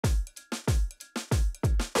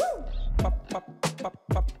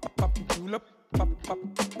Hey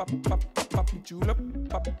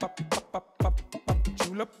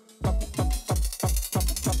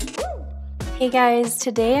guys,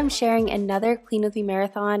 today I'm sharing another Clean With Me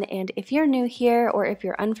marathon, and if you're new here or if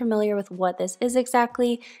you're unfamiliar with what this is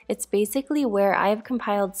exactly, it's basically where I've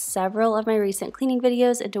compiled several of my recent cleaning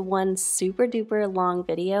videos into one super duper long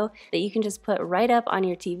video that you can just put right up on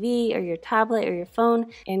your TV or your tablet or your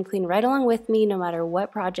phone and clean right along with me no matter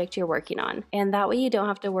what project you're working on. And that way you don't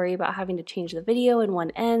have to worry about having to change the video when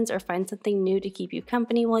one ends or find something new to keep you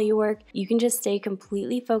company while you work. You can just stay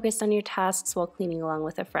completely focused on your tasks while cleaning along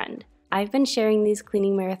with a friend. I've been sharing these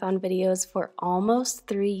cleaning marathon videos for almost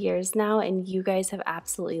 3 years now, and you guys have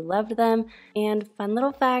absolutely loved them. And fun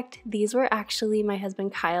little fact, these were actually my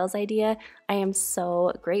husband Kyle's idea. I am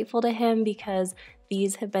so grateful to him because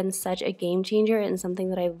these have been such a game changer and something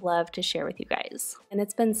that I love to share with you guys. And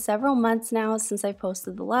it's been several months now since I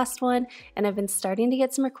posted the last one, and I've been starting to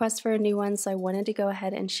get some requests for a new one, so I wanted to go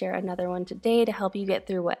ahead and share another one today to help you get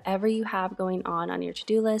through whatever you have going on your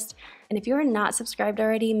to-do list. And if you are not subscribed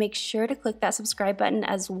already, make sure to click that subscribe button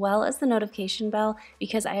as well as the notification bell,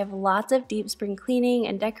 because I have lots of deep spring cleaning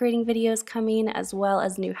and decorating videos coming, as well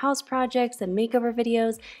as new house projects and makeover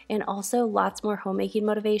videos, and also lots more homemaking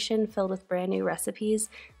motivation filled with brand new recipes.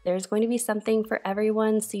 There's going to be something for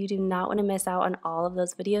everyone, so you do not want to miss out on all of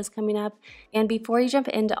those videos coming up. And before you jump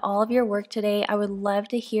into all of your work today, I would love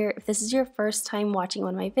to hear if this is your first time watching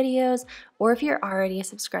one of my videos, or if you're already a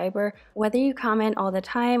subscriber, whether you comment all the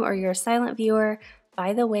time or you're a silent viewer.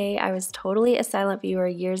 By the way, I was totally a silent viewer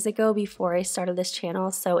years ago before I started this channel,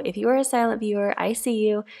 so if you are a silent viewer, I see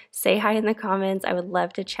you. Say hi in the comments. I would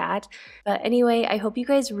love to chat. But anyway, I hope you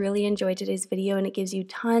guys really enjoyed today's video and it gives you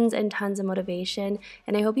tons and tons of motivation,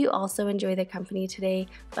 and I hope you also enjoy the company today.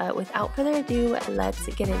 But without further ado, let's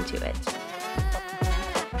get into it.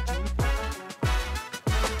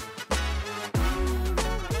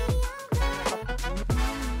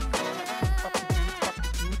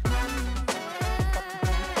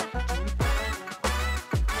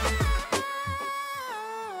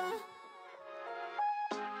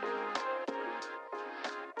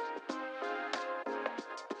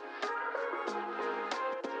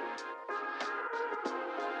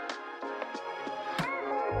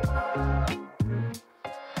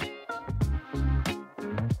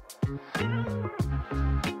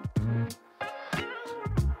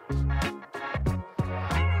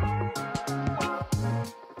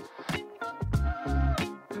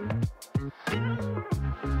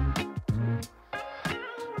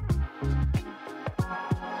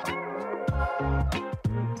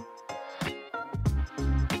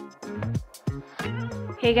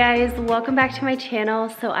 Hey guys, welcome back to my channel.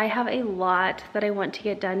 So I have a lot that I want to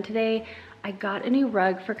get done today. I got a new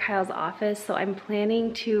rug for Kyle's office, so I'm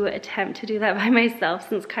planning to attempt to do that by myself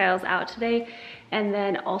since Kyle's out today. And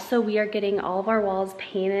then also we are getting all of our walls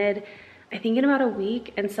painted, I think in about a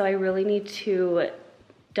week, and so I really need to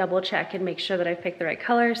double check and make sure that I picked the right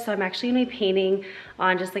color. So I'm actually gonna be painting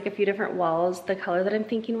on just like a few different walls the color that I'm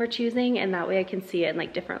thinking we're choosing, and that way I can see it in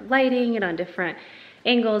like different lighting and on different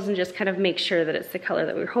angles and just kind of make sure that it's the color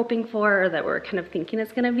that we're hoping for or that we're kind of thinking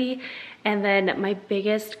it's gonna be. And then my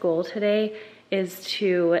biggest goal today is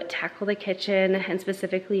to tackle the kitchen and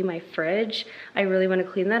specifically my fridge. I really want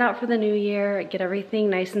to clean that out for the new year, get everything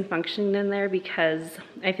nice and functioning in there, because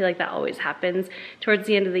I feel like that always happens. Towards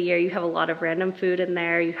the end of the year, you have a lot of random food in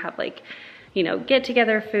there. You have like, you know, get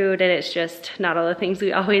together food, and it's just not all the things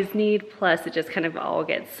we always need. Plus it just kind of all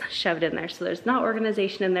gets shoved in there. So there's not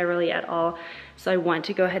organization in there really at all. So I want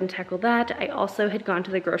to go ahead and tackle that. I also had gone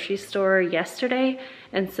to the grocery store yesterday,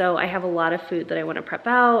 and so I have a lot of food that I want to prep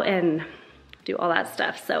out and do all that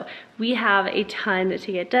stuff. So we have a ton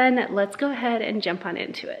to get done. Let's go ahead and jump on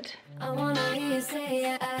into it. I wanna hear you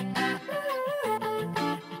say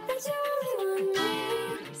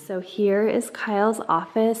So here is Kyle's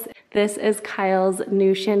office. This is Kyle's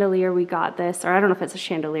new chandelier. We got this, or I don't know if it's a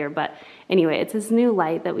chandelier, but anyway, it's his new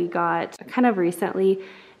light that we got kind of recently,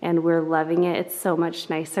 and we're loving it. It's so much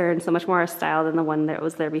nicer and so much more style than the one that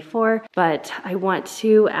was there before. But I want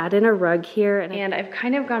to add in a rug here, and I've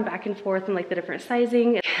kind of gone back and forth in like the different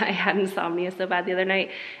sizing. I had insomnia so bad the other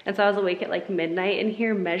night, and so I was awake at like midnight in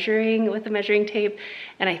here measuring with the measuring tape,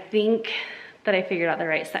 and I think that I figured out the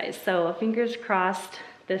right size. So fingers crossed,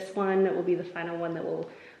 this one will be the final one that we'll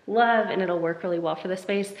love, and it'll work really well for the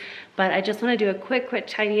space. But I just want to do a quick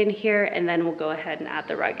tidy in here, and then we'll go ahead and add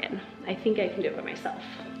the rug in. I think I can do it by myself.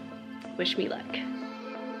 Wish me luck.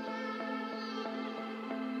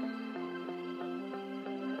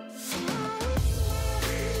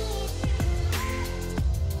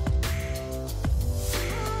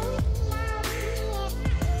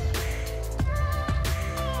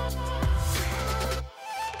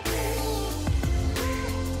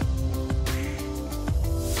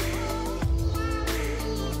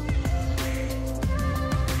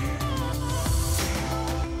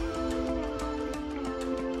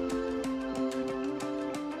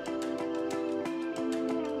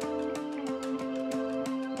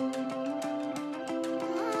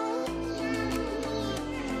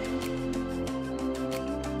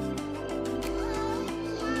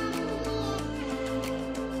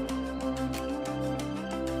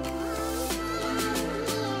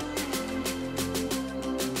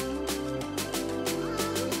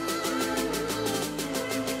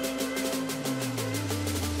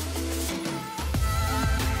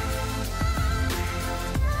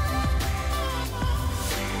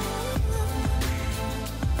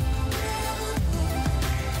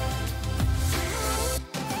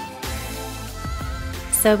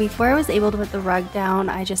 So before I was able to put the rug down,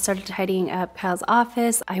 I just started tidying up Kyle's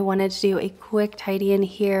office. I wanted to do a quick tidy in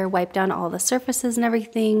here, wipe down all the surfaces and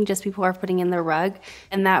everything just before putting in the rug.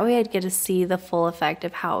 And that way I'd get to see the full effect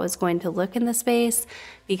of how it was going to look in the space,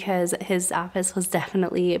 because his office was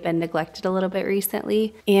definitely been neglected a little bit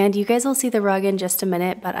recently. And you guys will see the rug in just a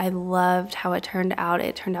minute, but I loved how it turned out.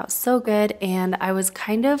 It turned out so good, and I was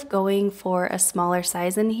kind of going for a smaller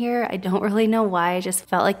size in here. I don't really know why, I just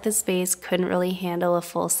felt like the space couldn't really handle a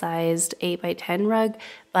full-sized 8x10 rug.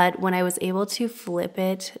 But when I was able to flip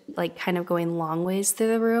it, like kind of going long ways through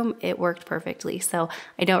the room, it worked perfectly. So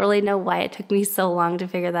I don't really know why it took me so long to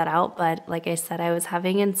figure that out. But like I said, I was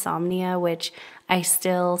having insomnia, which I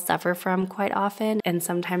still suffer from quite often. And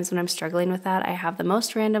sometimes when I'm struggling with that, I have the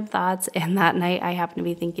most random thoughts. And that night I happened to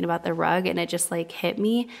be thinking about the rug, and it just like hit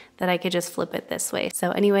me that I could just flip it this way.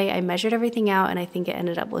 So anyway, I measured everything out, and I think it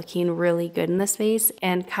ended up looking really good in the space.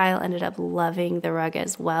 And Kyle ended up loving the rug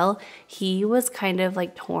as well. He was kind of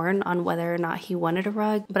like torn on whether or not he wanted a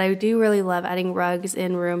rug, but I do really love adding rugs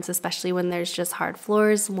in rooms, especially when there's just hard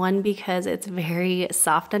floors. One, because it's very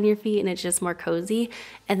soft on your feet and it's just more cozy.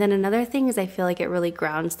 And then another thing is I feel like it really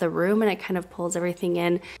grounds the room, and it kind of pulls everything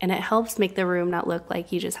in, and it helps make the room not look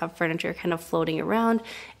like you just have furniture kind of floating around.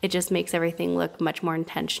 It just makes everything look much more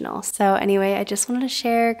intentional. So anyway, I just wanted to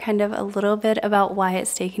share kind of a little bit about why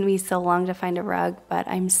it's taken me so long to find a rug, but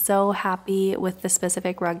I'm so happy with the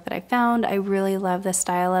specific rug that I found. I really love the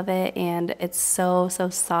style of it, and it's so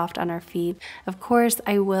soft on our feet. Of course,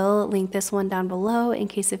 I will link this one down below in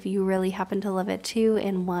case if you really happen to love it too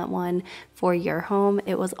and want one for your home.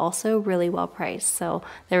 It was also really well priced, so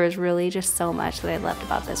there was really just so much that I loved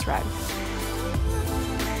about this rug.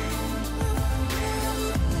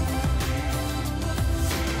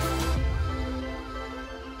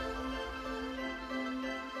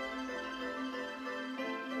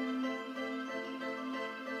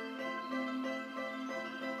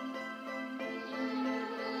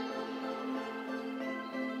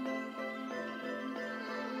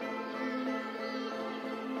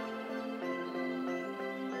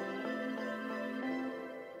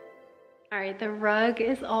 All right, the rug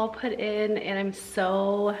is all put in, and I'm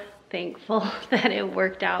so thankful that it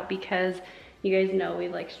worked out, because you guys know we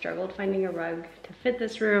like struggled finding a rug to fit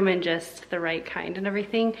this room and just the right kind and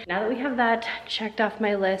everything. Now that we have that checked off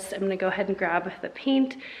my list, I'm gonna go ahead and grab the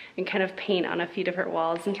paint and kind of paint on a few different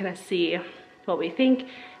walls and kind of see what we think,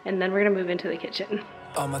 and then we're gonna move into the kitchen.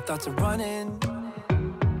 All my thoughts are running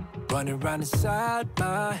around inside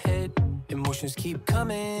my head. Emotions keep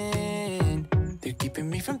coming, they're keeping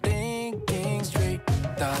me from thinking straight.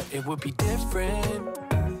 Thought it would be different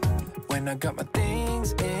when I got my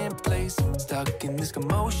things in place. Stuck in this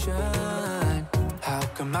commotion, how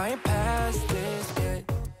come I ain't past this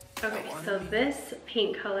yet? Okay, so this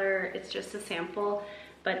paint color, it's just a sample,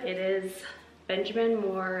 but it is Benjamin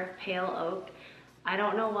Moore Pale Oak. I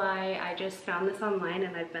don't know why, I just found this online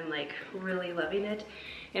and I've been like really loving it.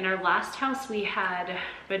 In our last house, we had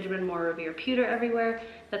Benjamin Moore Revere Pewter everywhere.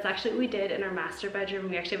 That's actually what we did in our master bedroom.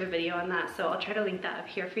 We actually have a video on that, so I'll try to link that up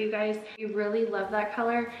here for you guys. We really love that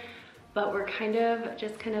color, but we're kind of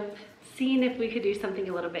seeing if we could do something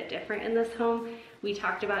a little bit different in this home. We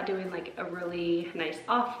talked about doing like a really nice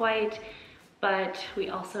off-white, but we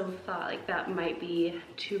also thought like that might be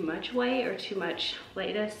too much white or too much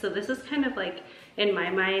lightness. So this is kind of like, in my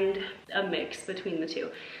mind, a mix between the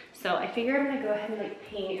two. So I figure I'm gonna go ahead and like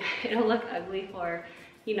paint. It'll look ugly for,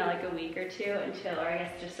 you know, like a week or two until, or I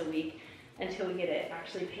guess just a week until we get it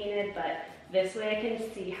actually painted. But this way I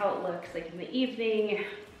can see how it looks like in the evening,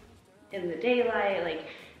 in the daylight, like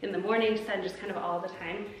in the morning sun, just kind of all the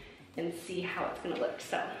time, and see how it's gonna look.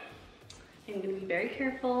 So I'm gonna be very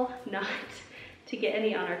careful not to get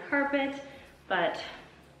any on our carpet, but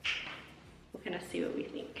we'll kind of see what we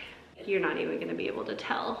think. You're not even gonna be able to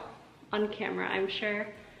tell on camera, I'm sure,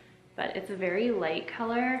 but it's a very light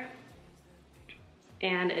color,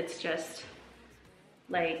 and it's just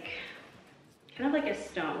like, kind of like a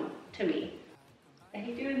stone to me. Are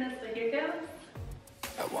you doing this with your ghost?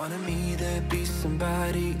 I wanted me to be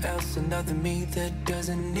somebody else, another me that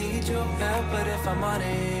doesn't need your help. But if I'm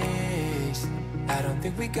honest, I don't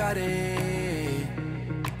think we got it.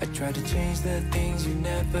 I try to change the things you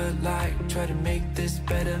never liked, try to make this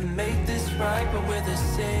better, make this right, but we're the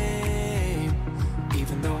same,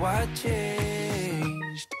 even though I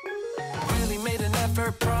changed. Really made an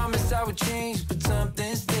effort, promised I would change, but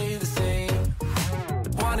something stayed the same.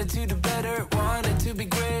 Wanted to do better, wanted to be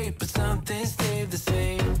great, but something stayed the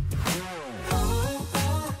same.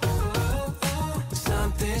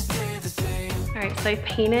 Something stayed the same. All right, so I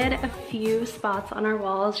painted a few spots on our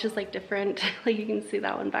walls, just like different, like you can see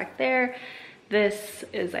that one back there, this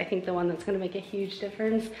is, I think, the one that's gonna make a huge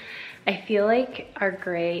difference. I feel like our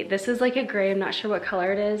gray, this is like a gray, I'm not sure what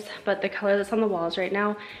color it is, but the color that's on the walls right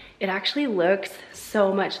now, it actually looks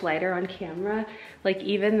so much lighter on camera. Like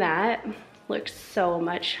even that looks so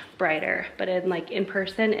much brighter, but in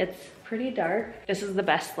person, it's pretty dark. This is the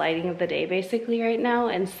best lighting of the day basically right now.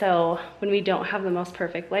 And so when we don't have the most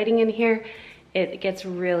perfect lighting in here, it gets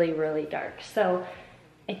really, really dark. So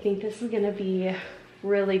I think this is gonna be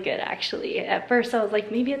really good actually. At first I was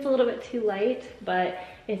like, maybe it's a little bit too light, but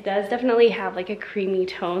it does definitely have like a creamy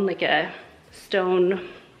tone, like a stone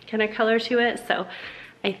kind of color to it. So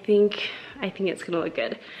I think it's gonna look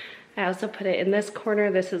good. I also put it in this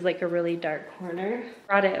corner. This is like a really dark corner.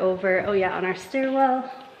 Brought it over, oh yeah, on our stairwell.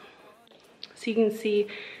 So you can see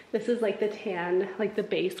this is like the tan, like the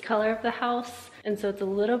base color of the house. And so it's a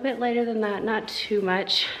little bit lighter than that, not too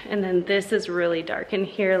much. And then this is really dark in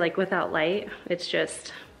here, like without light, it's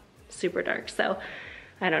just super dark. So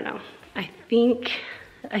I don't know. I think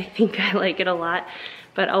I like it a lot,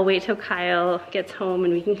 but I'll wait till Kyle gets home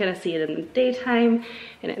and we can kind of see it in the daytime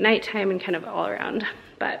and at nighttime and kind of all around.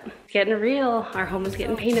 But it's getting real. Our home is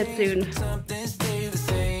getting painted soon. Something stay the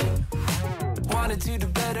same. Wanted to do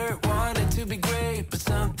better, wanted to be great, but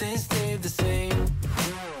something stayed the same.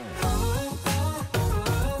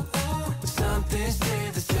 Something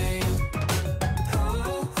stayed the same.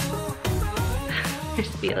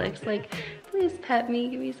 There's Felix, like, please pet me,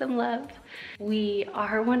 give me some love. We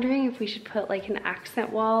are wondering if we should put like an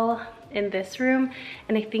accent wall in this room.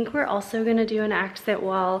 And I think we're also gonna do an accent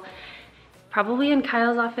wall probably in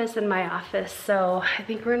Kyle's office and my office. So I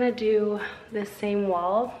think we're gonna do the same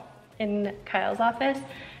wall in Kyle's office,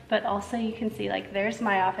 but also you can see like there's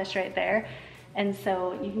my office right there. And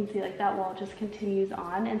so you can see like that wall just continues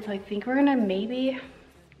on. And so I think we're gonna maybe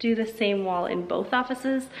do the same wall in both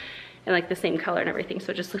offices and like the same color and everything.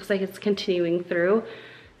 So it just looks like it's continuing through.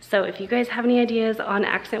 So if you guys have any ideas on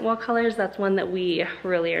accent wall colors, that's one that we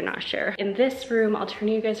really are not sure. In this room, I'll turn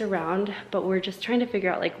you guys around, but we're just trying to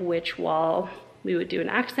figure out like which wall we would do an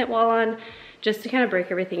accent wall on, just to kind of break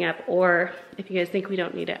everything up. Or if you guys think we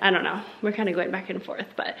don't need it, I don't know. We're kind of going back and forth,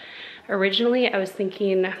 but originally I was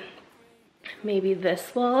thinking maybe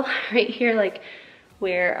this wall right here, like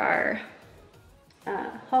where our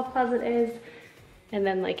hall closet is, and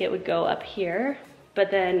then like it would go up here. But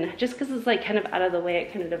then just because it's like kind of out of the way,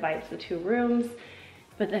 it kind of divides the two rooms.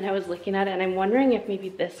 But then I was looking at it and I'm wondering if maybe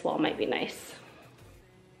this wall might be nice.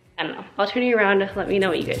 I don't know. I'll turn you around. Let me know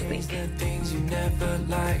what you guys think. Things you never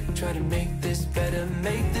like. Try to make this better,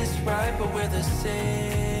 make this right, but we're the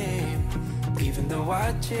same. Even though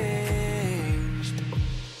I changed,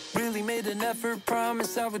 really made an effort,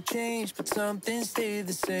 promise I would change, but something stayed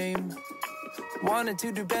the same. Wanted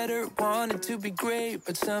to do better, wanted to be great,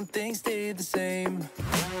 but something stayed the same.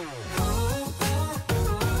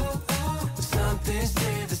 Something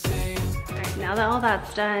stayed the same. All right, now that all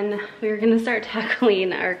that's done, we're gonna start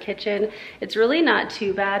tackling our kitchen. It's really not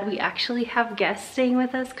too bad. We actually have guests staying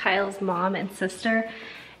with us. Kyle's mom and sister,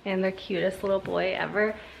 and their cutest little boy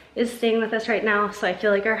ever is staying with us right now. So I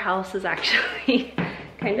feel like our house is actually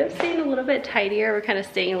kind of staying a little bit tidier. We're kind of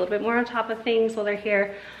staying a little bit more on top of things while they're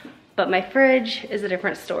here. But my fridge is a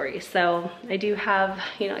different story. So I do have,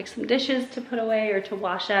 you know, like some dishes to put away or to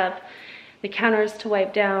wash up, the counters to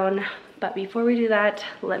wipe down. But before we do that,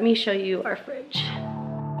 let me show you our fridge.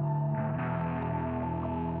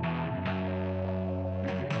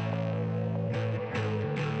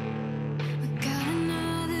 We got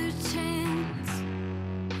another chance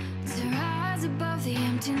to rise above the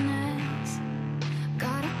emptiness.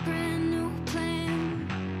 Got a brand new plan,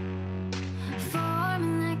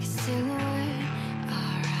 forming like a silhouette.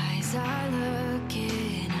 Our eyes are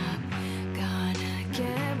looking up, gonna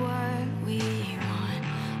get what we want.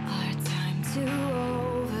 Our time to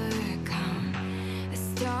overcome. The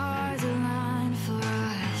stars align for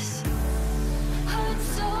us. Hearts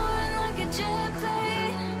soaring like a jet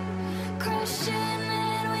plane, crushing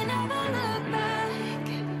and we never look back.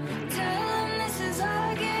 Tell them this is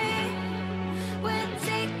our game.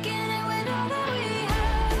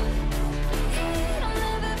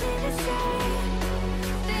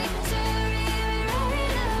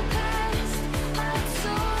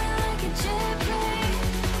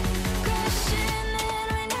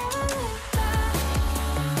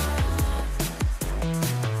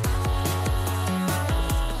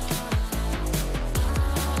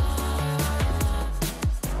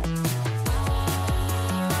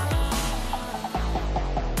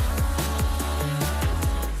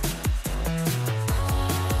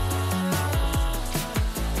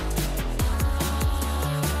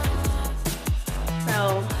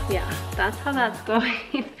 how that's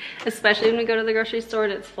going. Especially when we go to the grocery store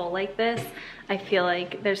and it's full like this. I feel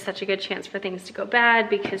like there's such a good chance for things to go bad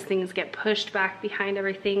because things get pushed back behind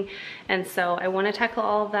everything. And so I want to tackle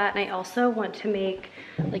all of that. And I also want to make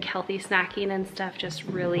like healthy snacking and stuff just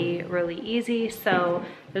really, really easy. So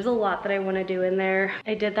there's a lot that I want to do in there.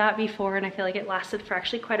 I did that before and I feel like it lasted for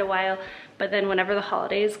actually quite a while. But then whenever the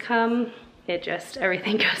holidays come, it just,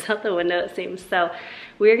 everything goes out the window, it seems. So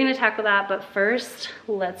we're gonna tackle that, but first,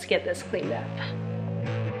 let's get this cleaned up.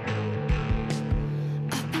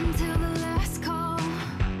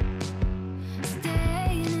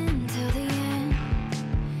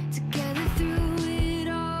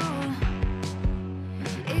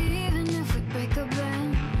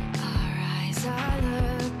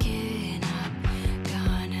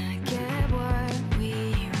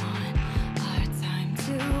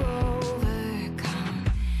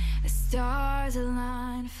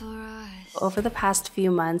 Over the past few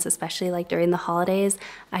months, especially like during the holidays,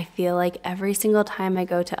 I feel like every single time I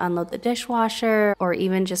go to unload the dishwasher or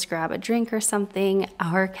even just grab a drink or something,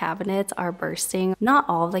 our cabinets are bursting. Not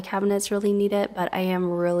all of the cabinets really need it, but I am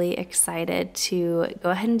really excited to go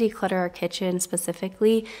ahead and declutter our kitchen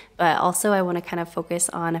specifically, but also I want to kind of focus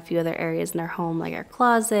on a few other areas in our home, like our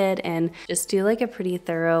closet, and just do like a pretty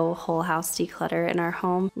thorough whole house declutter in our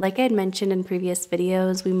home. Like I had mentioned in previous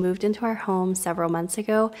videos, we moved into our home several months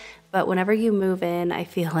ago, but whenever you move in, I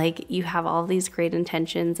feel like you have all these great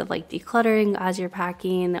intentions of like decluttering as you're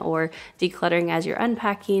packing or decluttering as you're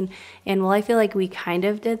unpacking. And while I feel like we kind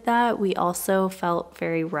of did that, we also felt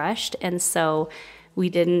very rushed. And so we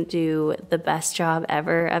didn't do the best job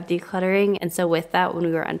ever of decluttering. And so with that, when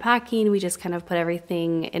we were unpacking, we just kind of put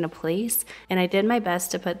everything in a place. And I did my best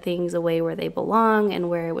to put things away where they belong and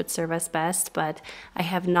where it would serve us best. But I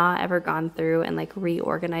have not ever gone through and like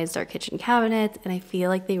reorganized our kitchen cabinets. And I feel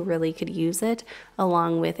like they really could use it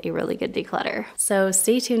along with a really good declutter. So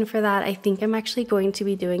stay tuned for that. I think I'm actually going to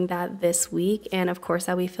be doing that this week. And of course,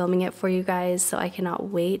 I'll be filming it for you guys. So I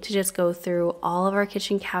cannot wait to just go through all of our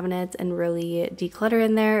kitchen cabinets and really declutter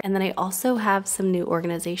in there. And then I also have some new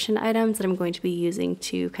organization items that I'm going to be using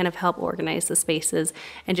to kind of help organize the spaces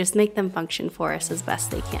and just make them function for us as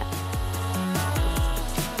best they can.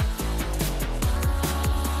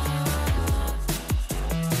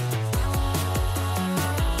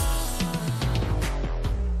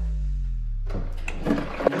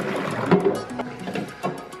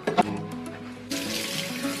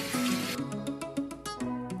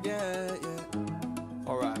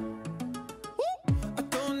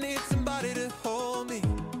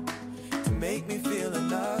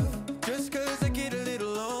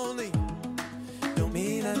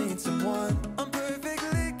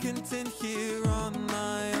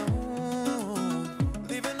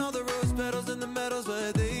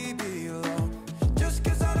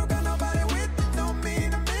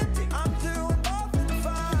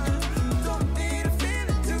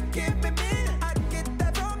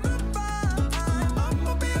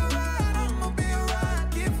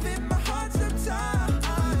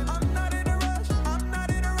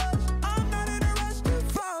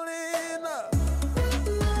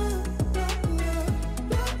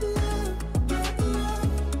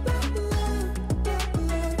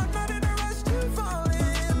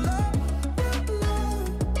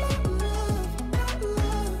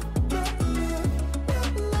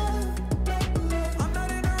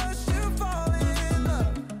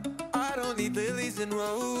 And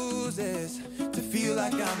roses to feel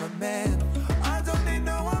like I'm a man. I don't need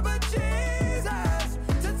no one but Jesus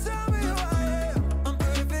to tell me who I am. I'm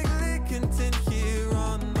perfectly content here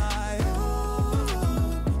on my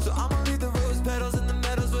own. So I'ma leave the rose petals and the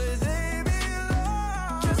meadows where they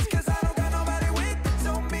belong. Just cause I don't got nobody with me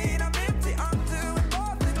don't mean I'm empty. I'm doing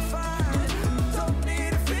more than fine. Don't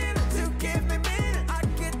need a feeling to give me meaning. I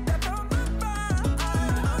get that from the mind.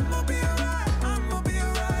 I'ma be alright, I'ma be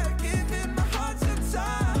alright. Giving my heart some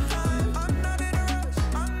time. I'm not in a rush,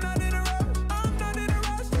 I'm not in a rush, I'm not in a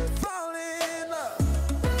rush to fall in love.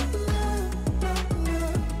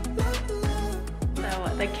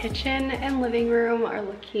 So the kitchen and living room are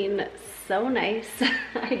looking so nice.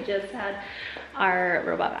 I just had our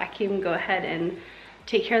robot vacuum go ahead and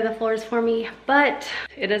take care of the floors for me, but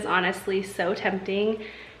it is honestly so tempting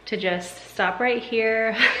to just stop right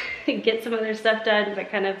here, get some other stuff done, but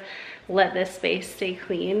kind of let this space stay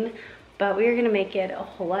clean. But we are gonna make it a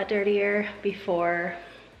whole lot dirtier before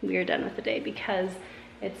we are done with the day because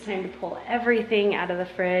it's time to pull everything out of the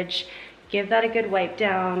fridge, give that a good wipe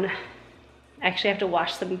down. Actually, I have to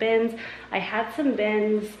wash some bins. I had some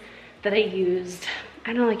bins that I used,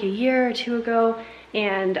 I don't know, like a year or two ago,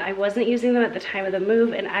 and I wasn't using them at the time of the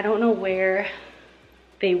move, and I don't know where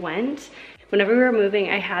they went. whenever we were moving,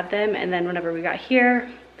 I had them, and then whenever we got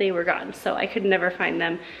here, they were gone. So I could never find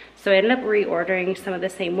them. So I ended up reordering some of the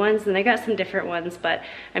same ones, and I got some different ones, but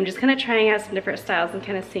I'm just kind of trying out some different styles and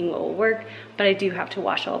kind of seeing what will work. But I do have to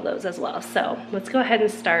wash all of those as well. So let's go ahead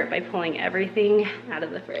and start by pulling everything out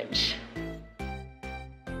of the fridge.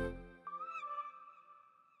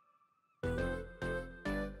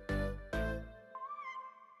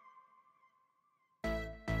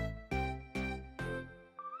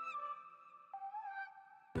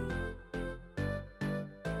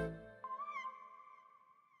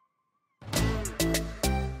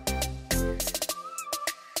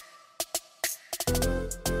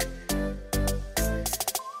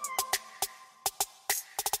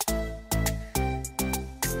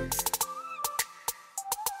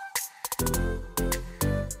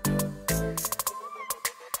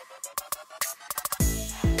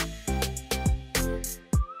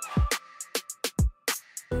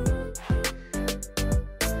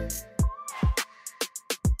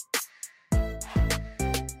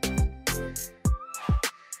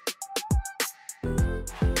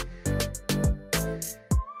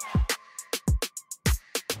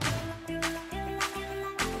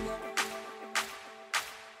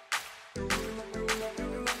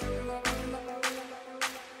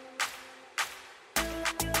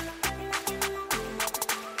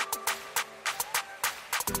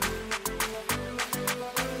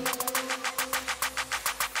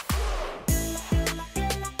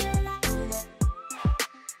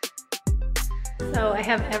 So I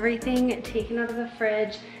have everything taken out of the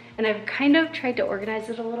fridge, and I've kind of tried to organize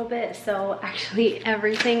it a little bit. So actually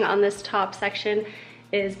everything on this top section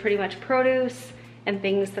is pretty much produce and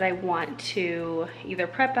things that I want to either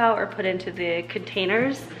prep out or put into the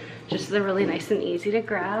containers, just so they're really nice and easy to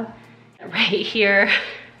grab. Right here,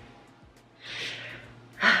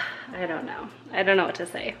 I don't know what to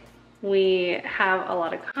say. We have a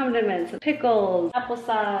lot of condiments, pickles,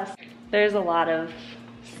 applesauce. There's a lot of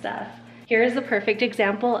stuff. Here's a perfect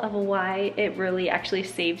example of why it really actually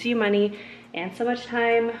saves you money and so much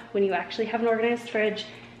time when you actually have an organized fridge,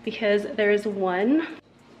 because there's 1,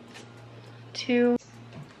 2,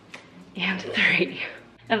 and 3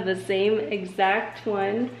 of the same exact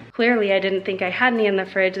one. Clearly I didn't think I had any in the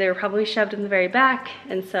fridge. They were probably shoved in the very back,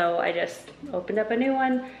 and so I just opened up a new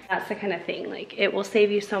one. That's the kind of thing, like, it will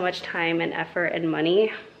save you so much time and effort and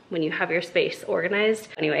money when you have your space organized.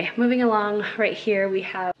 Anyway, moving along, right here we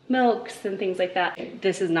have milks and things like that.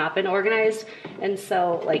 This has not been organized, and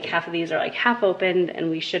so like half of these are like half opened, and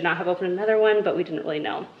we should not have opened another one, but we didn't really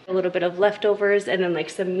know. A little bit of leftovers and then like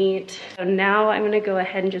some meat. So now I'm gonna go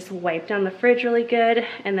ahead and just wipe down the fridge really good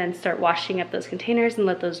and then start washing up those containers and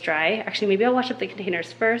let those dry. Actually, maybe I'll wash up the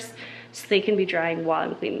containers first so they can be drying while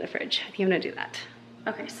I'm cleaning the fridge. I think I'm gonna do that.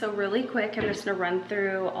 Okay, so really quick, I'm just gonna run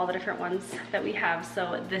through all the different ones that we have.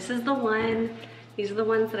 So this is the one. These are the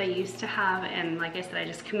ones that I used to have, and like I said, I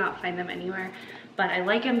just cannot find them anywhere. But I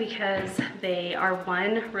like them because they are,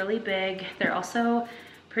 1, really big. They're also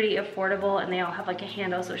pretty affordable, and they all have like a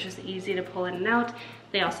handle, so it's just easy to pull in and out.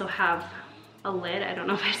 They also have a lid. I don't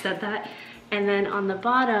know if I said that. And then on the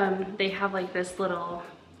bottom, they have like this little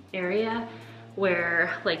area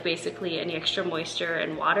where like basically any extra moisture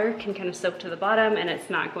and water can kind of soak to the bottom, and it's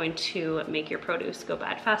not going to make your produce go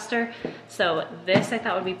bad faster. So this I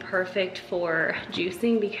thought would be perfect for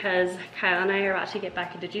juicing, because Kyle and I are about to get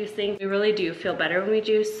back into juicing. We really do feel better when we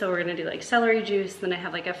juice, so we're gonna do like celery juice, then I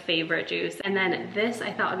have like a favorite juice. And then this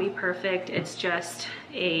I thought would be perfect. It's just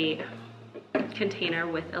a container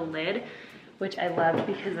with a lid, which I love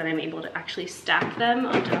because then I'm able to actually stack them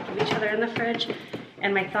on top of each other in the fridge.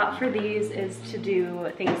 And my thought for these is to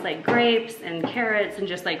do things like grapes and carrots and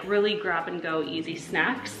just like really grab and go easy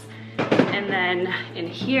snacks. And then in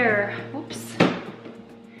here, oops.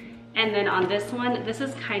 And then on this one, this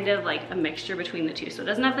is kind of like a mixture between the two. So it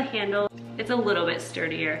doesn't have the handle. It's a little bit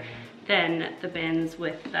sturdier than the bins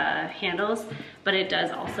with the handles, but it does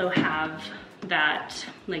also have that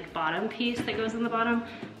like bottom piece that goes in the bottom,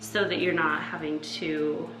 so that you're not having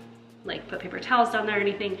to like put paper towels down there or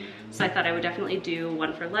anything. So I thought I would definitely do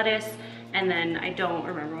one for lettuce, and then I don't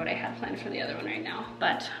remember what I had planned for the other one right now,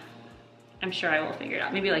 but I'm sure I will figure it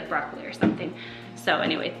out. Maybe like broccoli or something. So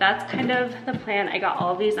anyway, that's kind of the plan. I got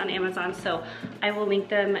all of these on Amazon, so I will link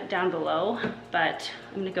them down below, but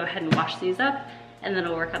I'm gonna go ahead and wash these up, and then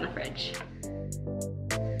I'll work on the fridge.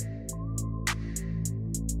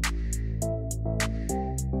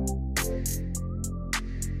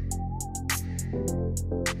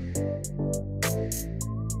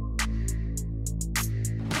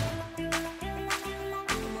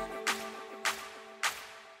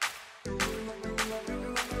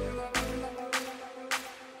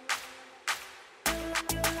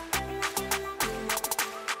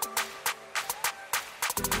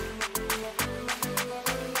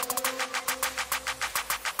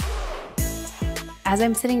 As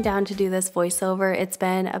I'm sitting down to do this voiceover, it's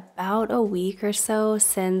been about a week or so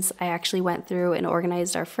since I actually went through and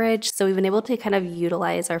organized our fridge. So we've been able to kind of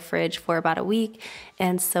utilize our fridge for about a week.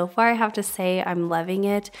 And so far, I have to say I'm loving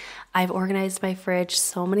it. I've organized my fridge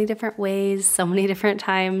so many different ways, so many different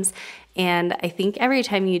times. And I think every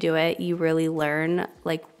time you do it, you really learn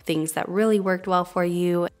like things that really worked well for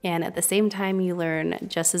you. And at the same time, you learn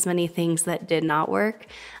just as many things that did not work.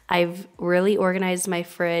 I've really organized my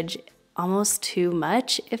fridge almost too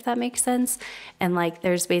much, if that makes sense. And like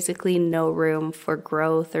there's basically no room for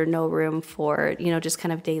growth or no room for, just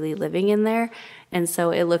kind of daily living in there. And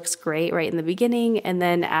so it looks great right in the beginning. And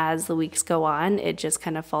then as the weeks go on, it just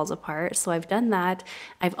kind of falls apart. So I've done that.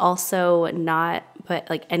 I've also not put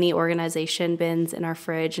like any organization bins in our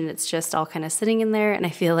fridge, and it's just all kind of sitting in there. And I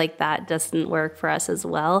feel like that doesn't work for us as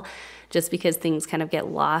well, just because things kind of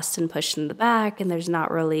get lost and pushed in the back and there's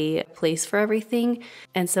not really a place for everything.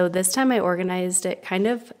 And so this time I organized it kind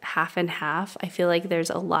of half and half. I feel like there's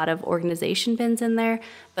a lot of organization bins in there,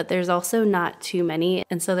 but there's also not too many.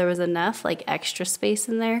 And so there was enough like extra space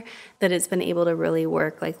in there that it's been able to really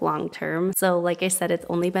work like long term. So like I said, it's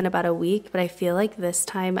only been about a week, but I feel like this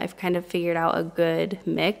time I've kind of figured out a good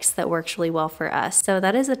mix that works really well for us. So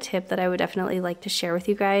that is a tip that I would definitely like to share with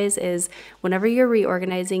you guys, is whenever you're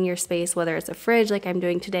reorganizing your space, whether it's a fridge like I'm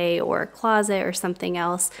doing today or a closet or something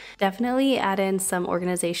else, definitely add in some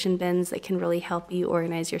organization bins that can really help you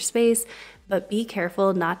organize your space, but be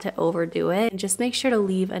careful not to overdo it and just make sure to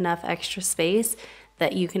leave enough extra space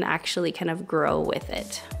that you can actually kind of grow with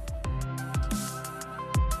it.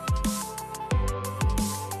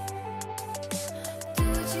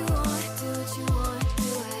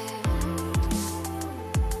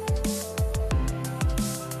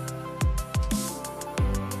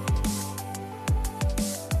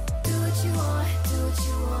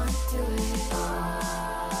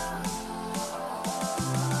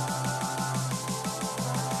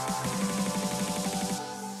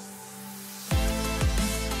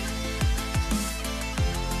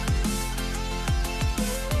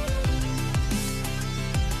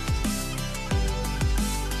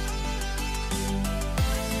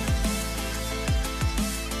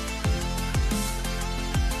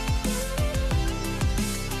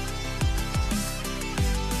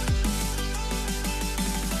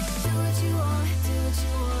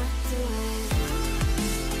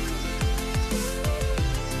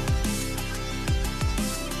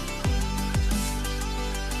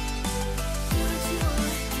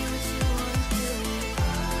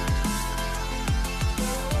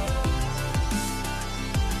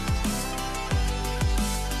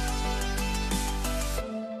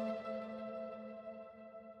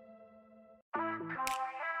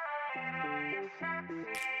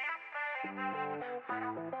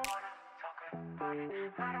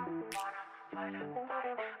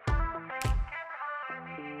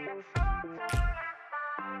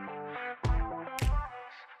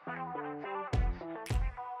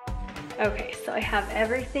 Okay, so I have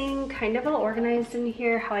everything kind of all organized in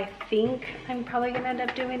here how I think I'm probably gonna end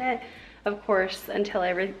up doing it. Of course, until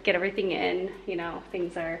I get everything in,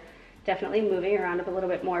 things are definitely moving around a little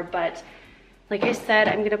bit more, but like I said,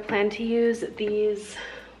 I'm gonna plan to use these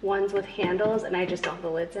ones with handles, and I just don't have the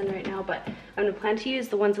lids in right now, but I'm gonna plan to use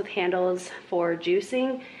the ones with handles for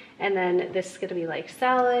juicing, and then this is gonna be like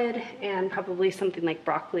salad and probably something like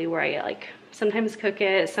broccoli, where I like sometimes cook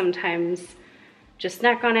it, sometimes just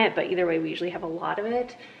snack on it, but either way we usually have a lot of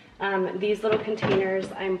it. These little containers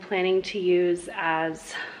I'm planning to use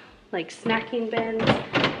as like snacking bins,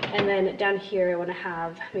 and then down here I want to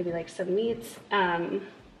have maybe like some meats,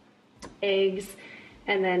 eggs,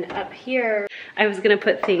 and then up here I was gonna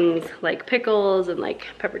put things like pickles and like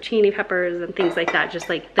pepperoni peppers and things like that, just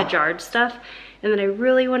like the jarred stuff. And then I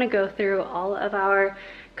really want to go through all of our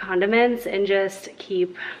condiments and just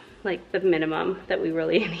keep like the minimum that we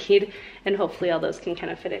really need, and hopefully all those can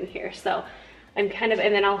kind of fit in here. So I'm kind of,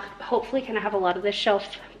 and then I'll hopefully kind of have a lot of this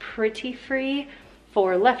shelf pretty free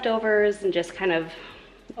for leftovers and just kind of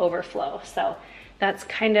overflow. So that's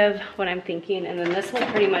kind of what I'm thinking. And then this will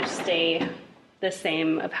pretty much stay the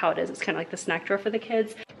same of how it is. It's kind of like the snack drawer for the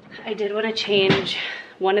kids. I did want to change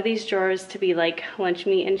one of these drawers to be like lunch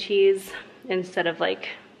meat and cheese instead of like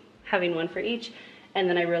having one for each. And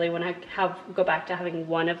then I really want to go back to having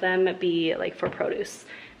one of them be like for produce,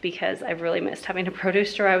 because I've really missed having a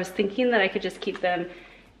produce drawer. I was thinking that I could just keep them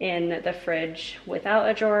in the fridge without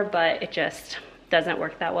a drawer, but it just doesn't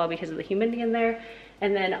work that well because of the humidity in there.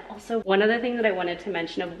 And then also one other thing that I wanted to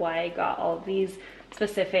mention of why I got all of these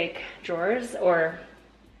specific drawers or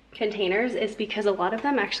containers is because a lot of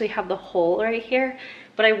them actually have the hole right here,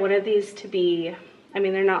 but I wanted these to be I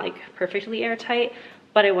mean, they're not like perfectly airtight,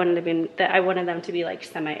 but I wanted them to be like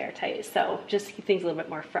semi-airtight. So just to keep things a little bit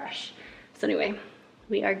more fresh. So anyway,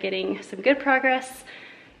 we are getting some good progress.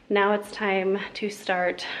 Now it's time to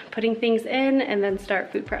start putting things in and then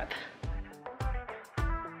start food prep.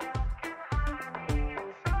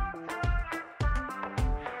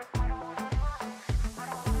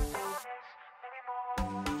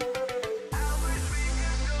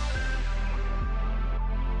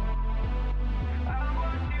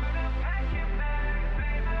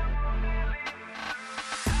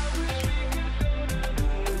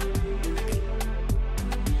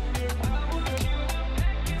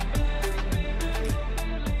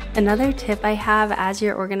 Another tip I have as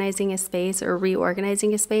you're organizing a space or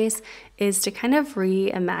reorganizing a space is to kind of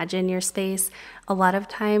reimagine your space. A lot of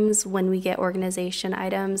times when we get organization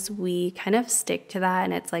items, we kind of stick to that,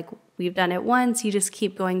 and it's like we've done it once, you just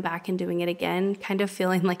keep going back and doing it again, kind of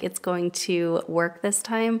feeling like it's going to work this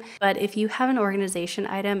time. But if you have an organization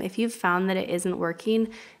item, if you've found that it isn't working,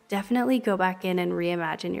 definitely go back in and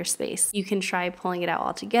reimagine your space. You can try pulling it out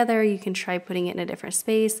all together. You can try putting it in a different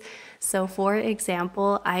space. So for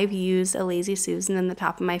example, I've used a Lazy Susan in the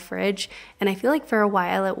top of my fridge, and I feel like for a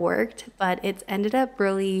while it worked, but it's ended up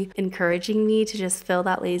really encouraging me to just fill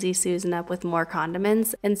that Lazy Susan up with more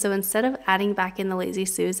condiments. And so instead of adding back in the Lazy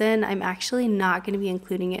Susan, I'm actually not going to be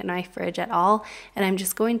including it in my fridge at all. And I'm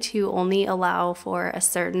just going to only allow for a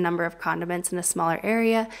certain number of condiments in a smaller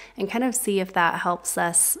area and kind of see if that helps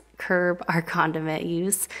us curb our condiment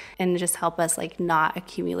use and just help us like not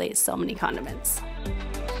accumulate so many condiments.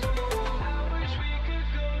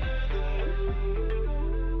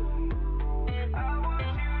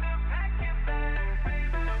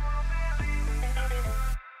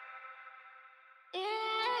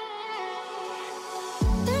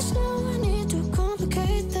 There's no need to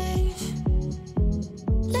complicate things.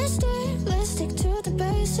 Let's stick to the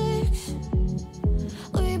basics.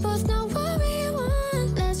 We both know what we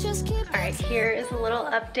want. Let's just keep. All right, here is a little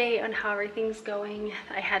update on how everything's going.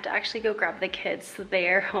 I had to actually go grab the kids, so they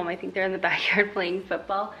are home. I think they're in the backyard playing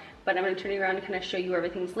football, but I'm gonna turn it around and kind of show you where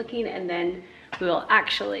everything's looking, and then we will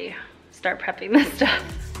actually start prepping this stuff.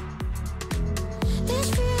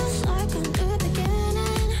 This feels like a new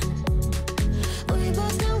beginning. We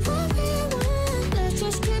both know what we want. Let's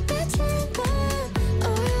just keep it simple.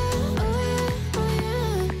 Oh yeah, oh yeah, oh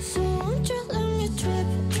yeah. So won't you let me trip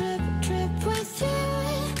with you?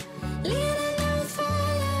 Leading out for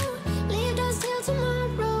you. Leave us till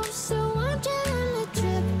tomorrow. So won't you let me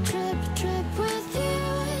trip with you?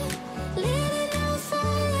 Leading out for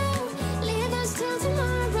you. Leave us till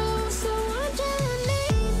tomorrow. So won't you let me?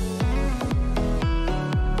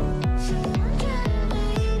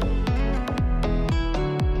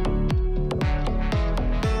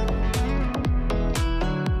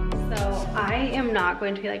 I am not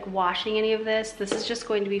going to be like washing any of this. This is just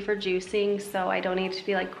going to be for juicing, so I don't need to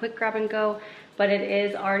be like quick grab and go, but it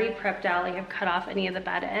is already prepped out. Like I've cut off any of the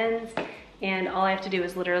bad ends, and all I have to do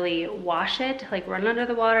is literally wash it, like run under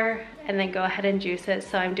the water, and then go ahead and juice it.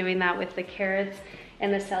 So I'm doing that with the carrots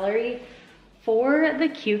and the celery. For the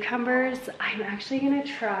cucumbers, I'm actually gonna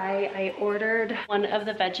try, I ordered one of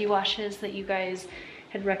the veggie washes that you guys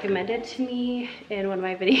had recommended to me in one of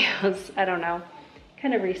my videos, I don't know,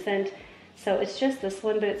 kind of recent. So it's just this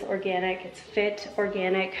one, but it's organic. It's Fit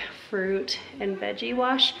Organic Fruit and Veggie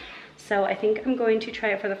Wash. So I think I'm going to try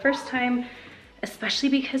it for the first time, especially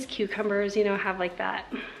because cucumbers, you know, have like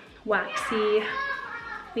that waxy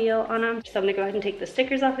feel on them. So I'm gonna go ahead and take the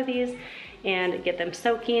stickers off of these and get them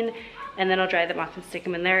soaking, and then I'll dry them off and stick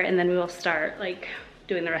them in there, and then we will start like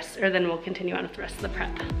doing the rest, or then we'll continue on with the rest of the prep.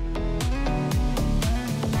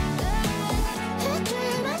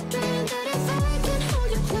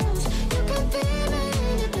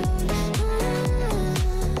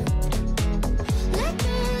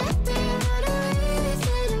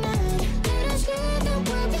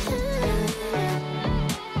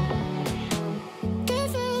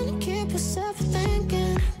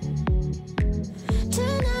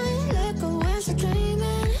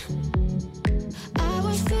 Dreaming, I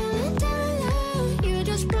was feeling down low. You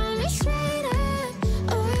just brought me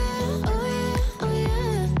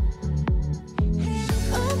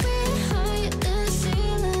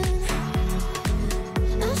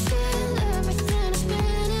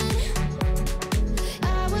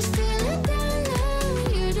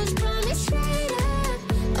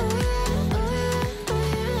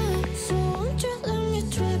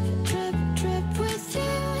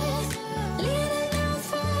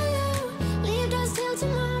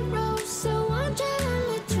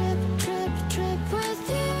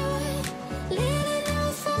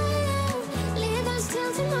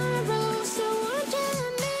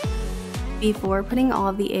Before putting all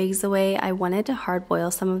of the eggs away, I wanted to hard boil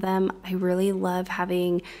some of them. I really love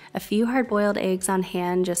having a few hard boiled eggs on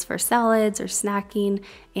hand just for salads or snacking,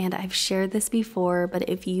 and I've shared this before, but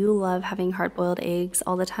if you love having hard boiled eggs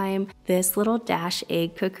all the time, this little Dash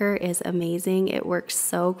egg cooker is amazing. It works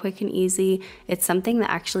so quick and easy. It's something that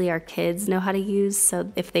actually our kids know how to use,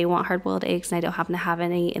 so if they want hard boiled eggs and I don't happen to have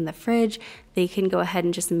any in the fridge, they can go ahead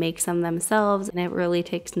and just make some themselves, and it really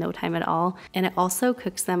takes no time at all. And it also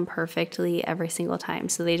cooks them perfectly every single time,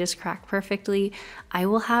 so they just crack perfectly. I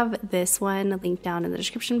will have this one linked down in the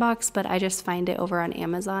description box, but I just find it over on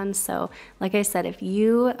Amazon. So like I said, if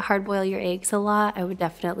you hard boil your eggs a lot, I would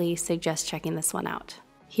definitely suggest checking this one out.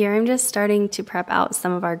 Here I'm just starting to prep out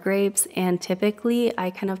some of our grapes, and typically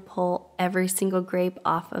I kind of pull every single grape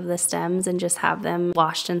off of the stems and just have them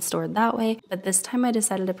washed and stored that way. But this time I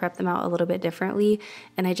decided to prep them out a little bit differently,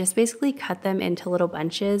 and I just basically cut them into little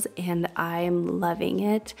bunches, and I'm loving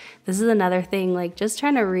it. This is another thing, like just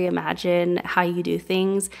trying to reimagine how you do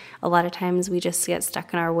things. A lot of times we just get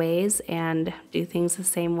stuck in our ways and do things the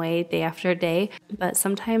same way day after day, but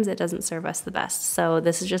sometimes it doesn't serve us the best. So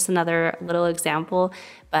this is just another little example,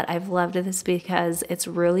 but I've loved this because it's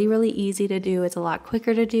really, really easy to do. It's a lot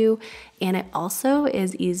quicker to do, and it also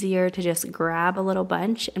is easier to just grab a little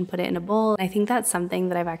bunch and put it in a bowl. I think that's something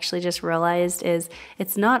that I've actually just realized is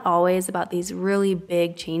it's not always about these really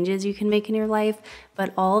big changes you can make in your life,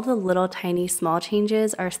 but all of the little tiny small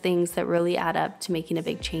changes are things that really add up to making a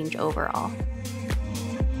big change overall.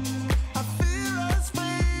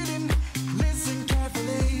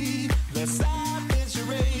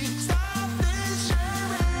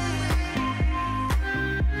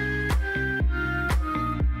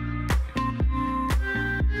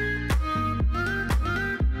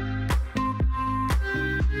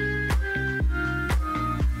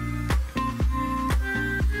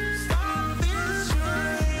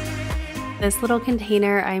 This little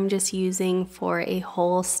container I'm just using for a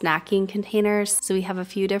whole snacking container. So we have a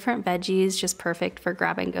few different veggies, just perfect for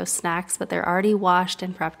grab and go snacks, but they're already washed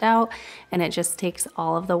and prepped out, and it just takes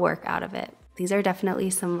all of the work out of it. These are definitely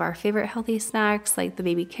some of our favorite healthy snacks, like the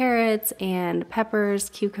baby carrots and peppers,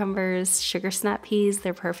 cucumbers, sugar snap peas.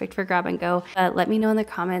 They're perfect for grab and go. But let me know in the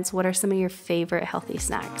comments, what are some of your favorite healthy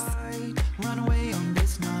snacks? Run away on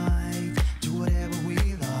this night, do whatever we like.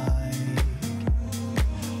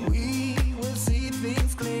 We will see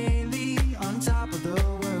things clearly. On top of the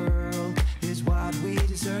world is what we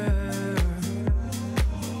deserve.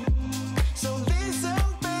 So listen,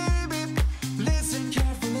 baby, listen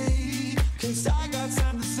carefully, 'cause I got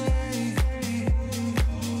something to say.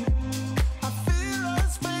 I feel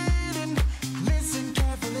us fading. Listen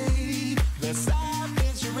carefully. Let's stop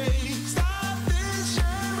this charade. Stop this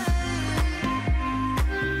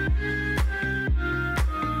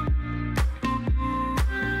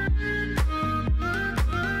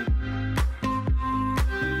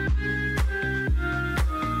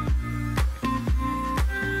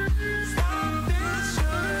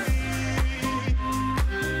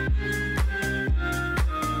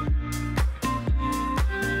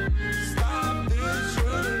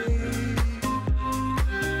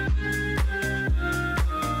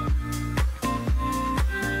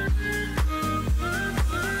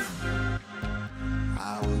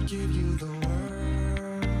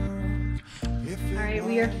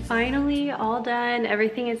We are finally all done.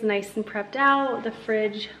 Everything is nice and prepped out. The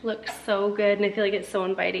fridge looks so good, and I feel like it's so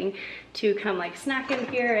inviting to come like snack in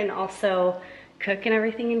here and also cook and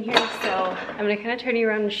everything in here. So I'm gonna kind of turn you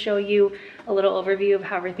around and show you a little overview of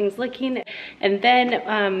how everything's looking. And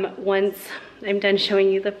then once I'm done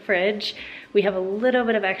showing you the fridge, we have a little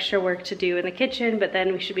bit of extra work to do in the kitchen, but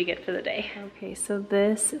then we should be good for the day. Okay, so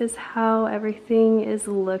this is how everything is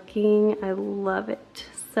looking. I love it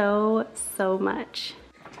so much.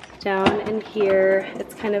 Down in here,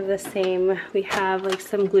 it's kind of the same. We have like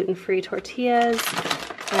some gluten-free tortillas,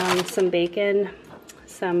 some bacon,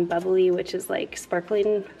 some bubbly, which is like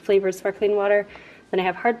flavored sparkling water. Then I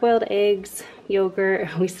have hard-boiled eggs,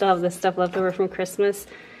 yogurt. We still have this stuff left over from Christmas,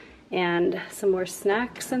 and some more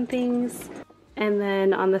snacks and things. And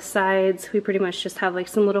then on the sides, we pretty much just have like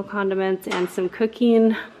some little condiments and some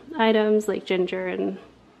cooking items like ginger and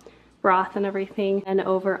broth and everything. And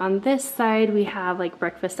over on this side, we have like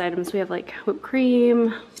breakfast items. We have like whipped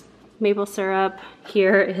cream, maple syrup.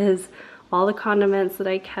 Here is all the condiments that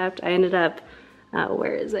I kept. I ended up,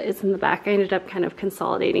 where is it? It's in the back. I ended up kind of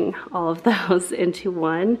consolidating all of those into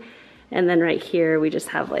one. And then right here, we just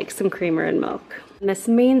have like some creamer and milk. In this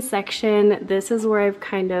main section, this is where I've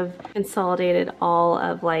kind of consolidated all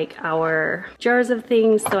of like our jars of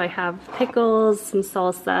things. So I have pickles, some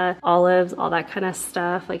salsa, olives, all that kind of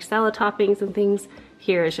stuff, like salad toppings and things.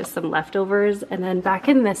 here is just some leftovers, and then back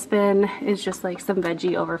in this bin is just like some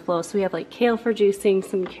veggie overflow. So we have like kale for juicing,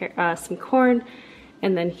 some corn,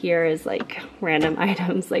 and then here is like random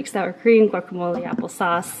items like sour cream, guacamole,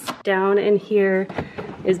 applesauce. Down in here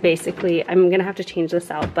is basically, I'm gonna have to change this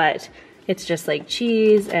out, but it's just like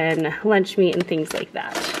cheese and lunch meat and things like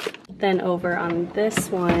that. Then over on this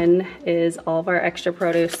one is all of our extra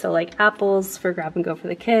produce. So like apples for grab and go for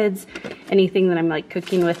the kids, anything that I'm like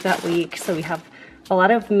cooking with that week. So we have a lot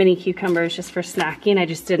of mini cucumbers just for snacking. I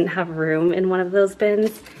just didn't have room in one of those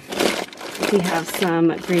bins. We have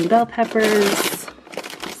some green bell peppers,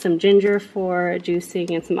 some ginger for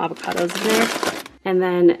juicing, and some avocados in there. And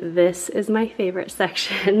then this is my favorite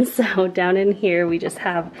section. So down in here, we just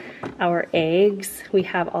have our eggs. We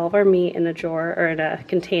have all of our meat in a drawer or in a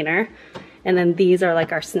container. And then these are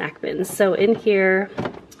like our snack bins. So in here,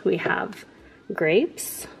 we have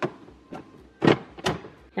grapes.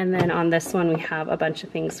 And then on this one, we have a bunch of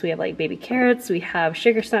things. We have like baby carrots, we have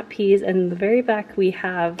sugar snap peas, and in the very back, we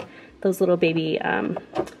have those little baby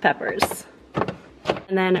peppers.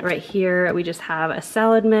 And then right here, we just have a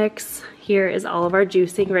salad mix. Here is all of our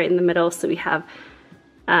juicing right in the middle. So we have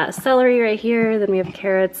celery right here, then we have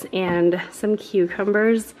carrots and some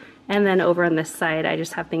cucumbers. And then over on this side, I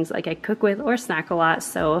just have things like I cook with or snack a lot.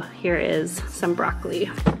 So here is some broccoli.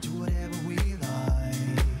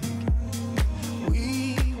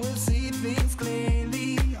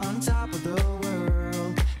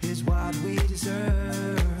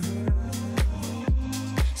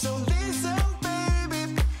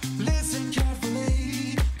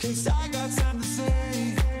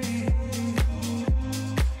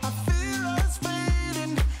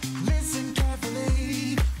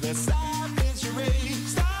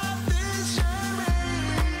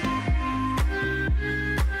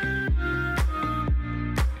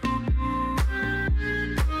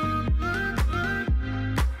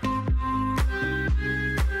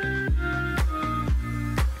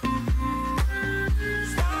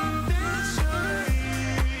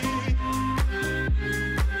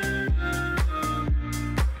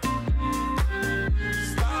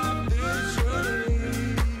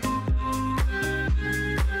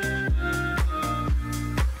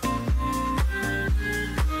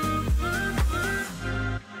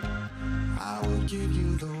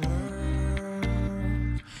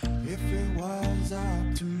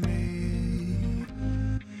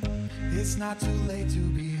 It's not too late to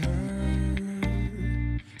be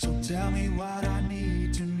heard, so tell me what I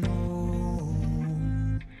need to know.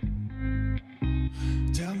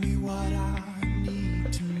 Tell me what I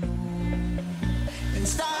need to know. And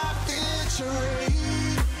stop the charade.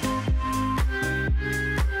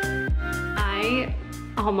 I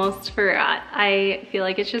almost forgot. I feel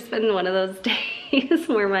like it's just been one of those days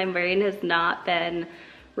where my brain has not been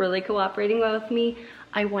really cooperating well with me.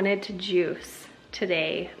 I wanted to juice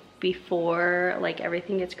today before like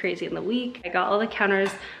everything gets crazy in the week. I got all the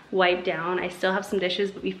counters wiped down. I still have some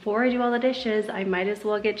dishes, but before I do all the dishes, I might as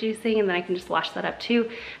well get juicing, and then I can just wash that up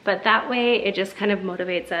too. But that way it just kind of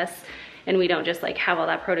motivates us, and we don't just like have all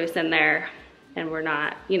that produce in there and we're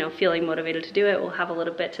not, you know, feeling motivated to do it. We'll have a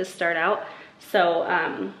little bit to start out. So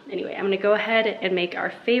anyway, I'm gonna go ahead and make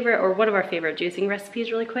our favorite, or one of our favorite juicing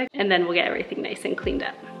recipes really quick, and then we'll get everything nice and cleaned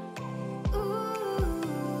up.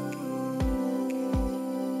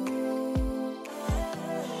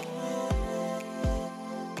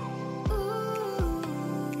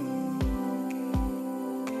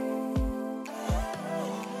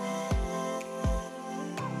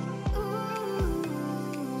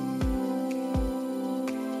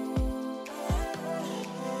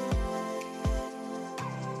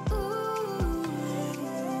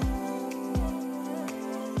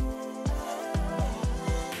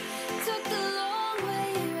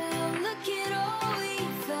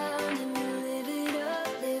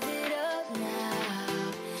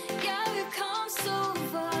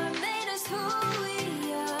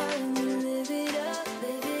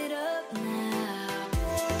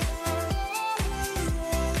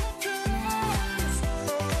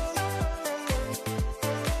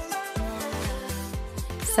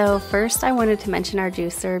 So first I wanted to mention our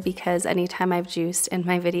juicer, because anytime I've juiced in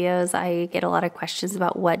my videos, I get a lot of questions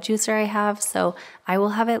about what juicer I have. So I will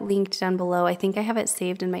have it linked down below. I think I have it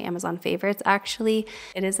saved in my Amazon favorites actually.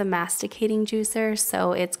 It is a masticating juicer,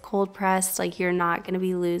 so it's cold pressed, like you're not going to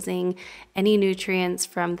be losing any nutrients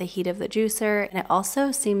from the heat of the juicer. And it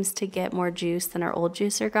also seems to get more juice than our old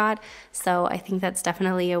juicer got. So I think that's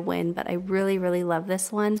definitely a win, but I really, really love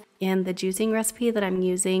this one. And the juicing recipe that I'm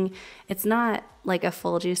using, it's not like a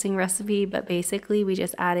full juicing recipe, but basically we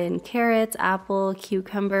just add in carrots, apple,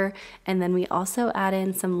 cucumber, and then we also add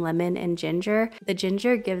in some lemon and ginger. The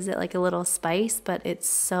ginger gives it like a little spice, but it's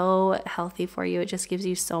so healthy for you. It just gives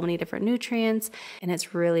you so many different nutrients, and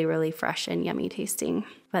it's really, really fresh and yummy tasting.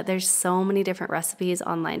 But there's so many different recipes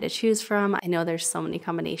online to choose from. I know there's so many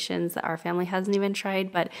combinations that our family hasn't even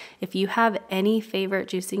tried, but if you have any favorite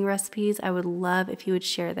juicing recipes, I would love if you would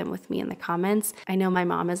share them with me in the comments. I know my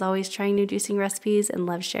mom is always trying new juicing recipes and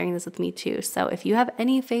loves sharing this with me too. So if you have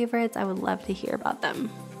any favorites, I would love to hear about them.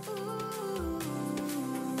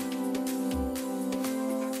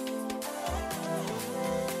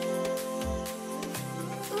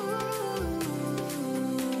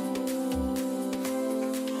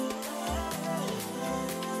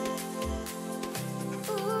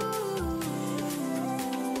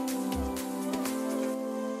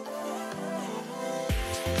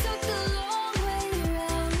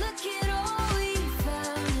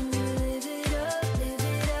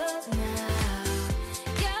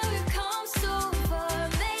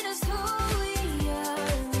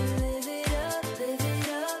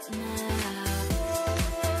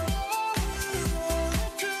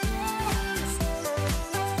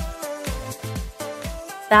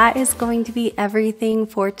 That is going to be everything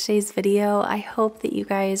for today's video. I hope that you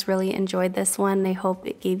guys really enjoyed this one. I hope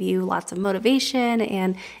it gave you lots of motivation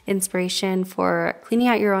and inspiration for cleaning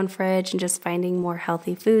out your own fridge and just finding more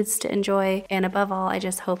healthy foods to enjoy. And above all, I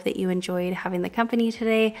just hope that you enjoyed having the company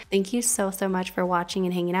today. Thank you so much for watching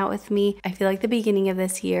and hanging out with me. I feel like the beginning of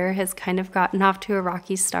this year has kind of gotten off to a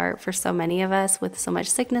rocky start for so many of us with so much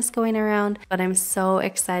sickness going around, but I'm so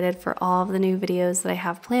excited for all of the new videos that I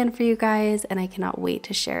have planned for you guys, and I cannot wait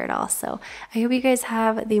to share it all. So I hope you guys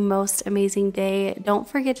have the most amazing day. Don't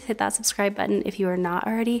forget to hit that subscribe button if you are not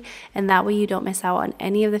already, and that way you don't miss out on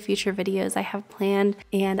any of the future videos I have planned,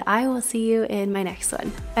 and I will see you in my next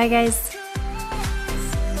one. Bye guys.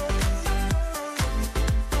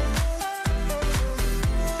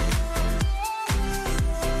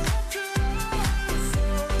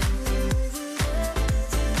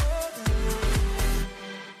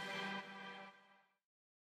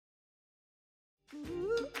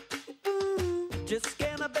 Just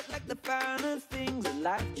scan a bit like the finer things in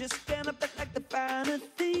life. Just scan a bit like the finer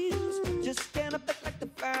things. Just scan a bit like the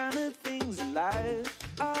finer things in life.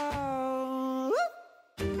 Oh,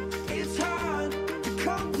 it's hard to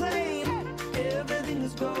complain. Everything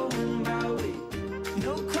is going my way.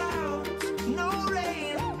 No clouds, no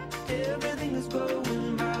rain. Everything is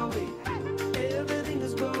going my way. Everything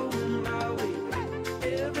is going my way.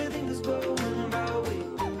 Everything is going my way.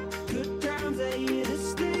 Good times are here to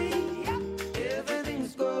stay.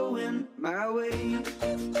 Everything's going my way.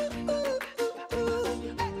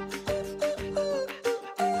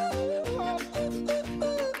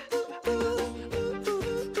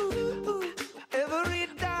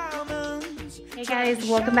 Hey guys,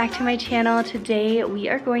 welcome back to my channel. Today we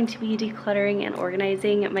are going to be decluttering and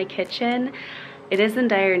organizing my kitchen. It is in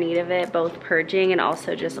dire need of it, both purging and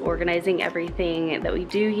also just organizing everything that we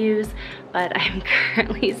do use. But I'm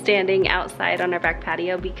currently standing outside on our back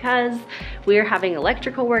patio because we are having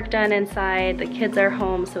electrical work done inside. The kids are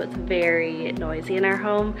home, so it's very noisy in our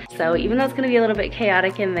home. So even though it's gonna be a little bit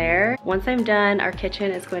chaotic in there, once I'm done, our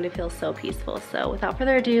kitchen is going to feel so peaceful. So without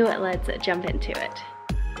further ado, let's jump into it.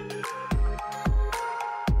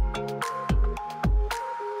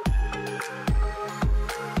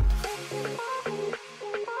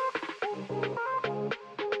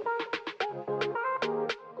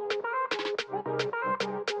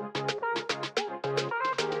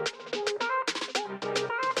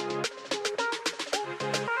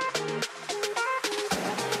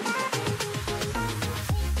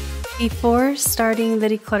 Before starting the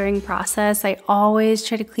decluttering process, I always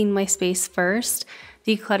try to clean my space first.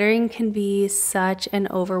 Decluttering can be such an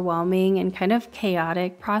overwhelming and kind of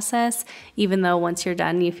chaotic process, even though once you're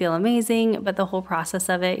done you feel amazing, but the whole process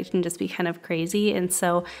of it can just be kind of crazy. And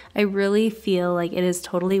so I really feel like it is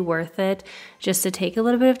totally worth it just to take a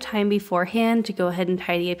little bit of time beforehand to go ahead and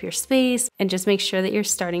tidy up your space and just make sure that you're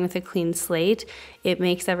starting with a clean slate. It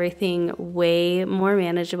makes everything way more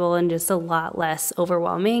manageable and just a lot less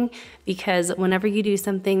overwhelming, because whenever you do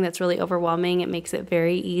something that's really overwhelming, it makes it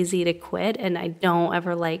very easy to quit, and I don't don't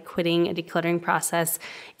ever like quitting a decluttering process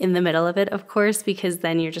in the middle of it, of course, because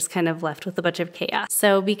then you're just kind of left with a bunch of chaos.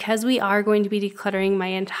 So because we are going to be decluttering my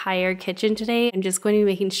entire kitchen today, I'm just going to be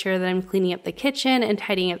making sure that I'm cleaning up the kitchen and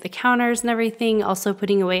tidying up the counters and everything, also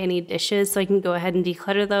putting away any dishes so I can go ahead and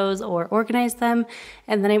declutter those or organize them.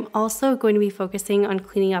 And then I'm also going to be focusing on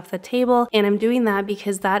cleaning off the table, and I'm doing that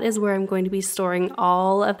because that is where I'm going to be storing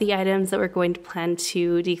all of the items that we're going to plan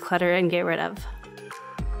to declutter and get rid of.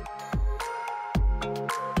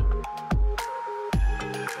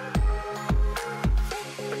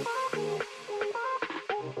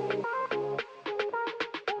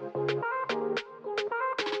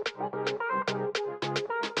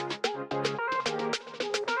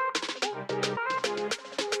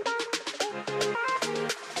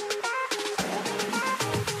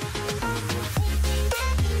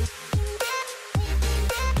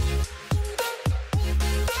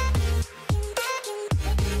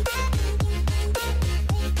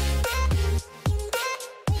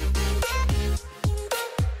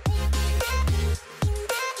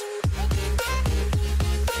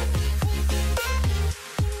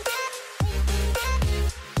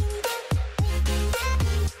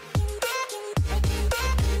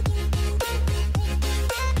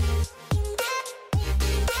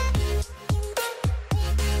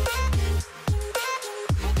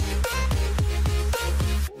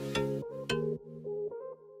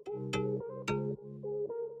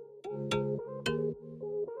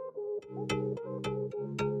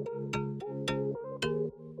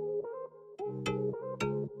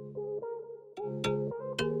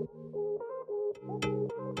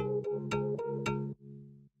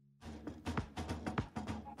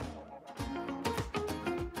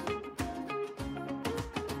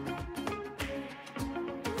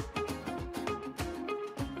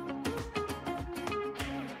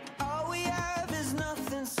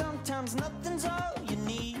 Nothing's all you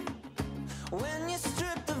need. When you're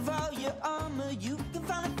stripped of all your armor, you can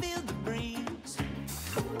finally feel the breeze.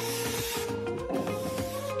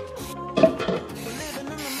 We're living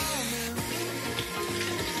in the moment.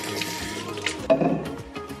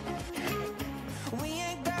 We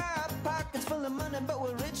ain't got pockets full of money, but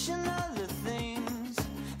we're rich in other things.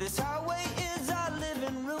 This highway is our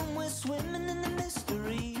living room. We're swimming in the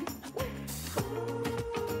mystery.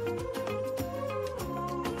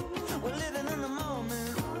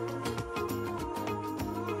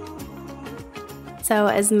 So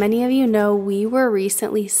as many of you know, we were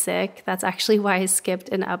recently sick. That's actually why I skipped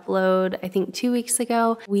an upload, I think 2 weeks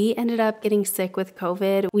ago. We ended up getting sick with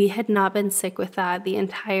COVID. We had not been sick with that the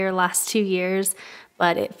entire last 2 years,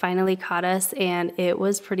 but it finally caught us and it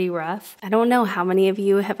was pretty rough. I don't know how many of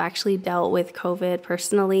you have actually dealt with COVID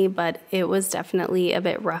personally, but it was definitely a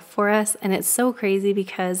bit rough for us. And it's so crazy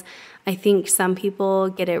because I think some people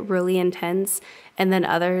get it really intense and then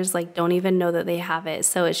others like don't even know that they have it.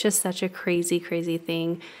 So it's just such a crazy, crazy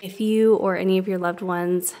thing. If you or any of your loved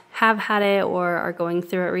ones have had it or are going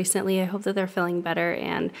through it recently, I hope that they're feeling better,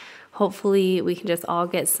 and hopefully we can just all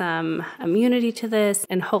get some immunity to this,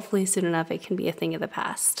 and hopefully soon enough it can be a thing of the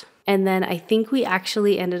past. And then I think we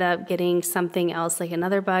actually ended up getting something else, like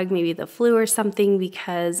another bug, maybe the flu or something,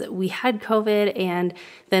 because we had COVID and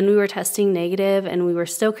then we were testing negative and we were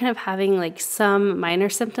still kind of having like some minor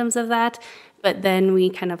symptoms of that. But then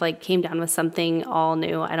we kind of like came down with something all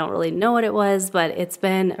new. I don't really know what it was, but it's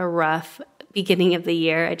been a rough beginning of the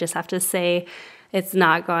year. I just have to say it's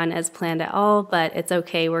not gone as planned at all, but it's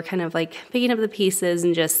okay. We're kind of like picking up the pieces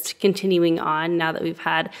and just continuing on now that we've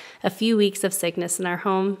had a few weeks of sickness in our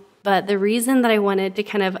home. But the reason that I wanted to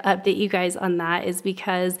kind of update you guys on that is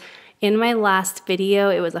because in my last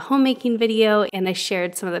video, it was a homemaking video, and I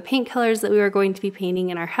shared some of the paint colors that we were going to be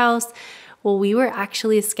painting in our house. Well, we were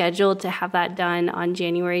actually scheduled to have that done on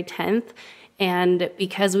January 10th. And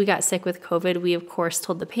because we got sick with COVID, we of course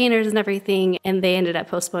told the painters and everything, and they ended up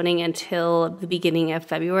postponing until the beginning of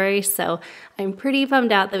February. So I'm pretty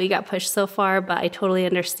bummed out that we got pushed so far, but I totally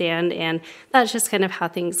understand, and that's just kind of how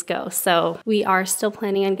things go. So we are still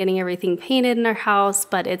planning on getting everything painted in our house,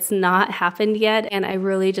 but it's not happened yet, and I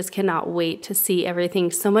really just cannot wait to see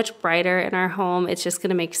everything so much brighter in our home. It's just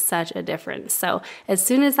gonna make such a difference. So as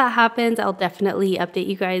soon as that happens, I'll definitely update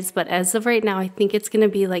you guys, but as of right now, I think it's gonna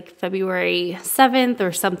be like February 7th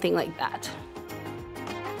or something like that.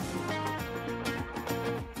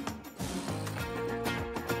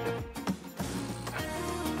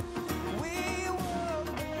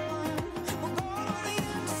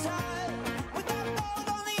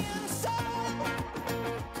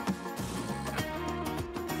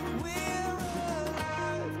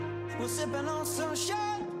 We're sipping on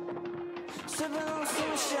sunshine, sipping on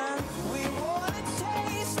sunshine. We want a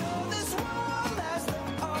taste of this world as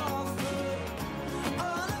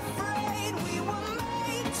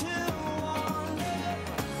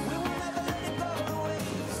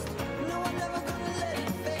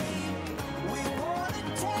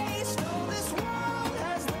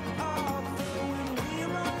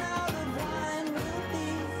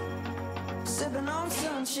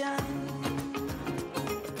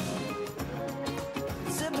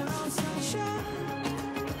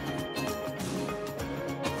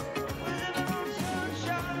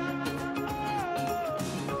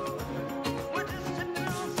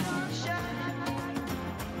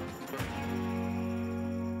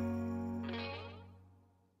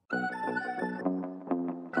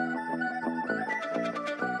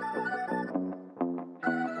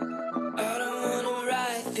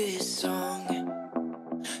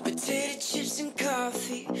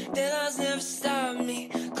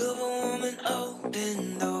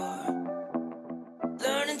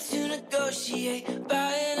to negotiate,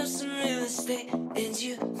 buying up some real estate. And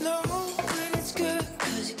you know when it's good,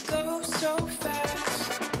 cause it goes so fast.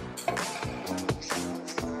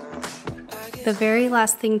 The very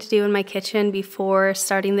last thing to do in my kitchen before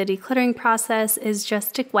starting the decluttering process is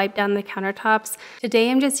just to wipe down the countertops.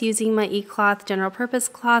 Today I'm just using my eCloth general purpose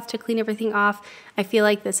cloth to clean everything off. I feel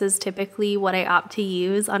like this is typically what I opt to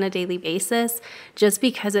use on a daily basis just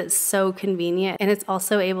because it's so convenient and it's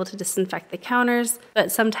also able to disinfect the counters.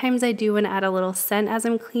 But sometimes I do want to add a little scent as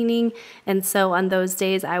I'm cleaning, and so on those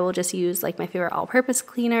days I will just use like my favorite all-purpose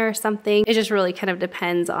cleaner or something. It just really kind of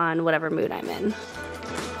depends on whatever mood I'm in.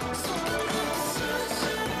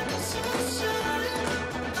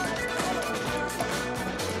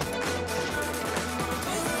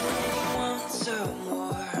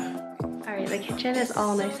 The kitchen is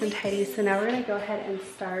all nice and tidy, so now we're gonna go ahead and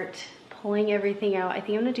start pulling everything out. I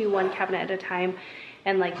think I'm gonna do one cabinet at a time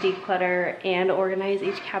and like declutter and organize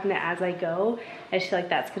each cabinet as I go. I just feel like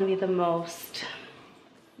that's gonna be the most,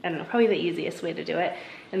 I don't know, probably the easiest way to do it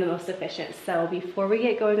and the most efficient. So before we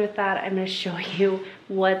get going with that, I'm gonna show you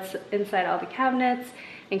what's inside all the cabinets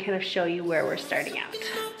and kind of show you where we're starting out.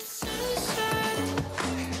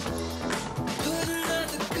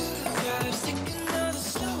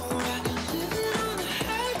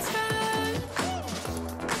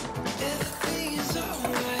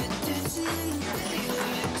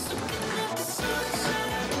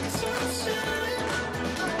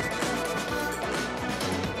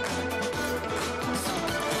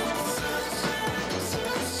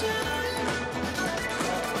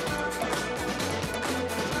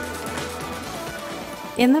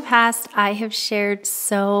 In the past, I have shared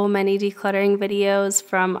so many decluttering videos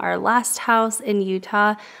from our last house in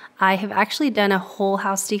Utah. I have actually done a whole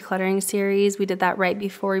house decluttering series. We did that right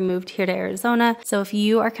before we moved here to Arizona. So if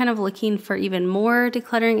you are kind of looking for even more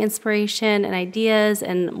decluttering inspiration and ideas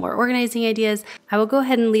and more organizing ideas, I will go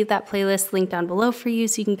ahead and leave that playlist linked down below for you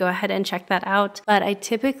so you can go ahead and check that out. But I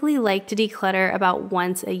typically like to declutter about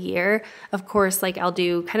once a year. Of course, like I'll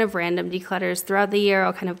do kind of random declutters throughout the year.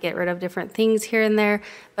 I'll kind of get rid of different things here and there.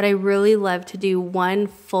 But I really love to do one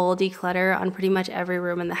full declutter on pretty much every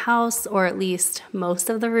room in the house, or at least most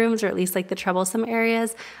of the rooms, or at least like the troublesome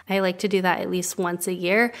areas. I like to do that at least once a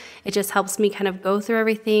year. It just helps me kind of go through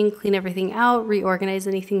everything, clean everything out, reorganize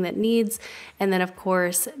anything that needs, and then of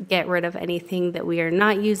course get rid of anything that we are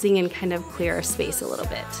not using and kind of clear our space a little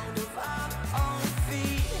bit.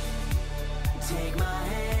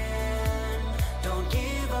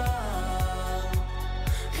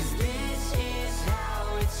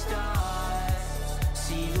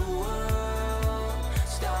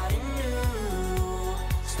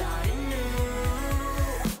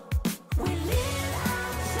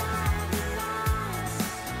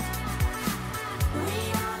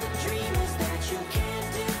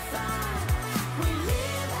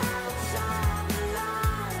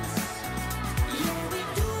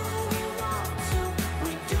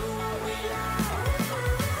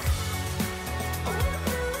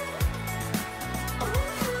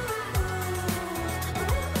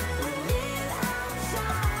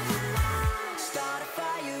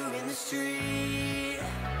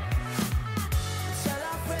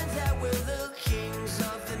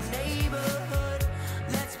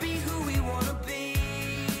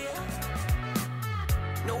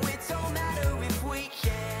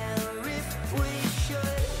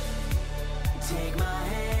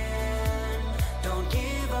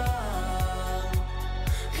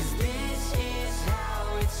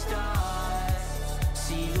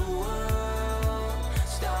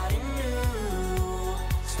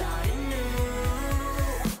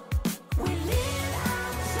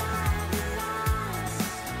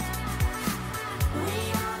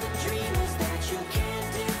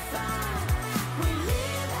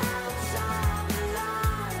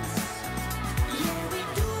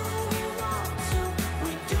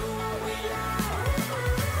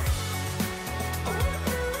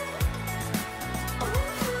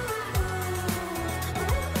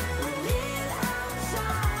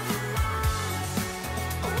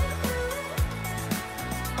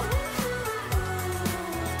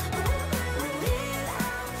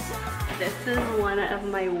 This is one of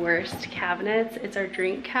my worst cabinets. It's our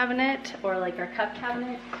drink cabinet, or like our cup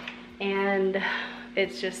cabinet, and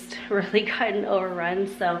it's just really gotten overrun.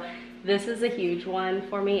 So this is a huge one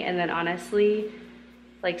for me. And then honestly,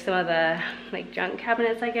 like some of the like junk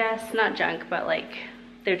cabinets, I guess, not junk, but like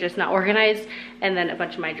they're just not organized. And then a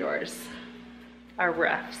bunch of my drawers are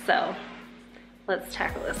rough. So let's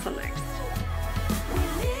tackle this one next.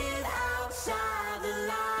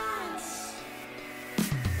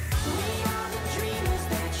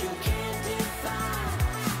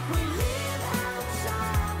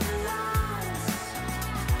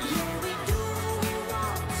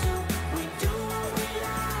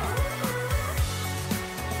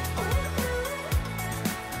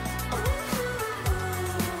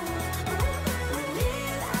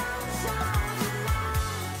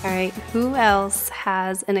 Alright, who else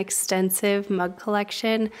has an extensive mug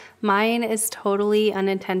collection? Mine is totally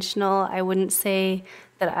unintentional. I wouldn't say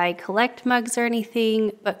that I collect mugs or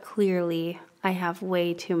anything, but clearly I have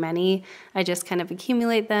way too many. I just kind of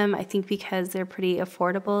accumulate them. I think because they're pretty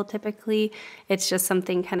affordable typically. It's just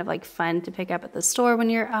something kind of like fun to pick up at the store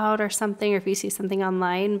when you're out or something, or if you see something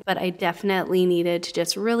online. But I definitely needed to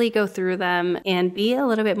just really go through them and be a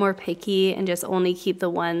little bit more picky and just only keep the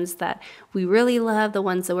ones that we really love, the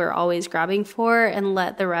ones that we're always grabbing for, and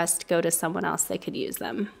let the rest go to someone else that could use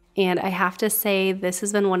them. And I have to say, this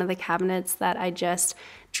has been one of the cabinets that I just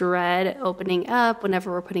dread opening up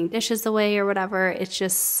whenever we're putting dishes away or whatever. It's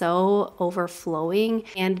just so overflowing.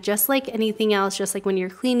 And just like anything else, just like when you're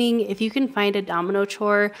cleaning, if you can find a domino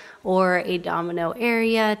chore or a domino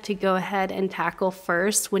area to go ahead and tackle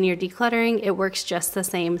first when you're decluttering, it works just the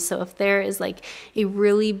same. So if there is like a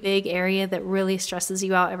really big area that really stresses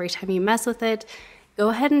you out every time you mess with it, go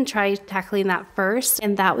ahead and try tackling that first,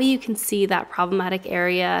 and that way you can see that problematic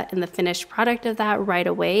area and the finished product of that right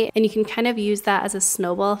away, and you can kind of use that as a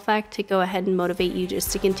snowball effect to go ahead and motivate you just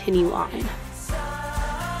to continue on.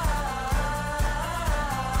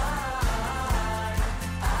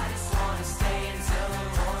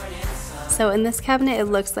 So in this cabinet, it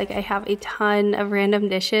looks like I have a ton of random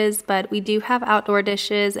dishes, but we do have outdoor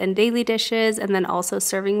dishes and daily dishes, and then also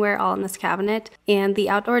servingware all in this cabinet. And the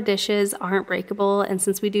outdoor dishes aren't breakable, and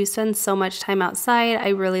since we do spend so much time outside, I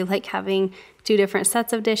really like having two different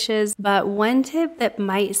sets of dishes. But one tip that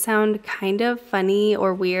might sound kind of funny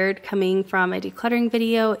or weird coming from a decluttering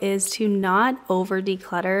video is to not over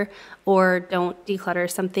declutter, or don't declutter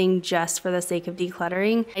something just for the sake of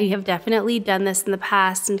decluttering. I have definitely done this in the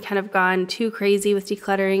past and kind of gone too crazy with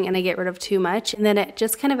decluttering, and I get rid of too much, and then it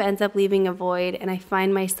just kind of ends up leaving a void, and I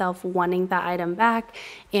find myself wanting that item back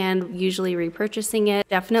and usually repurchasing it.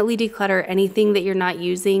 Definitely declutter anything that you're not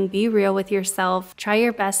using. Be real with yourself. Try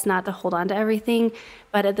your best not to hold on to everything,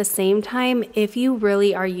 but at the same time, if you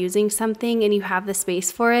really are using something and you have the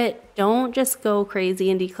space for it, don't just go crazy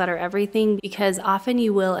and declutter everything, because often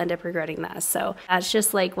you will end up regretting that. So that's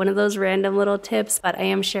just like one of those random little tips, but I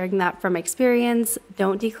am sharing that from experience.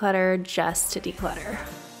 Don't declutter just to declutter.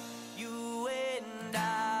 You and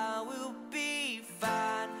I will be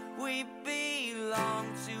fine. We belong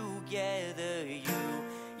together.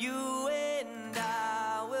 You and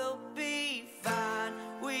I will be fine.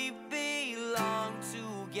 We belong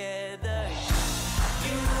together.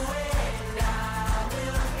 You and I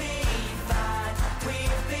will be fine. We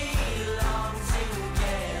belong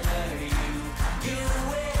together. You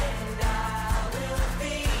and I will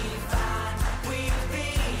be fine. We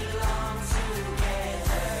belong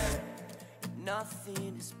together.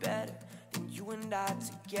 Nothing is better than you and I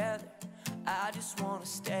together. I just wanna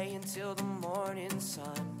stay until the morning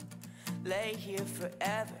sun. Lay here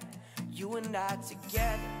forever, you and I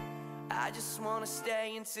together. I just wanna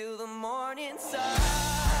stay until the morning sun.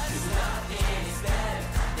 'Cause nothing is better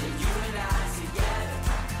than you and I together.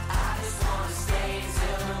 I just wanna stay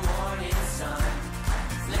until the morning sun.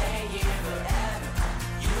 Lay here forever,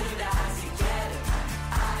 you and I together.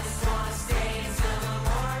 I just wanna stay until the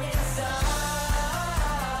morning sun.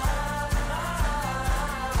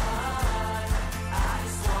 I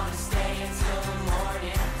just wanna stay until the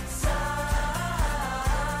morning sun.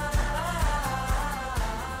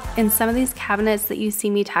 In some of these cabinets that you see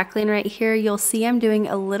me tackling right here, you'll see I'm doing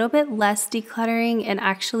a little bit less decluttering and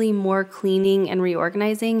actually more cleaning and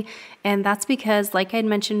reorganizing. And that's because, like I'd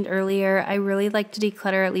mentioned earlier, I really like to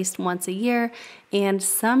declutter at least once a year. And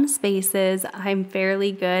some spaces I'm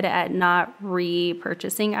fairly good at not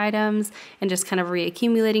repurchasing items and just kind of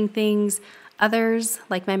reaccumulating things. Others,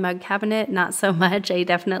 like my mug cabinet, not so much. I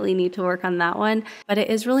definitely need to work on that one. But it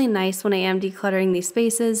is really nice when I am decluttering these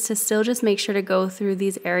spaces to still just make sure to go through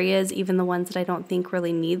these areas, even the ones that I don't think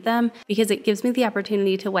really need them, because it gives me the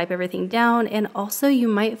opportunity to wipe everything down. And also you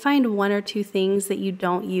might find one or two things that you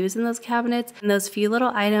don't use in those cabinets, and those few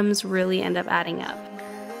little items really end up adding up.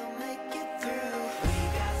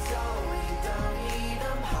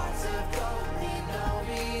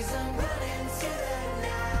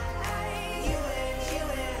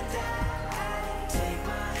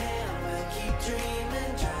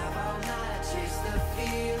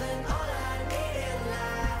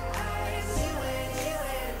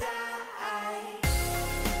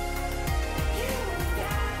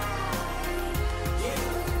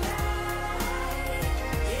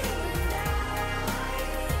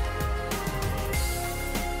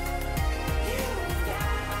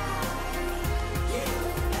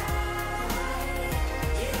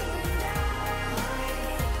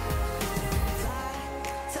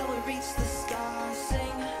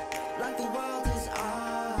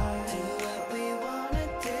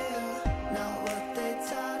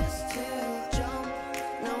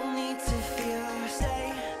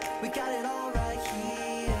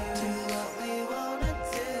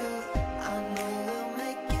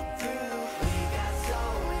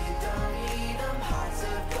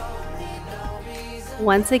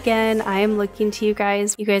 Once again, I am looking to you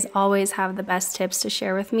guys. You guys always have the best tips to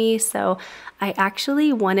share with me, so I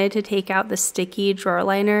actually wanted to take out the sticky drawer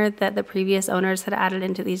liner that the previous owners had added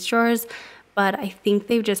into these drawers, but I think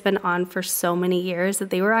they've just been on for so many years that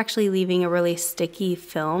they were actually leaving a really sticky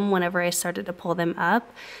film whenever I started to pull them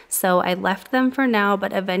up. So I left them for now,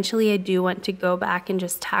 but eventually I do want to go back and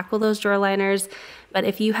just tackle those drawer liners. But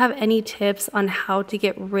if you have any tips on how to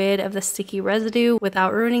get rid of the sticky residue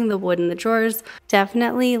without ruining the wood in the drawers,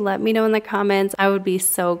 definitely let me know in the comments. I would be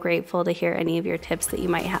so grateful to hear any of your tips that you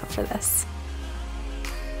might have for this.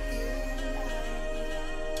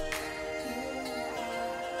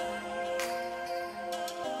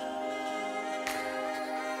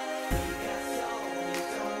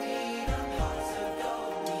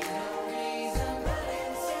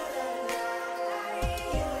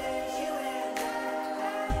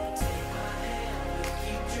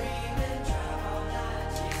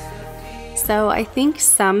 So I think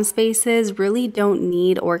some spaces really don't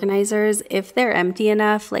need organizers if they're empty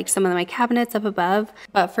enough, like some of my cabinets up above.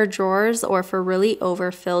 But for drawers or for really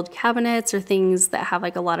overfilled cabinets or things that have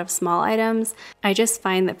like a lot of small items, I just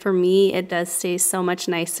find that for me, it does stay so much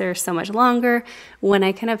nicer, so much longer when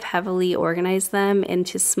I kind of heavily organize them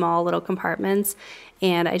into small little compartments.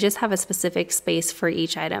 And I just have a specific space for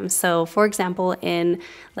each item. So for example, in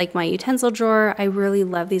like my utensil drawer, I really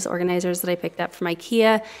love these organizers that I picked up from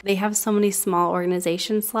IKEA. They have so many small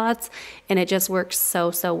organization slots and it just works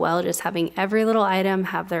so well, just having every little item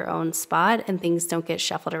have their own spot and things don't get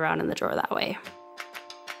shuffled around in the drawer that way.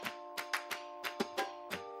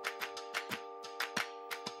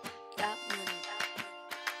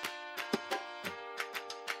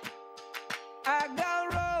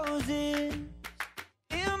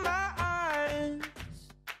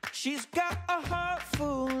 She's got a heart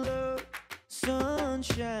full of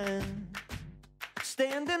sunshine.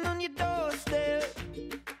 Standing on your doorstep,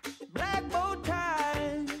 black bow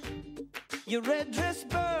tie, your red dress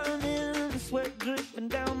burning, sweat dripping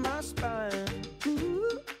down my spine.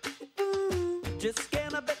 Ooh, ooh. Just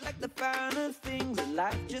scan a bit like the finer things in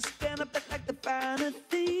life. Just scan a bit like the finer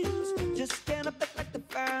things. Just scan a bit like the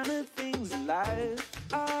finer things in life.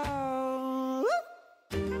 Oh,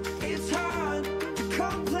 it's hard to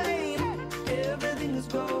complain. Everything is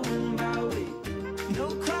going my way. No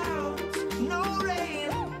clouds, no rain.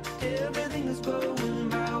 Everything is going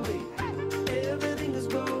my way. Everything is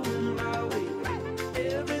going my way.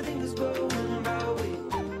 Everything is going my way.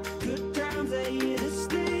 Good times are here to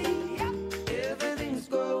stay. Everything is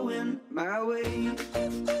going my way.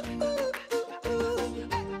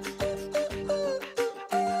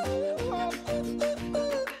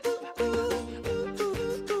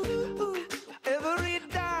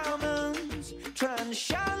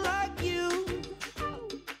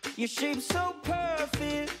 Your shape's so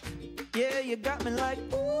perfect, yeah, you got me like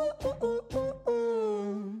ooh, ooh, ooh, ooh,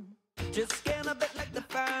 ooh. Just scan a bit like the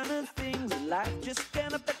finer things in life. Just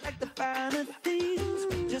scan a bit like the finer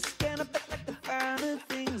things. Just scan a bit like the finer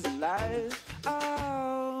things in life.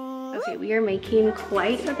 Oh. Okay, we are making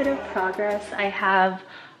quite a bit of progress. I have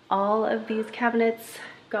all of these cabinets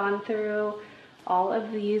gone through, all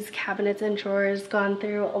of these cabinets and drawers gone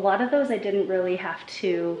through. A lot of those I didn't really have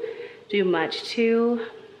to do much to,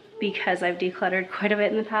 because I've decluttered quite a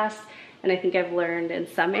bit in the past, and I think I've learned in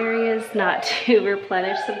some areas not to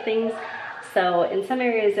replenish some things. So in some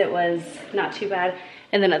areas it was not too bad,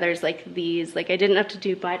 and then others like these, like I didn't have to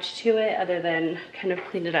do much to it other than kind of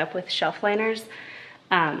clean it up with shelf liners.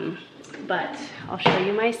 But I'll show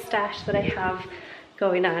you my stash that I have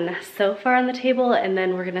going on so far on the table, and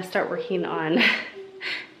then we're gonna start working on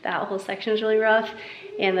that whole section is really rough,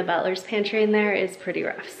 and the butler's pantry in there is pretty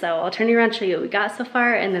rough. So I'll turn you around, show you what we got so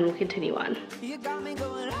far, and then we'll continue on. You got me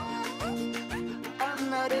going up, I'm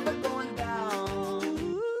not ever going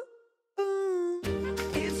down.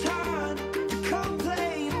 It's hard to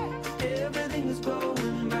complain. Everything is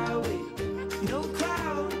going my way. No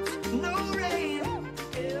clouds, no rain.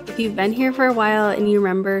 If you've been here for a while and you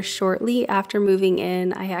remember, shortly after moving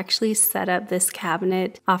in, I actually set up this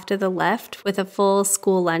cabinet off to the left with a full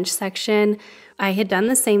school lunch section. I had done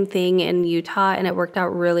the same thing in Utah and it worked out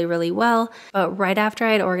really well, but right after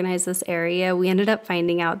I had organized this area, we ended up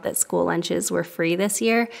finding out that school lunches were free this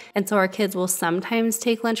year, and so our kids will sometimes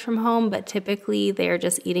take lunch from home, but typically they are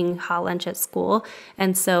just eating hot lunch at school,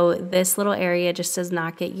 and so this little area just does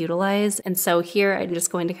not get utilized. And so here I'm just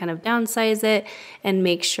going to kind of downsize it and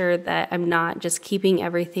make sure that I'm not just keeping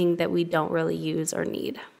everything that we don't really use or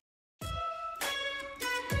need.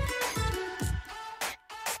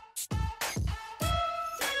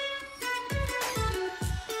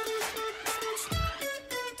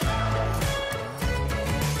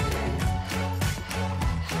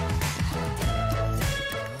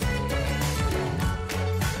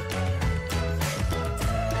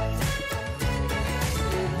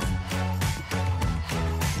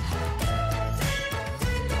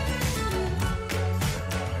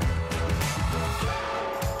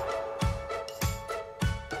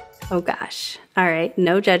 Oh gosh. All right,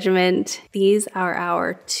 no judgment. These are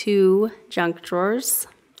our 2 junk drawers.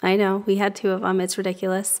 I know, we had 2 of them, it's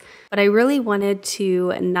ridiculous. But I really wanted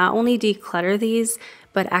to not only declutter these,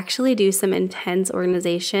 but actually do some intense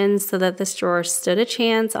organization so that this drawer stood a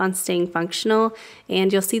chance on staying functional.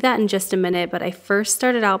 And you'll see that in just a minute, but I first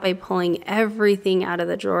started out by pulling everything out of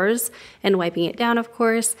the drawers and wiping it down, of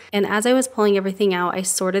course. And as I was pulling everything out, I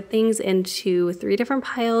sorted things into 3 different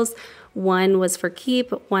piles. One was for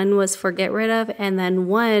keep, one was for get rid of, and then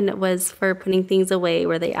one was for putting things away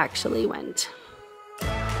where they actually went.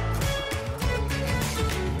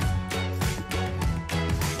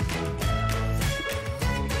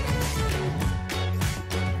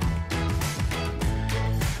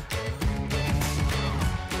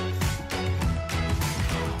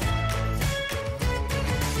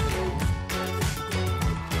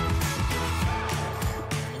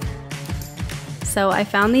 So I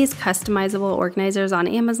found these customizable organizers on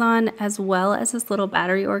Amazon, as well as this little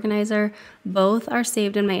battery organizer. Both are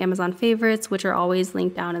saved in my Amazon favorites, which are always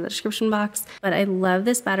linked down in the description box. But I love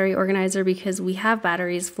this battery organizer because we have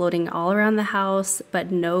batteries floating all around the house,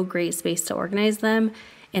 but no great space to organize them.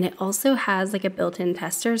 And it also has like a built-in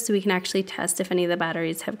tester, so we can actually test if any of the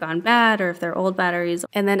batteries have gone bad or if they're old batteries.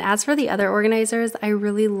 And then as for the other organizers, I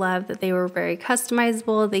really love that they were very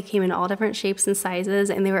customizable. They came in all different shapes and sizes,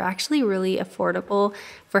 and they were actually really affordable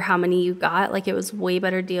for how many you got. Like, it was way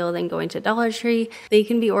better deal than going to Dollar Tree. They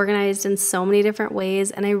can be organized in so many different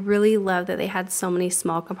ways, and I really love that they had so many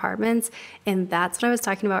small compartments. And that's what I was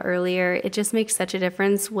talking about earlier. It just makes such a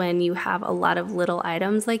difference when you have a lot of little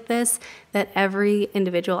items like this, that every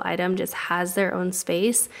individual item just has their own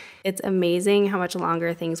space. It's amazing how much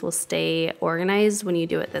longer things will stay organized when you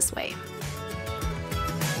do it this way.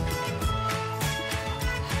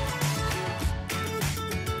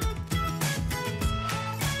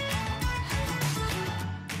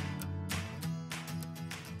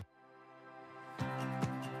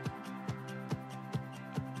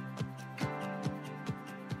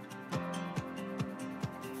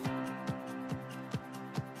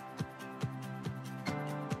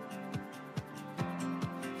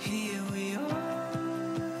 Here we are,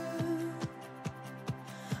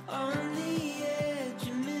 on the edge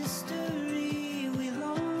of mystery. We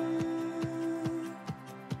long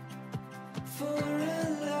for a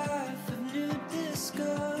life of new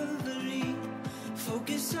discovery.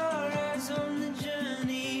 Focus our eyes on the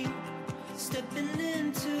journey, stepping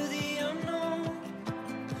into the unknown,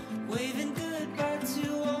 waving goodbye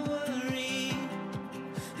to our worry,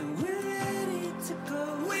 and we're ready to go.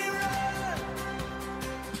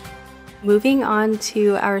 Moving on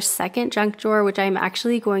to our second junk drawer, which I'm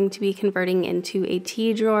actually going to be converting into a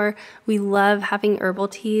tea drawer. We love having herbal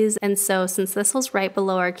teas, and so since this was right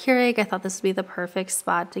below our Keurig, I thought this would be the perfect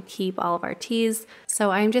spot to keep all of our teas.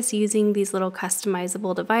 So I'm just using these little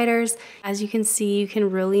customizable dividers. As you can see, you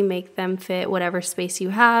can really make them fit whatever space you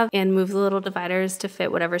have and move the little dividers to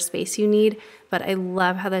fit whatever space you need. But I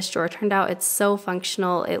love how this drawer turned out. It's so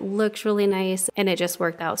functional, it looks really nice, and it just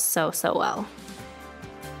worked out so well.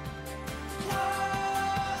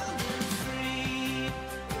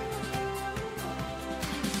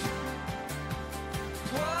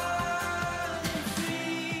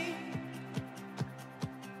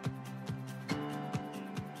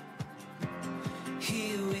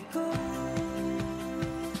 Here we go,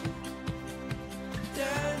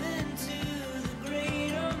 dive into the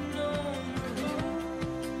great unknown.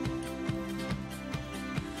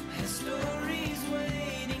 Has stories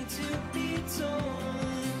waiting to be told.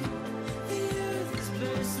 The earth is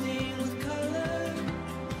bursting with color,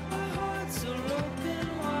 our hearts are open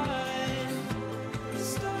wide. The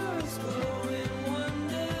stars glow in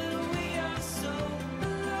wonder, we are so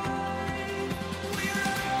alive.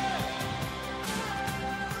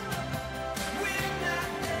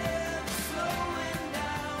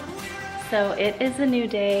 So it is a new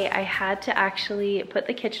day. I had to actually put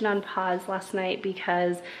the kitchen on pause last night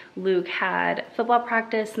because Luke had football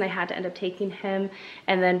practice and I had to end up taking him.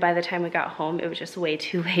 And then by the time we got home, it was just way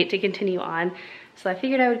too late to continue on. So I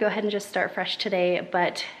figured I would go ahead and just start fresh today.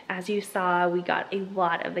 But as you saw, we got a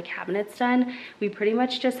lot of the cabinets done. We pretty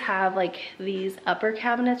much just have like these upper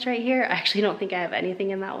cabinets right here. I actually don't think I have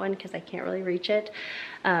anything in that one because I can't really reach it.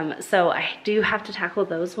 So I do have to tackle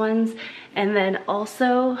those ones. And then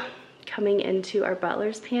also, coming into our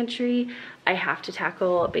butler's pantry, I have to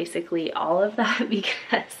tackle basically all of that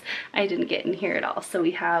because I didn't get in here at all. So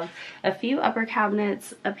we have a few upper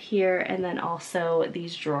cabinets up here, and then also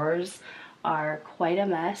these drawers are quite a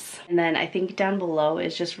mess. And then I think down below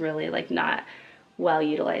is just really like not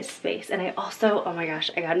well-utilized space. And I also, oh my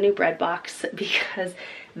gosh, I got a new bread box because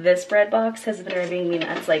this bread box has been driving me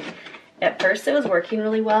nuts. Like, at first it was working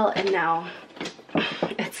really well, and now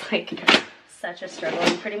it's like such a struggle.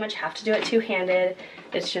 You pretty much have to do it two-handed.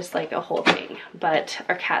 It's just like a whole thing. But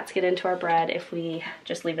our cats get into our bread if we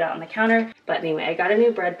just leave it out on the counter. But anyway, I got a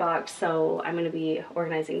new bread box, so I'm gonna be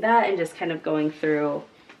organizing that and just kind of going through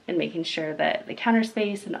and making sure that the counter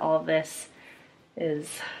space and all of this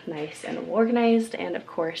is nice and organized, and of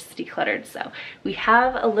course decluttered. So we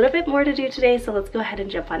have a little bit more to do today, so let's go ahead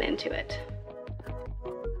and jump on into it.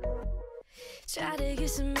 Try to get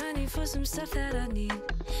some money for some stuff that I need.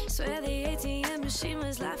 Swear the ATM machine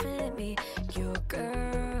was laughing at me. Your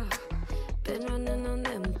girl been running on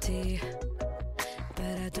empty,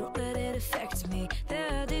 but I don't let it affect me.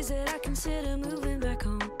 There are days that I consider moving back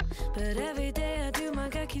home, but every day I do, my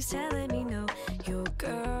gut keeps telling me no. Your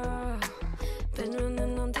girl been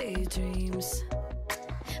running on daydreams,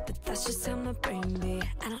 but that's just how my brain be.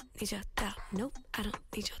 I don't need your doubt, nope, I don't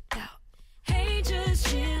need your doubt. Hey, just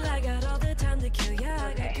chill, I got all the time to kill, yeah.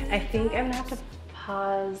 Okay, I think I'm gonna have to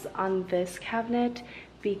pause on this cabinet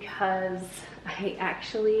because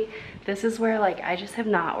this is where like I just have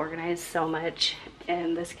not organized so much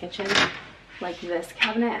in this kitchen. Like this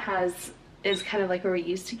cabinet is kind of like where we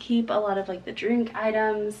used to keep a lot of like the drink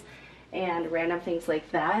items and random things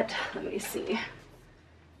like that. Let me see.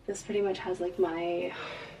 This pretty much has like my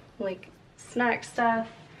like snack stuff.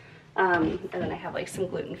 And then I have like some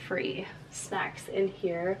gluten-free snacks in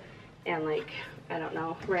here and like, I don't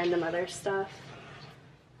know, random other stuff,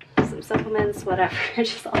 some supplements, whatever,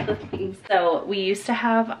 just all the things. So we used to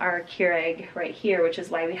have our Keurig right here, which is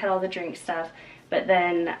why we had all the drink stuff. But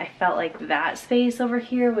then I felt like that space over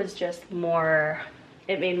here was just more,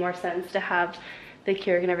 it made more sense to have the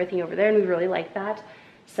Keurig and everything over there, and we really like that.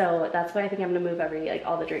 So that's why I think I'm gonna move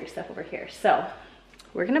all the drink stuff over here. So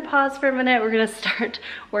we're gonna pause for a minute. We're gonna start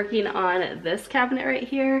working on this cabinet right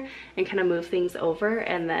here and kind of move things over,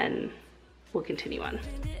 and then we'll continue on.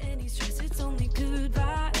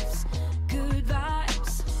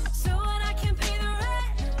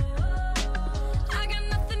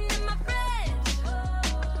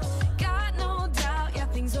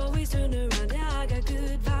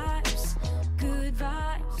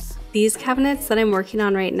 These cabinets that I'm working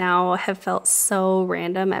on right now have felt so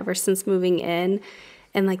random ever since moving in,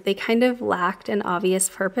 and like they kind of lacked an obvious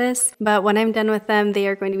purpose. But when I'm done with them, they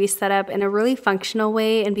are going to be set up in a really functional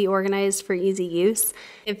way and be organized for easy use.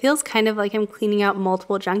 It feels kind of like I'm cleaning out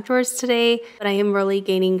multiple junk drawers today, but I am really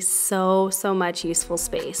gaining so much useful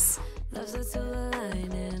space. Love's a silver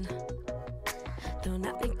lining. No,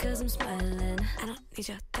 not because I'm smiling. I don't need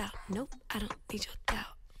your doubt. Nope, I don't need your doubt.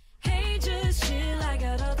 Hey, just chill, I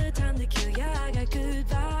got all the time to kill, yeah, I got good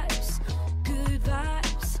vibes, good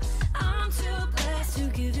vibes. I'm too blessed to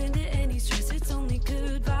give in to any stress, it's only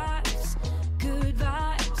good vibes, good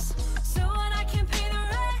vibes. So when I can't pay the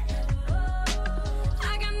rent,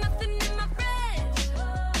 I got nothing in my fridge.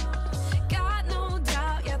 Got no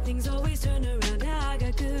doubt, yeah, things always turn around, yeah, I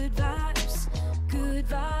got good vibes, good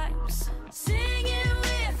vibes. Sing it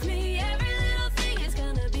with me, every little thing is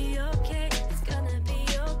gonna be okay, it's gonna be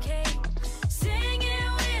okay. Sing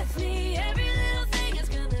it with me, every little thing is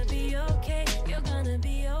gonna be okay, you're gonna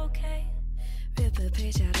be okay. Rip a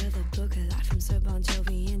page out of the book, a lot from Sir Bon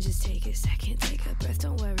Jovi, and just take a second, take a breath,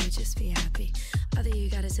 don't worry, just be happy. All that you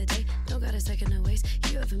got is a day, don't got a second to waste.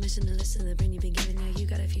 You have permission to listen to the brain you've been given, now you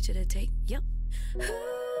got a future to take, yep.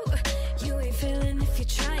 Ooh, you ain't failing if you're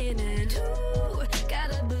trying, and ooh,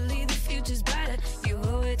 gotta believe the future's brighter. You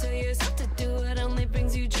owe it to yourself to do what only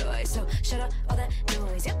brings you joy. So shut up all that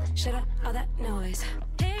noise, yep, shut up all that noise.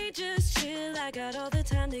 Hey, just chill, I got all the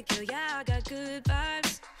time to kill, yeah, I got good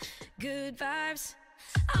vibes, good vibes.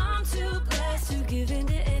 I'm too blessed to give in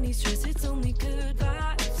to any stress, it's only good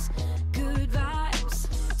vibes, good vibes.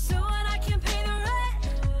 So when I can't pay the rent,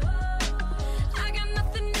 I got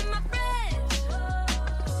nothing in my fridge.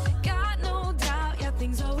 Got no doubt, yeah,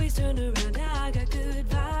 things always turn around, yeah, I got good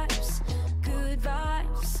vibes, good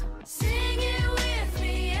vibes. Sing it with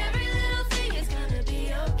me, every little thing is gonna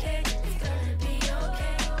be okay, it's gonna be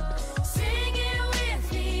okay. Sing it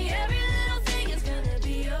with me, every little thing is gonna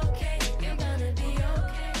be okay, you're gonna be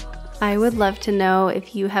okay. I would love to know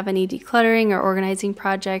if you have any decluttering or organizing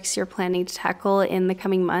projects you're planning to tackle in the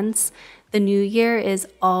coming months. The new year is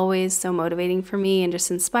always so motivating for me and just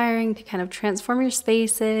inspiring to kind of transform your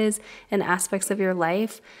spaces and aspects of your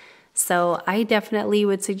life. So I definitely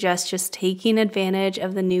would suggest just taking advantage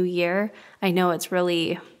of the new year. I know it's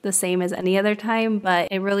really the same as any other time, but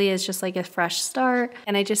it really is just like a fresh start.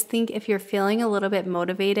 And I just think if you're feeling a little bit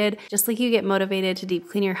motivated, just like you get motivated to deep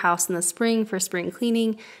clean your house in the spring for spring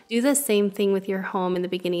cleaning, do the same thing with your home in the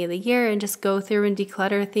beginning of the year and just go through and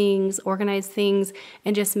declutter things, organize things,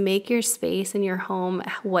 and just make your space in your home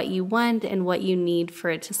what you want and what you need for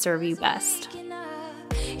it to serve you best.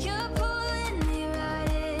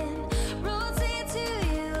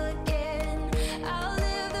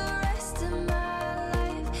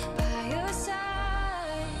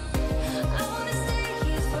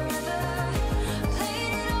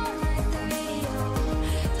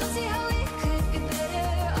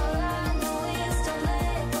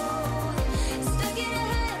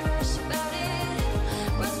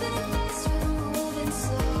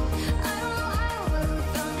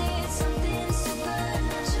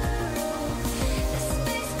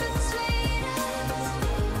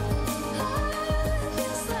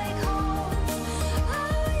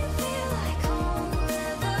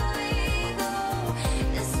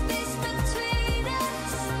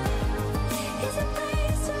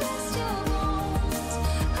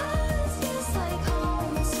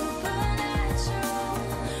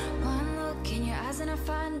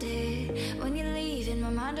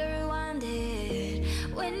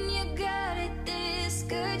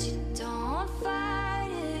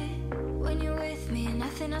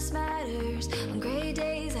 Matters. On gray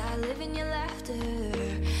days I live in your laughter.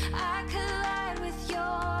 I collide with your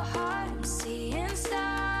heart. I'm seeing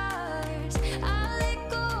stars. I let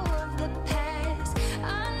go of the past.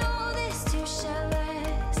 I know this too shall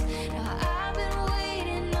last. Now I've been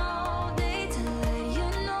waiting all day to let you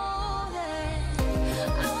know that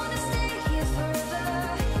I wanna stay here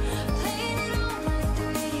forever. Playing it on like the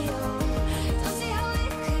radio. Don't see how it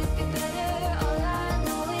could be better. All I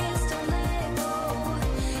know is don't let go.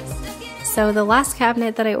 So the last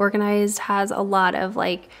cabinet that I organized has a lot of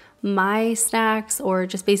like my snacks or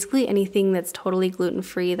just basically anything that's totally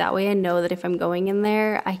gluten-free. That way I know that if I'm going in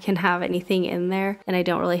there, I can have anything in there and I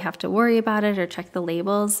don't really have to worry about it or check the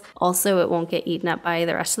labels. Also, it won't get eaten up by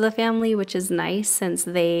the rest of the family, which is nice since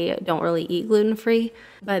they don't really eat gluten-free.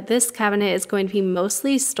 But this cabinet is going to be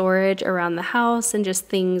mostly storage around the house and just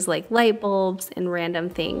things like light bulbs and random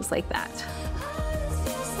things like that.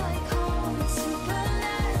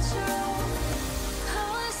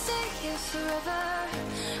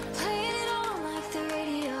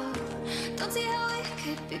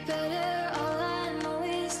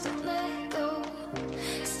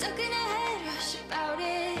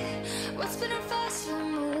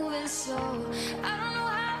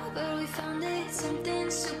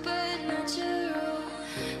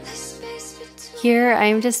 Here,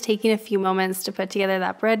 I'm just taking a few moments to put together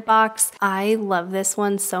that bread box. I love this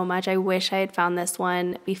one so much. I wish I had found this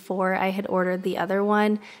one before I had ordered the other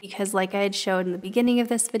one because like I had showed in the beginning of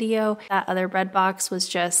this video, that other bread box was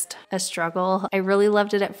just a struggle. I really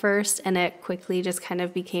loved it at first and it quickly just kind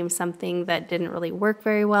of became something that didn't really work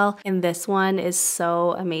very well. And this one is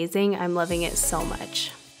so amazing. I'm loving it so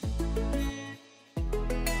much.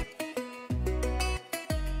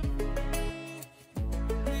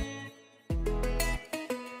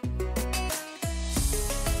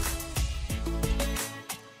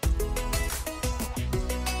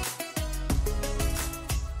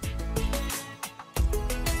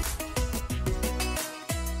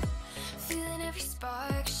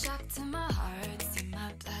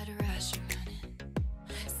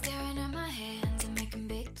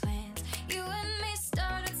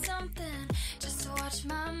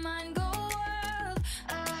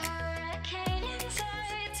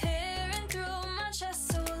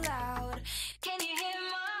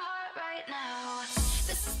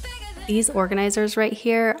 These organizers right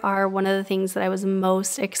here are one of the things that I was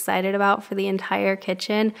most excited about for the entire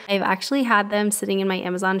kitchen. I've actually had them sitting in my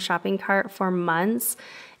Amazon shopping cart for months,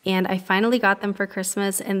 and I finally got them for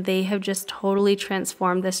Christmas and they have just totally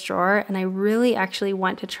transformed this drawer, and I really actually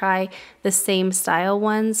want to try the same style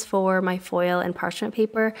ones for my foil and parchment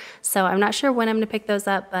paper. So I'm not sure when I'm going to pick those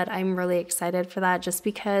up, but I'm really excited for that just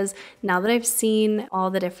because now that I've seen all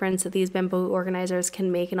the difference that these bamboo organizers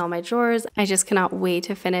can make in all my drawers, I just cannot wait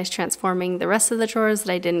to finish transforming the rest of the drawers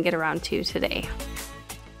that I didn't get around to today.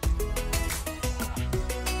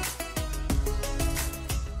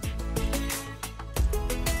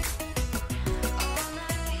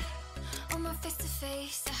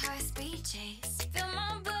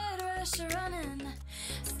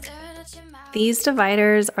 These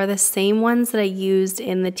dividers are the same ones that I used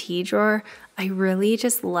in the tea drawer. I really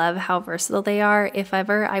just love how versatile they are. If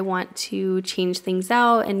ever I want to change things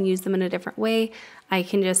out and use them in a different way, I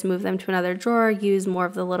can just move them to another drawer, use more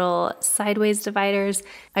of the little sideways dividers.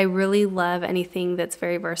 I really love anything that's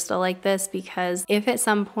very versatile like this because if at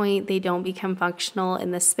some point they don't become functional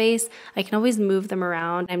in this space, I can always move them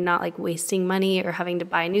around. I'm not like wasting money or having to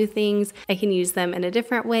buy new things. I can use them in a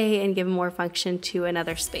different way and give more function to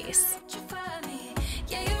another space.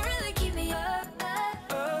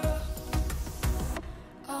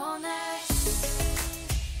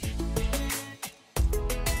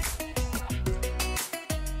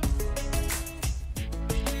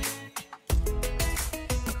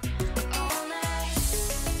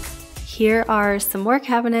 Here are some more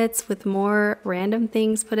cabinets with more random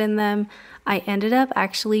things put in them. I ended up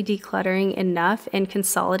actually decluttering enough and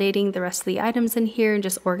consolidating the rest of the items in here and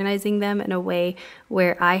just organizing them in a way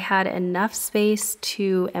where I had enough space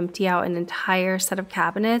to empty out an entire set of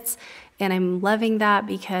cabinets. And I'm loving that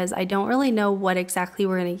because I don't really know what exactly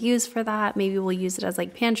we're going to use for that. Maybe we'll use it as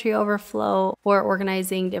like pantry overflow or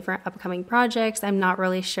organizing different upcoming projects. I'm not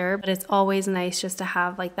really sure, but it's always nice just to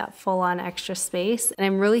have like that full-on extra space. And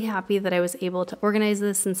I'm really happy that I was able to organize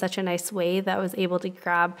this in such a nice way that I was able to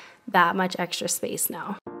grab that much extra space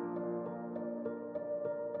now.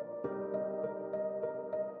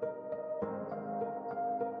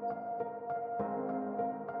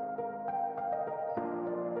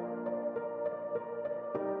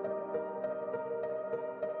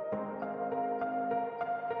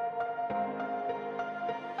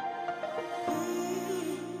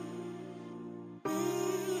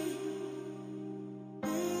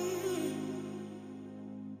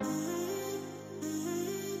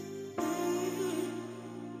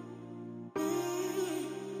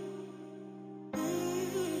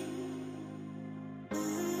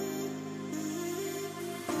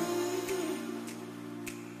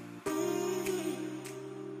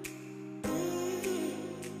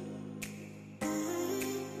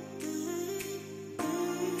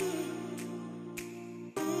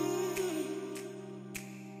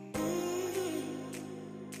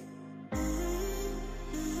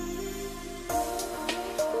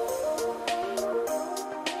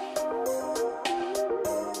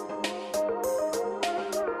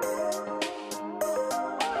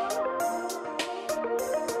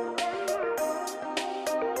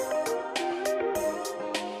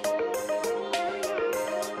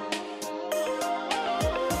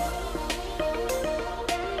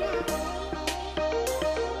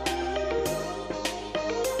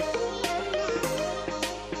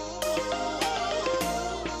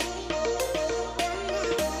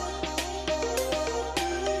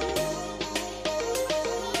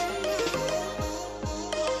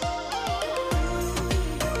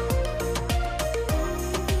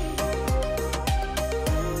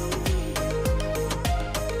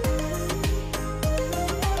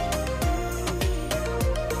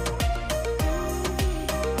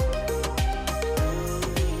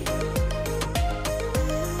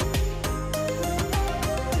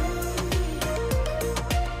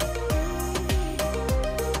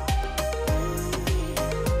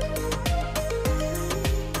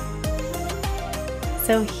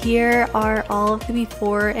 So here are all of the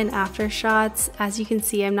before and after shots. As you can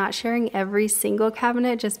see, I'm not sharing every single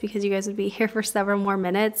cabinet just because you guys would be here for several more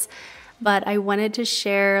minutes, but I wanted to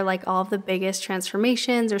share like all of the biggest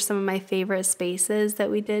transformations or some of my favorite spaces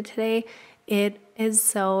that we did today. It is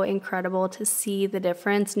so incredible to see the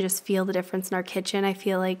difference and just feel the difference in our kitchen. I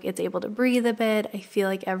feel like it's able to breathe a bit. I feel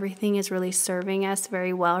like everything is really serving us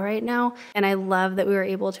very well right now. And I love that we were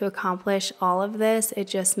able to accomplish all of this. It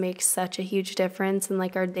just makes such a huge difference in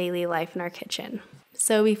like our daily life in our kitchen.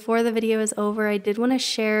 So before the video is over, I did want to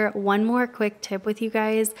share one more quick tip with you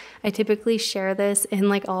guys. I typically share this in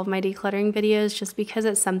like all of my decluttering videos just because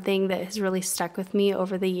it's something that has really stuck with me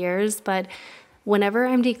over the years. But whenever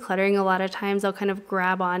I'm decluttering, a lot of times I'll kind of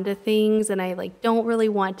grab onto things and I like don't really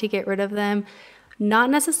want to get rid of them.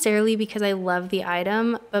 Not necessarily because I love the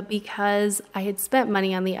item, but because I had spent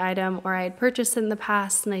money on the item or I had purchased it in the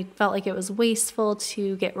past and I felt like it was wasteful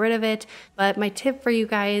to get rid of it. But my tip for you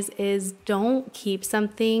guys is don't keep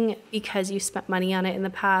something because you spent money on it in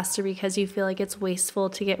the past or because you feel like it's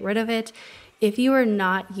wasteful to get rid of it. If you are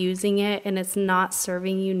not using it and it's not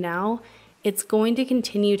serving you now, it's going to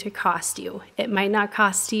continue to cost you. It might not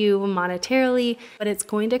cost you monetarily, but it's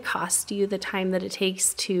going to cost you the time that it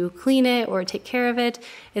takes to clean it or take care of it.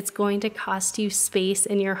 It's going to cost you space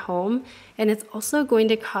in your home. And it's also going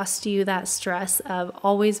to cost you that stress of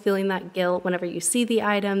always feeling that guilt whenever you see the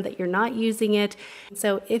item that you're not using it.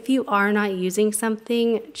 So if you are not using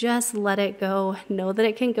something, just let it go. Know that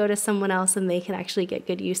it can go to someone else and they can actually get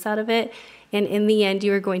good use out of it. And in the end,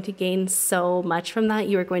 you are going to gain so much from that.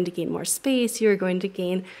 You are going to gain more space, you are going to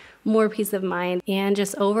gain more peace of mind, and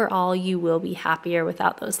just overall you will be happier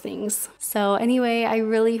without those things. So anyway, I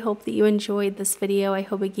really hope that you enjoyed this video. I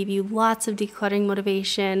hope it gave you lots of decluttering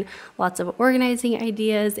motivation, lots of organizing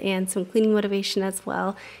ideas, and some cleaning motivation as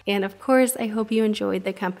well. And of course, I hope you enjoyed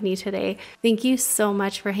the company today. Thank you so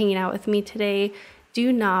much for hanging out with me today.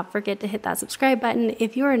 Do not forget to hit that subscribe button.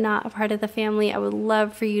 If you are not a part of the family, I would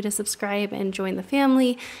love for you to subscribe and join the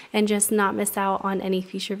family and just not miss out on any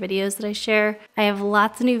future videos that I share. I have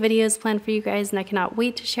lots of new videos planned for you guys and I cannot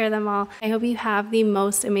wait to share them all. I hope you have the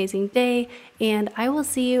most amazing day and I will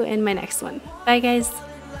see you in my next one. Bye guys.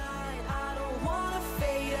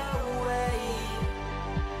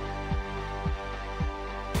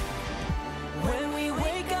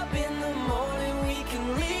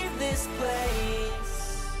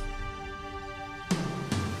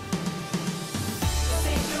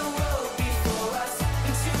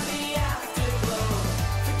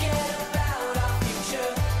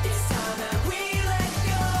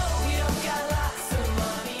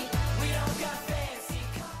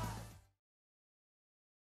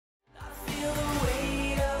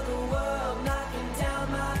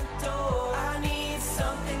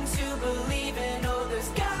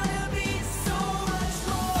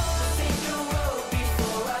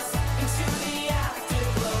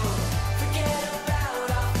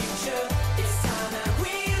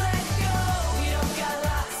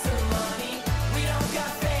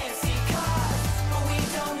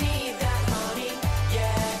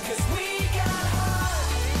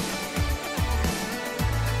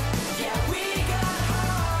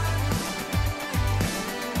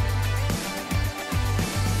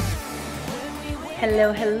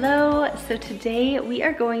 Hello. So today we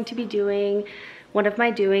are going to be doing one of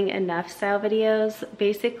my doing enough style videos.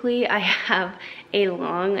 Basically, I have a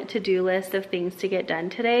long to-do list of things to get done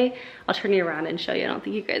today. I'll turn you around and show you. I don't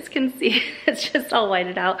think you guys can see. It's just all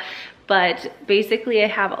whited out. But basically I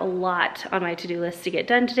have a lot on my to-do list to get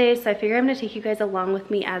done today. So I figure I'm gonna take you guys along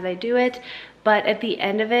with me as I do it. But at the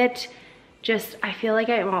end of it, I feel like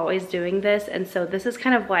I'm always doing this. And so this is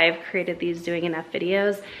kind of why I've created these doing enough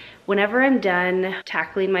videos. Whenever I'm done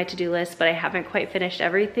tackling my to-do list, but I haven't quite finished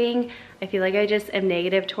everything, I feel like I just am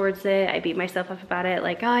negative towards it. I beat myself up about it,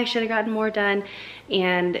 like, oh, I should have gotten more done.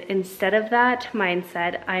 And instead of that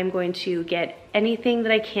mindset, I'm going to get anything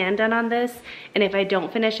that I can done on this. And if I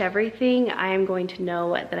don't finish everything, I'm going to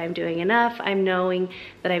know that I'm doing enough. I'm knowing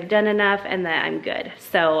that I've done enough and that I'm good.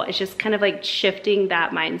 So it's just kind of like shifting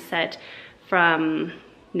that mindset from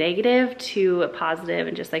negative to positive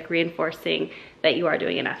and just like reinforcing that you are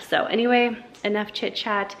doing enough. So anyway, enough chit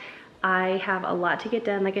chat. I have a lot to get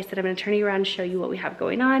done. Like I said, I'm gonna turn you around and show you what we have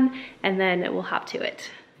going on and then we'll hop to it.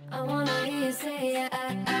 I wanna hear you say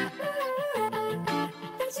that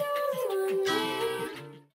you only want me.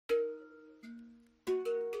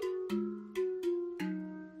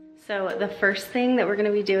 So the first thing that we're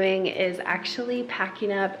gonna be doing is actually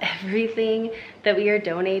packing up everything that we are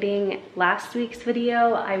donating. Last week's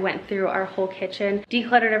video, I went through our whole kitchen,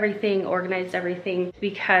 decluttered everything, organized everything,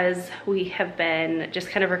 because we have been just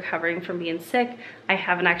kind of recovering from being sick. I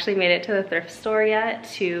haven't actually made it to the thrift store yet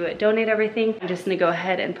to donate everything. I'm just gonna go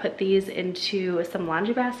ahead and put these into some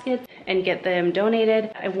laundry baskets and get them donated.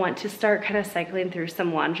 I want to start kind of cycling through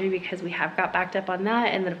some laundry because we have got backed up on that.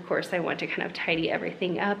 And then of course I want to kind of tidy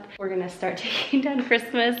everything up. We're gonna start taking down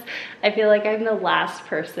Christmas. I feel like I'm the last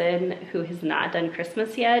person who has not done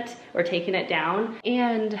Christmas yet or taken it down.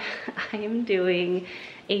 And I am doing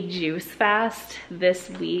a juice fast this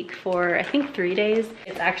week for I think 3 days.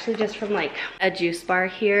 It's actually just from like a juice bar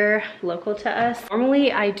here local to us.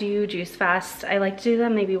 Normally I do juice fast. I like to do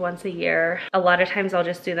them maybe once a year. A lot of times I'll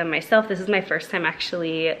just do them myself. This is my first time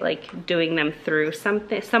actually like doing them through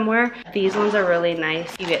somewhere. These ones are really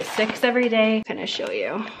nice. You get 6 every day. Kind of show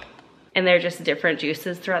you. And they're just different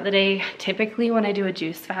juices throughout the day. Typically when I do a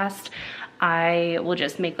juice fast, I will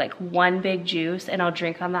just make like one big juice and I'll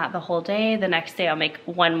drink on that the whole day. The next day I'll make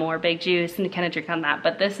one more big juice and kind of drink on that.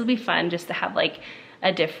 But this will be fun just to have like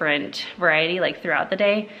a different variety like throughout the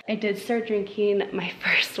day. I did start drinking my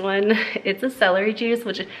first one. It's a celery juice,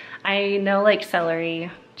 which I know like celery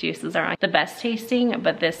juices aren't the best tasting,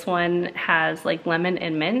 but this one has like lemon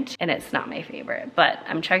and mint and it's not my favorite, but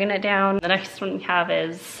I'm chugging it down. The next one we have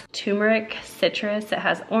is turmeric citrus. It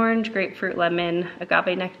has orange, grapefruit, lemon,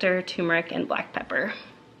 agave nectar, turmeric, and black pepper.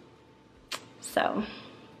 So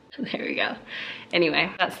there we go. Anyway,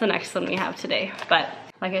 that's the next one we have today. But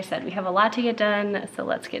like I said, we have a lot to get done, so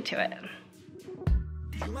let's get to it.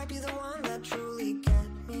 You might be the one that truly get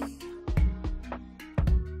me,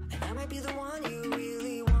 and I might be the one you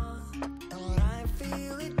really want.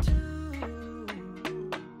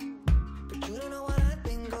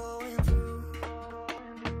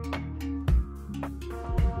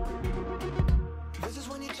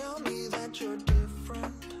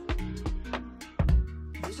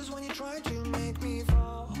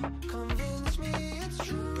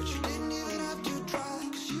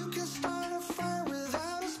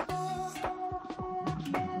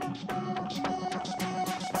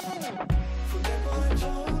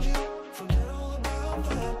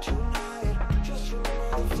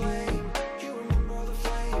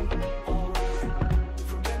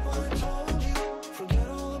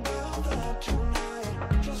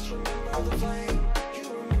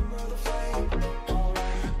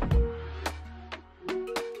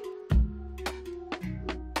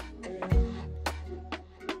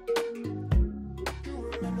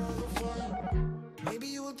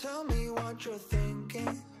 what you're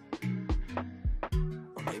thinking.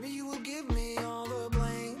 Or maybe you will give me all the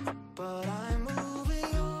blame, but I'm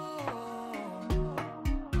moving on.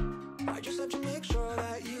 I just have to make sure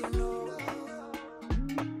that you know.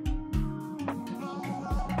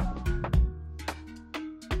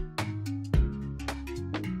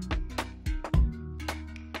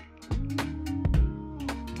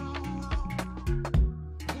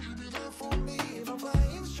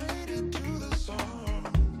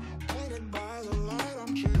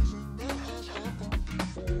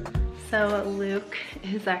 So Luke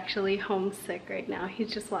is actually homesick right now.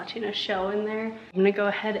 He's just watching a show in there. I'm gonna go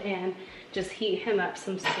ahead and just heat him up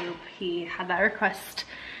some soup. He had that request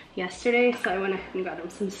yesterday, so I went ahead and got him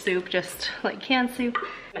some soup, just like canned soup.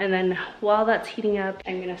 And then while that's heating up,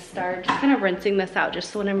 I'm gonna start just kind of rinsing this out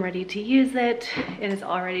just so when I'm ready to use it, it is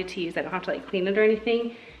all ready to use. I don't have to like clean it or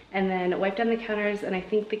anything. And then wipe down the counters, and I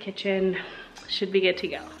think the kitchen should be good to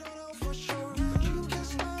go.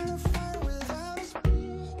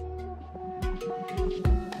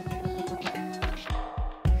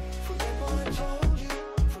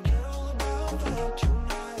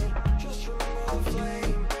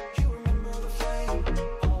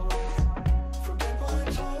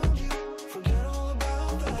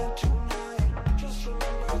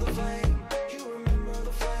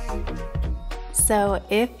 So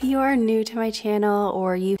if you are new to my channel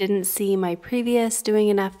or you didn't see my previous Doing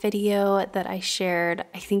Enough video that I shared,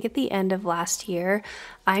 I think at the end of last year,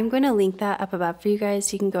 I'm going to link that up above for you guys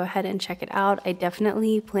so you can go ahead and check it out. I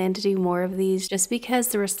definitely plan to do more of these just because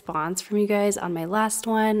the response from you guys on my last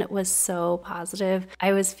one was so positive.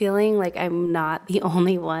 I was feeling like I'm not the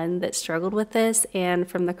only one that struggled with this, and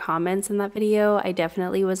from the comments in that video, I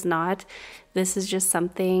definitely was not. This is just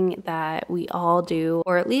something that we all do,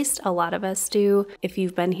 or at least a lot of us do. If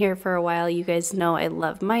you've been here for a while, you guys know I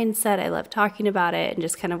love mindset. I love talking about it and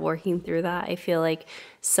just kind of working through that. I feel like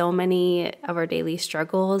so many of our daily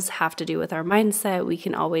struggles have to do with our mindset. We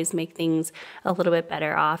can always make things a little bit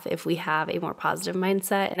better off if we have a more positive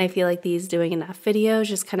mindset. And I feel like these Doing Enough videos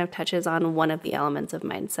just kind of touches on one of the elements of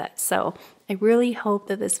mindset. So I really hope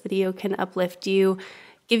that this video can uplift you,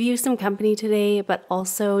 give you some company today, but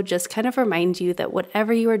also just kind of remind you that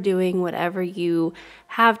whatever you are doing, whatever you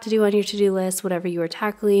have to do on your to-do list, whatever you are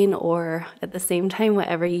tackling, or at the same time,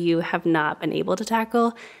 whatever you have not been able to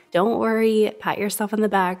tackle, don't worry, pat yourself on the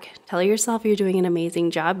back, tell yourself you're doing an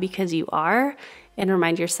amazing job because you are, and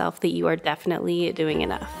remind yourself that you are definitely doing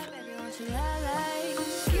enough.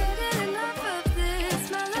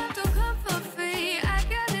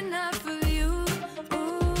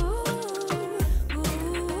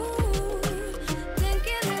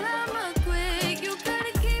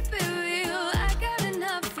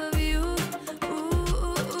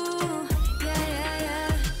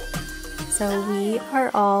 So we are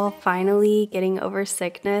all finally getting over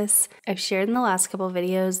sickness. I've shared in the last couple of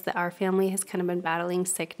videos that our family has kind of been battling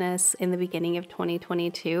sickness in the beginning of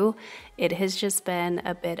 2022. It has just been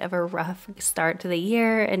a bit of a rough start to the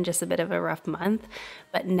year and just a bit of a rough month.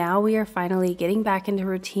 But now we are finally getting back into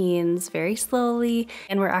routines very slowly,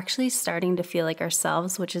 and we're actually starting to feel like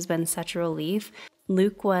ourselves, which has been such a relief.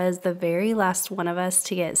 Luke was the very last one of us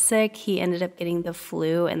to get sick. He ended up getting the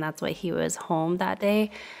flu, and that's why he was home that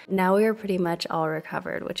day. Now we are pretty much all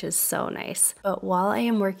recovered, which is so nice. But while I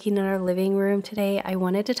am working in our living room today, I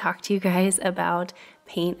wanted to talk to you guys about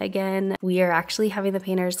paint again. We are actually having the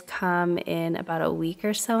painters come in about a week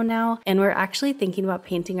or so now, and we're actually thinking about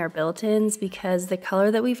painting our built-ins because the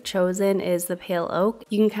color that we've chosen is the pale oak.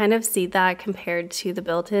 You can kind of see that compared to the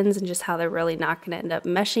built-ins and just how they're really not going to end up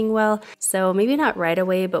meshing well. So maybe not right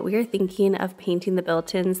away, but we are thinking of painting the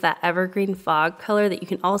built-ins that evergreen fog color that you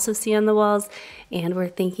can also see on the walls, and we're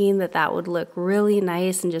thinking that that would look really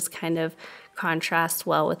nice and just kind of contrast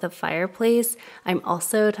well with the fireplace. I'm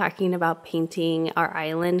also talking about painting our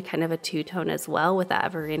island kind of a two-tone as well with that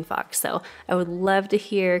evergreen fox. So I would love to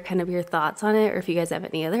hear kind of your thoughts on it, or if you guys have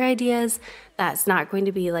any other ideas. That's not going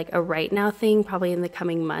to be like a right now thing, probably in the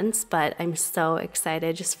coming months, but I'm so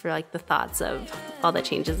excited just for like the thoughts of all the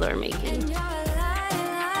changes that we're making.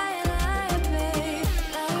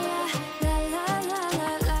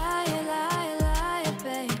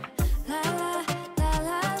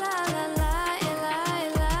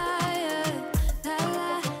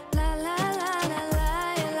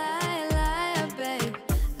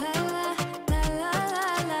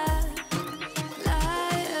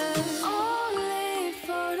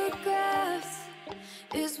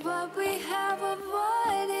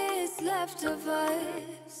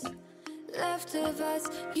 Left of us,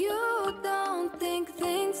 you don't think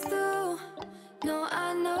things through. No,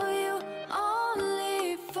 I know you.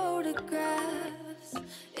 Only photographs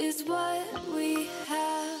is what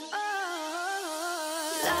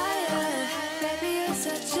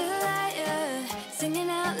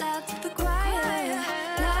loud to the quiet.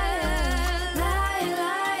 Lie, lie,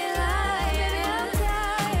 lie, lie. Baby, I'm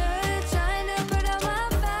tired, trying to put out my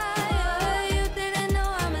fire. You didn't know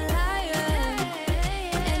I'm a liar,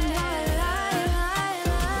 and now I lie, lie,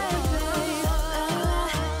 lie, babe.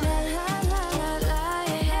 La la la la la,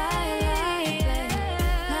 babe.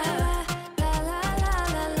 La la la la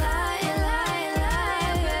la, lie, lie,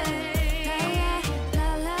 lie, babe. La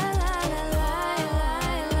la la la la,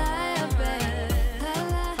 lie,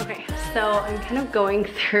 babe. Okay, so I'm kind of going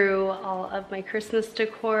through all of my Christmas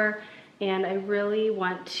decor, and I really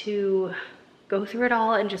want to go through it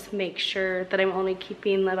all and just make sure that I'm only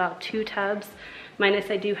keeping about 2 tubs. Minus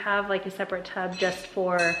I do have like a separate tub just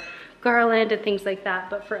for garland and things like that,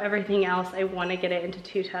 but for everything else I want to get it into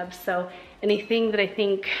 2 tubs. So anything that I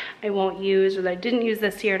think I won't use or that I didn't use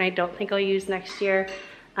this year and I don't think I'll use next year,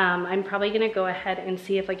 I'm probably gonna go ahead and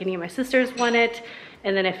see if like any of my sisters want it,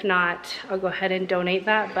 and then if not, I'll go ahead and donate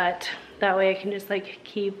that, but that way I can just like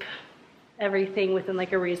keep everything within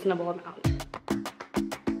like a reasonable amount.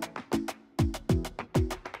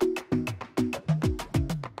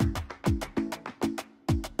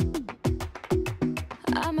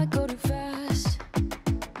 I might go too fast.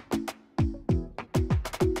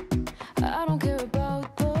 I don't care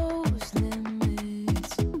about those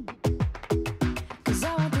limits, 'cause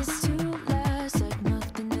I want this to last like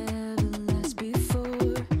nothing ever lasts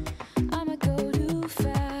before. I might go too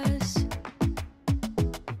fast.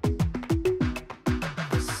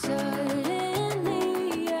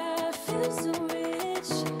 Suddenly I feel so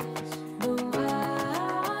rich, but I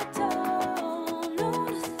don't know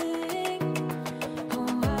nothing.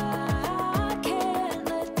 Oh, I can't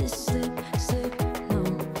let this slip, no.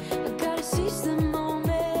 I gotta seize the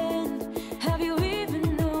moment. Have you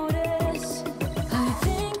even noticed? Are you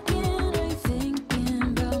thinking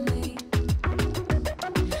about me?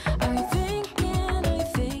 Are you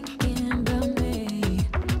thinking about me?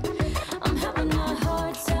 I'm having a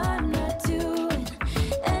hard time not doing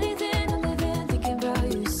anything other than thinking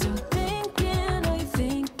about you. So are you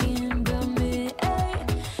thinking about me?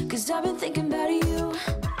 'Cause I've been thinking about you.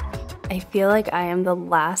 I feel like I am the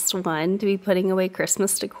last one to be putting away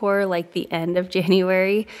Christmas decor like the end of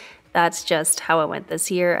January. That's just how it went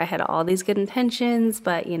this year. I had all these good intentions,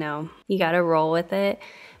 but you know, you gotta roll with it.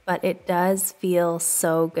 But it does feel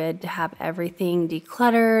so good to have everything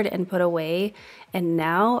decluttered and put away. And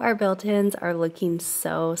now our built-ins are looking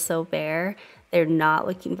so bare. They're not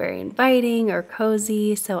looking very inviting or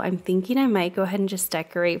cozy, so I'm thinking I might go ahead and just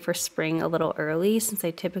decorate for spring a little early, since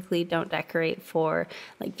I typically don't decorate for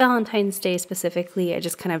like Valentine's Day specifically. I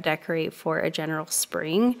just kind of decorate for a general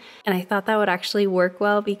spring. And I thought that would actually work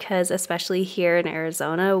well because especially here in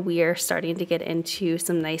Arizona, we are starting to get into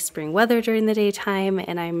some nice spring weather during the daytime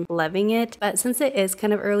and I'm loving it. But since it is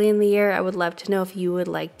kind of early in the year, I would love to know if you would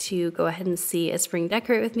like to go ahead and see a spring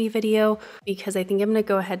decorate with me video, because I think I'm gonna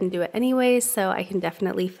go ahead and do it anyways. So I can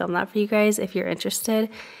definitely film that for you guys if you're interested.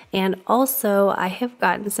 And also I have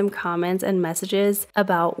gotten some comments and messages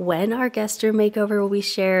about when our guest room makeover will be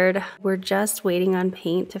shared. We're just waiting on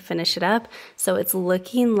paint to finish it up. So it's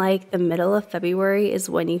looking like the middle of February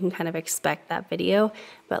is when you can kind of expect that video.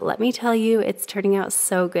 But let me tell you, it's turning out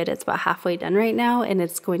so good. It's about halfway done right now and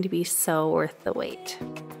it's going to be so worth the wait.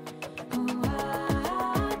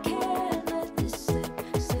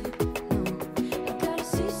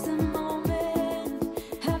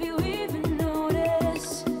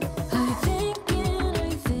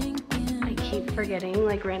 Forgetting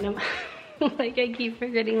like random like I keep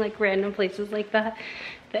forgetting like random places like that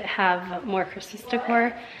have more Christmas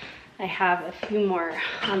decor. I have a few more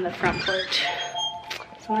on the front porch,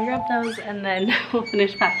 so I'm gonna grab those and then we'll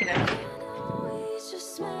finish packing up.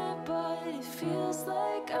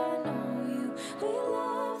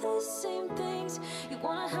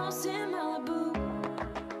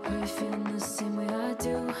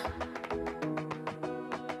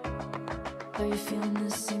 Are you feeling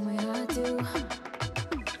the same way I do?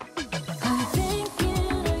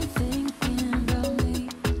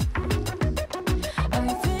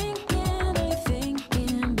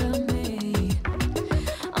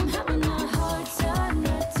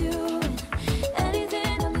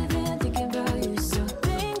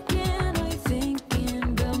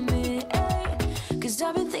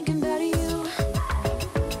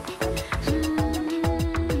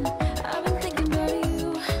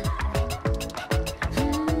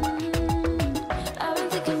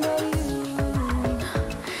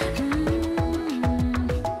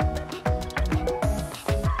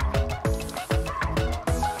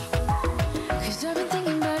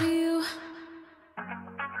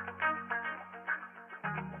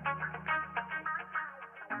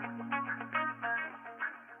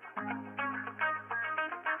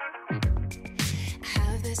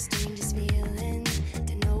 the strangest feeling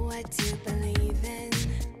to know what to believe in.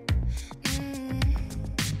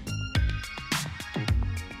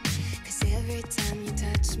 'Cause every time you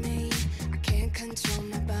touch me, I can't control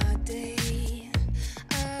my body.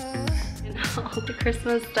 All the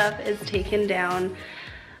Christmas stuff is taken down,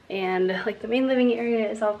 and like the main living area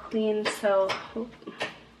is all clean, so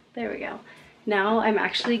there we go. Now I'm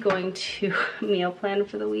actually going to meal plan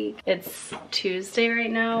for the week. It's Tuesday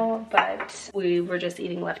right now, but we were just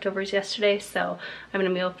eating leftovers yesterday, so I'm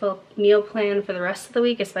gonna meal plan for the rest of the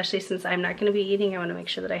week, especially since I'm not gonna be eating. I wanna make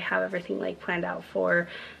sure that I have everything like planned out for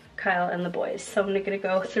Kyle and the boys. So I'm gonna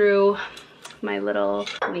go through my little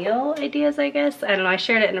meal ideas, I guess. I don't know, I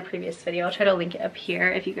shared it in a previous video. I'll try to link it up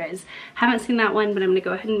here if you guys haven't seen that one, but I'm gonna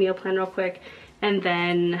go ahead and meal plan real quick, and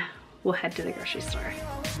then we'll head to the grocery store.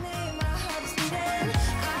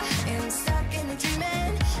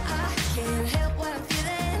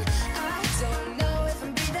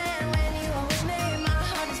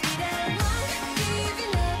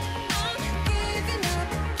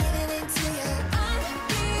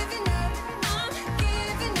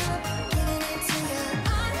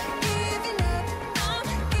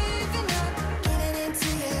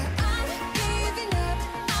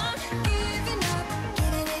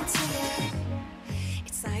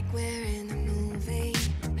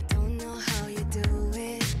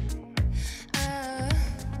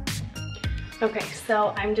 Okay,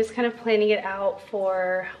 so I'm just kind of planning it out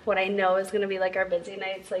for what I know is gonna be like our busy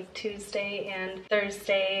nights, like Tuesday and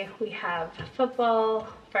Thursday we have football,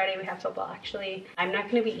 Friday we have football actually. I'm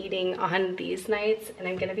not gonna be eating on these nights, and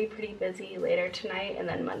I'm gonna be pretty busy later tonight, and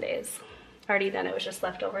then Monday's already done, it was just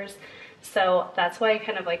leftovers. So that's why I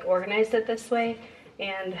kind of like organized it this way,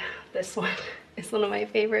 and this one is one of my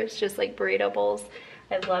favorites, just like burrito bowls.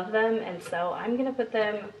 I love them, and so I'm gonna put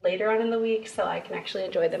them later on in the week so I can actually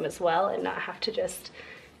enjoy them as well and not have to just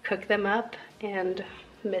cook them up and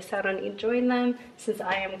miss out on enjoying them, since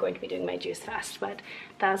I am going to be doing my juice fast. But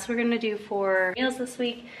that's what we're gonna do for meals this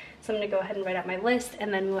week. So I'm gonna go ahead and write out my list,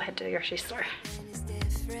 and then we'll head to the grocery store.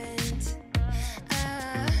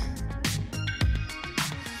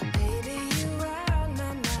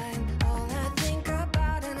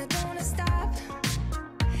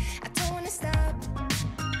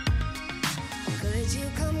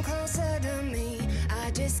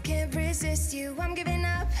 Can't resist you, I'm giving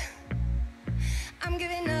up, I'm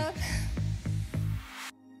giving up.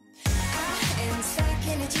 I am stuck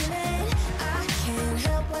in a dreaming, I can't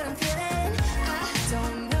help what I'm feeling. I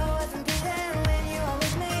don't know if I'm breathing when you are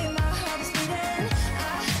with me, my heart is beating. I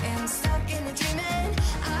am stuck in a dreaming,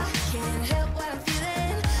 I can't help what I'm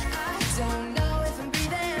feeling. I don't know if I'm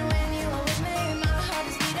breathing when you are with me, my heart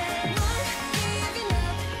is beating.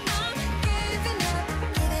 I'm giving up,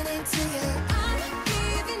 getting into you.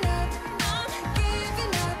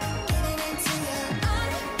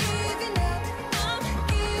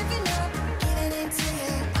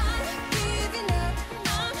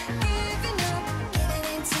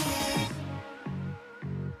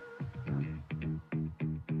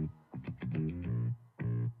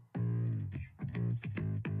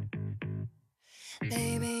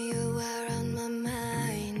 Baby, you are on my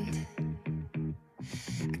mind.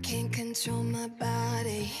 I can't control my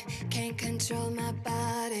body, can't control my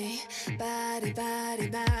body, body, body,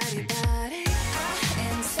 body, body. I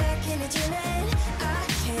am stuck in a dreaming, I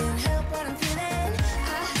can't help what I'm feeling.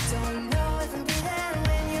 I don't know if I'm breathing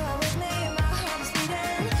when you are with me, my heart is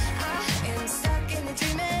beating. I am stuck in a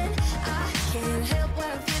dreaming, I can't help what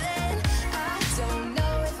I'm feeling. I don't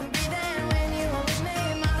know if I'm breathing when you are with me,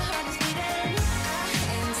 my heart is beating. I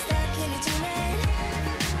am stuck in a dreaming,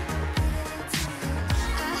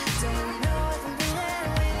 I don't know if I'm breathing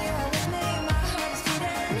when you are with me, my heart is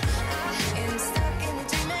beating. I am stuck in a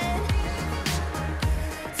dreaming,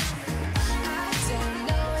 I don't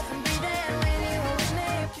know if I'm breathing when you are with me.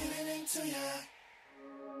 Giving into you.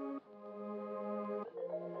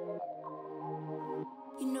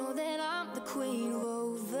 You know that I'm the queen of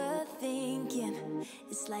overthinking.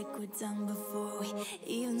 It's like we're done before we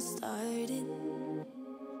even started.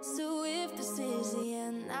 So if this is the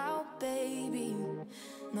end now, baby,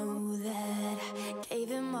 know that I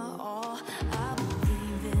gave it my all. I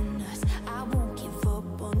believe in us, I won't give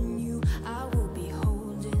up on you. I will be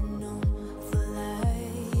holding on for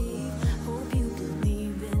life. Hope you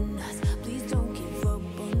believe in us, please don't give up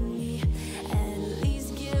on me. At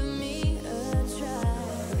least give me a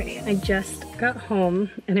try. Okay, I just got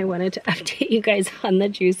home and I wanted to update you guys on the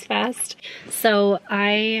juice fast. So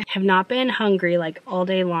I have not been hungry like all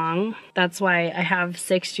day long. That's why I have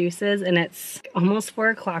 6 juices, and it's almost 4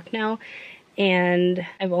 o'clock now. and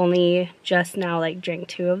I've only just now like drank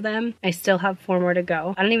 2 of them. I still have 4 more to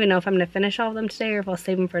go. I don't even know if I'm gonna finish all of them today or if I'll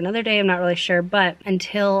save them for another day. I'm not really sure, but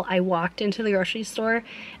until I walked into the grocery store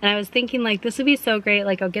and I was thinking like this would be so great,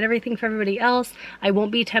 like I'll get everything for everybody else. I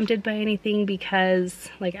won't be tempted by anything because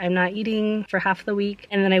like I'm not eating for half the week.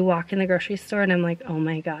 And then I walk in the grocery store and I'm like, oh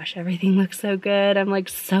my gosh, everything looks so good. I'm like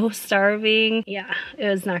so starving. Yeah, it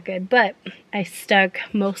was not good, but I stuck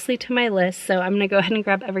mostly to my list. So I'm gonna go ahead and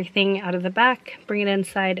grab everything out of the back, bring it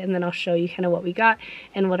inside, and then I'll show you kind of what we got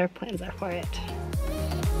and what our plans are for it.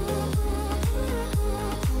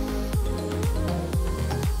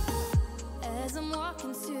 As I'm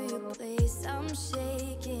walking to your place, I'm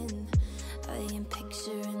shaking. I am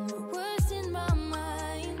picturing the words in my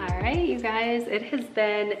mind. Alright, you guys, it has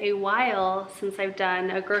been a while since I've done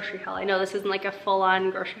a grocery haul. I know this isn't like a full-on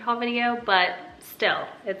grocery haul video, but still,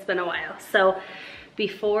 it's been a while. So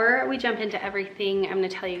before we jump into everything, I'm gonna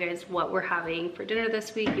tell you guys what we're having for dinner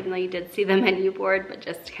this week, even though you did see the menu board, but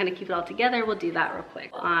just to kind of keep it all together, we'll do that real quick.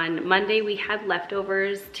 On Monday, we had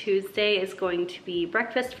leftovers. Tuesday is going to be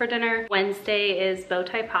breakfast for dinner. Wednesday is bow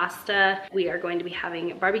tie pasta. We are going to be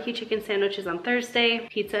having barbecue chicken sandwiches on Thursday,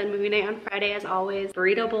 pizza and movie night on Friday as always,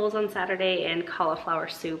 burrito bowls on Saturday, and cauliflower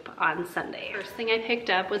soup on Sunday. First thing I picked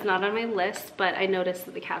up was not on my list, but I noticed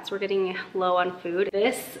that the cats were getting low on food.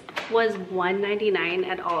 This was $1.99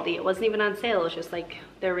 at Aldi. It wasn't even on sale, it was just like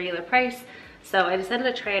their regular price. So I decided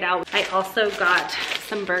to try it out. I also got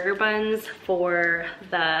some burger buns for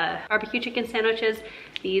the barbecue chicken sandwiches.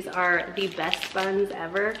 These are the best buns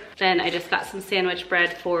ever. Then I just got some sandwich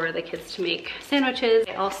bread for the kids to make sandwiches.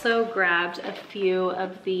 I also grabbed a few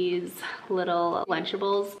of these little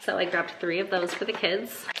Lunchables. So I grabbed 3 of those for the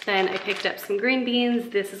kids. Then I picked up some green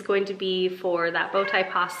beans. This is going to be for that bow tie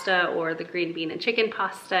pasta or the green bean and chicken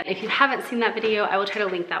pasta. If you haven't seen that video, I will try to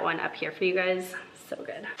link that one up here for you guys. So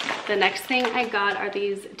good. The next thing I got are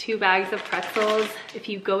these 2 bags of pretzels. If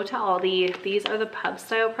you go to Aldi, these are the pub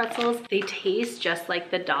style pretzels. They taste just like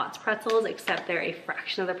the Dots pretzels, except they're a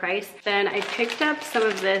fraction of the price. Then I picked up some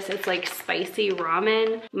of this. It's like spicy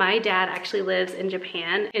ramen. My dad actually lives in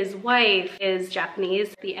Japan. His wife is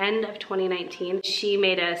Japanese. At the end of 2019, she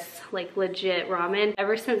made us like legit ramen.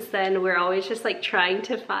 Ever since then, we're always just like trying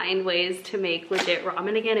to find ways to make legit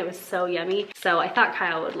ramen again. It was so yummy. So I thought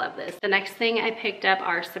Kyle would love this. The next thing I picked up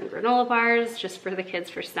are some granola bars just for the kids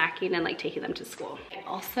for snacking and like taking them to school. I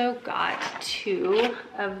also got 2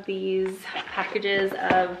 of these packages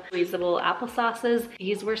of squeezable applesauces.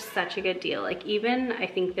 These were such a good deal. Like even I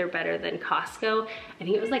think they're better than Costco. I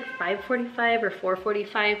think it was like $5.45 or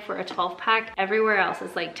 $4.45 for a 12 pack. Everywhere else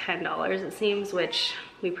is like $10 it seems, which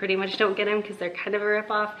we pretty much don't get them because they're kind of a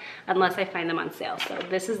ripoff unless I find them on sale. So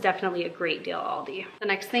this is definitely a great deal at Aldi. The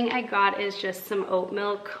next thing I got is just some oat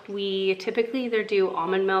milk. We typically either do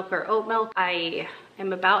almond milk or oat milk. I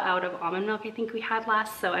am about out of almond milk I think we had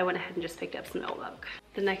last, so I went ahead and just picked up some oat milk.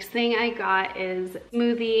 The next thing I got is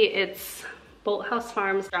smoothie. It's Bolthouse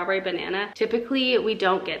Farms strawberry banana. Typically we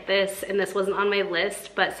don't get this, and this wasn't on my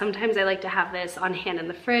list, but sometimes I like to have this on hand in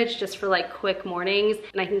the fridge just for like quick mornings,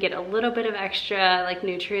 and I can get a little bit of extra like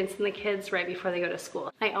nutrients in the kids right before they go to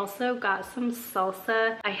school. I also got some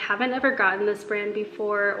salsa. I haven't ever gotten this brand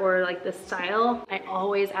before or like this style. I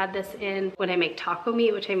always add this in when I make taco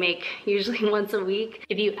meat, which I make usually once a week.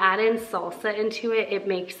 If you add in salsa into it,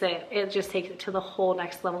 it just takes it to the whole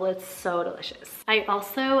next level. It's so delicious. I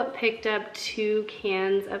also picked up 2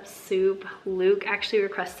 cans of soup. Luke actually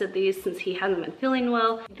requested these since he hasn't been feeling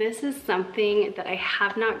well. This is something that I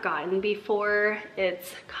have not gotten before.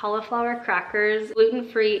 It's cauliflower crackers,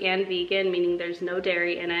 gluten-free and vegan, meaning there's no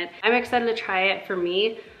dairy in it. I'm excited to try it for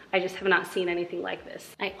me. I just have not seen anything like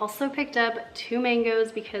this. I also picked up 2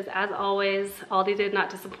 mangoes because as always, Aldi did not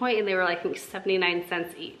disappoint, and they were like, I think 79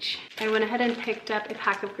 cents each. I went ahead and picked up a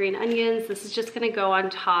pack of green onions. This is just gonna go on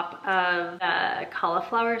top of the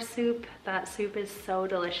cauliflower soup. That soup is so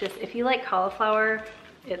delicious. If you like cauliflower,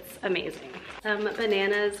 it's amazing. Some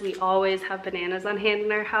bananas. We always have bananas on hand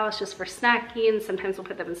in our house just for snacking. Sometimes we'll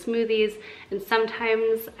put them in smoothies, and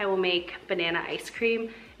sometimes I will make banana ice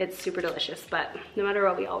cream. It's super delicious, but no matter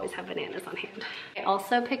what, we always have bananas on hand. I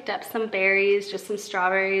also picked up some berries, just some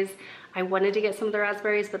strawberries. I wanted to get some of the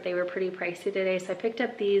raspberries, but they were pretty pricey today, so I picked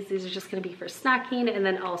up these. These are just gonna be for snacking and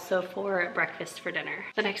then also for breakfast for dinner.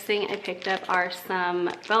 The next thing I picked up are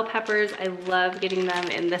some bell peppers. I love getting them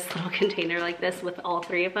in this little container like this with all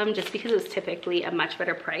 3 of them, just because it's typically a much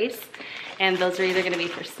better price. And those are either gonna be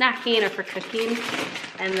for snacking or for cooking.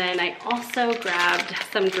 And then I also grabbed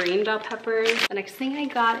some green bell peppers. The next thing I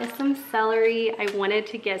got is some celery. I wanted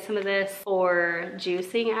to get some of this for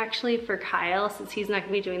juicing actually for Kyle, since he's not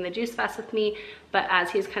gonna be doing the juice fast with me, but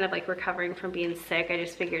as he's kind of like recovering from being sick, I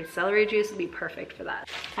just figured celery juice would be perfect for that.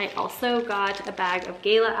 I also got a bag of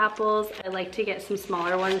Gala apples. I like to get some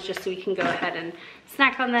smaller ones just so we can go ahead and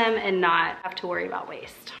snack on them and not have to worry about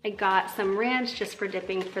waste. I got some ranch just for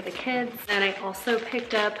dipping for the kids. And I also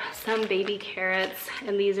picked up some baby carrots,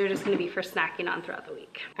 and these are just gonna be for snacking on throughout the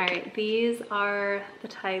week. All right, these are the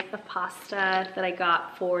type of pasta that I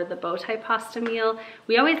got for the bow tie pasta meal.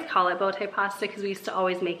 We always call it bow tie pasta because we used to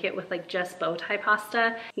always make it with like just bow tie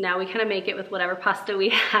pasta. Now we kind of make it with whatever pasta we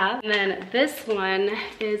have. And then this one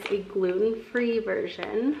is a gluten-free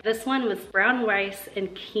version. This one was brown rice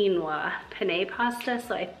and quinoa penne pasta,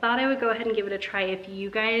 so I thought I would go ahead and give it a try. If you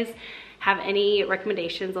guys have any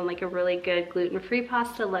recommendations on like a really good gluten-free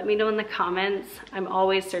pasta, let me know in the comments. I'm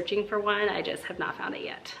always searching for one, I just have not found it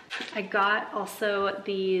yet. I got also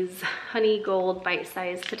these honey gold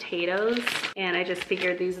bite-sized potatoes, and I just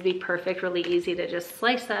figured these would be perfect, really easy to just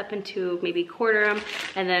slice up into maybe quarter them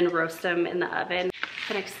and then roast them in the oven.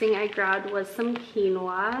 The next thing I grabbed was some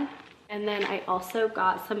quinoa, and then I also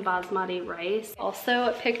got some basmati rice.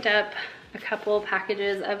 Also picked up a couple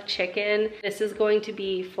packages of chicken. This is going to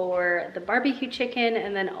be for the barbecue chicken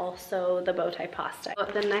and then also the bow tie pasta.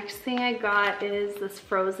 But the next thing I got is this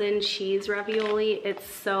frozen cheese ravioli. It's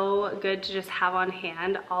so good to just have on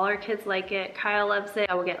hand. All our kids like it. Kyle loves it.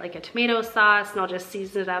 I will get like a tomato sauce and I'll just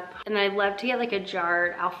season it up. And then I love to get like a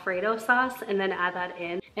jarred Alfredo sauce and then add that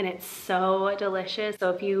in. And it's so delicious.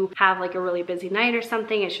 So if you have like a really busy night or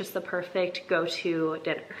something, it's just the perfect go-to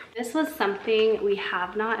dinner. This was something we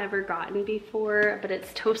have not ever gotten before, but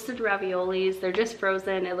it's toasted raviolis. They're just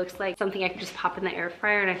frozen. It looks like something I could just pop in the air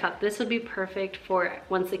fryer, and I thought this would be perfect for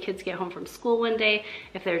once the kids get home from school one day.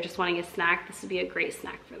 If they're just wanting a snack, this would be a great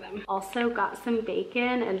snack for them. Also got some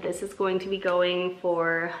bacon, and this is going to be going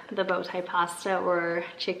for the bow tie pasta or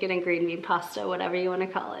chicken and green bean pasta, whatever you want to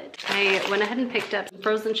call it. I went ahead and picked up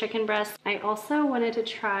frozen chicken breast. I also wanted to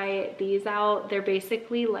try these out. They're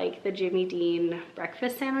basically like the Jimmy Dean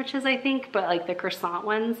breakfast sandwiches, I think, but like the croissant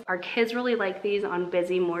ones. Our kids really like these on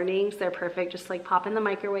busy mornings. They're perfect, just like pop in the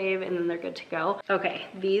microwave and then they're good to go. Okay,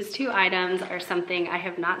 these two items are something I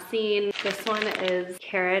have not seen. This one is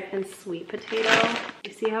carrot and sweet potato.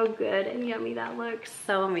 You see how good and yummy that looks?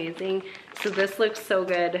 So amazing. So this looks so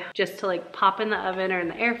good just to like pop in the oven or in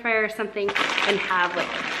the air fryer or something and have like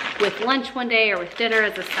with lunch one day or with dinner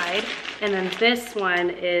as a side. And then this one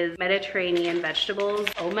is Mediterranean vegetables.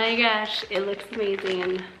 Oh my gosh, it looks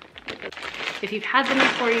amazing. If you've had them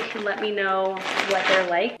before, you can let me know what they're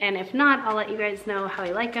like. And if not, I'll let you guys know how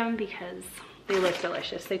I like them because they look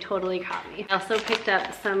delicious. They totally caught me. I also picked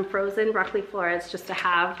up some frozen broccoli florets just to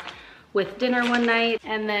have with dinner one night.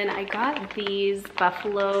 And then I got these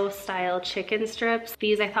buffalo style chicken strips.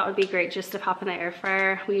 These I thought would be great just to pop in the air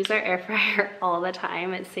fryer. We use our air fryer all the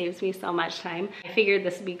time. It saves me so much time. I figured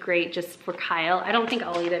this would be great just for Kyle. I don't think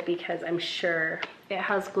I'll eat it because I'm sure it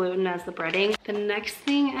has gluten as the breading. The next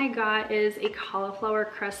thing I got is a cauliflower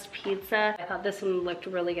crust pizza. I thought this one looked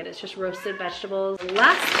really good. It's just roasted vegetables. The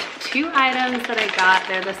last two items that I got,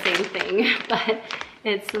 they're the same thing, but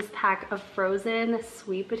it's this pack of frozen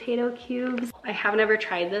sweet potato cubes. I have never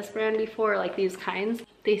tried this brand before, like these kinds.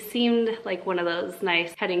 They seemed like one of those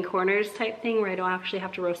nice cutting corners type thing where I don't actually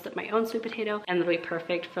have to roast up my own sweet potato, and they'll be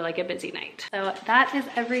perfect for like a busy night. So that is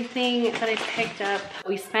everything that I picked up.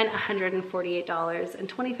 We spent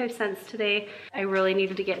 $148.25 today. I really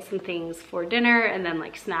needed to get some things for dinner and then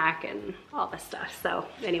like snack and all this stuff. So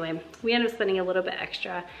anyway, we ended up spending a little bit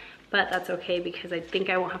extra, but that's okay because I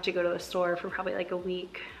think I won't have to go to the store for probably like a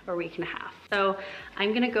week or week and a half. So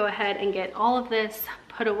I'm gonna go ahead and get all of this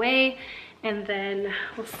put away, and then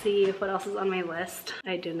we'll see what else is on my list.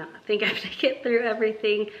 I do not think I have to get through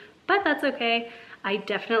everything, but that's okay. I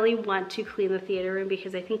definitely want to clean the theater room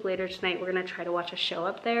because I think later tonight we're gonna try to watch a show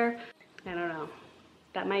up there. I don't know.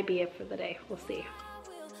 That might be it for the day. We'll see.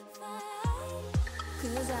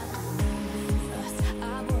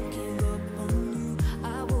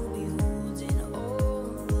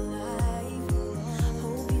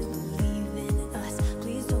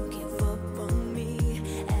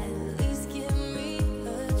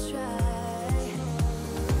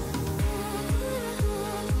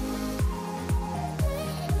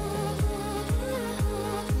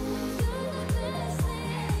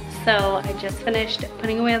 So I just finished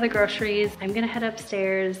putting away all the groceries. I'm gonna head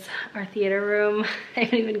upstairs. Our theater room, I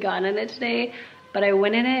haven't even gone in it today, but I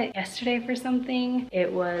went in it yesterday for something.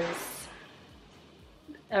 It was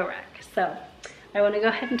a wreck. So I wanna go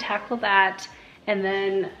ahead and tackle that, and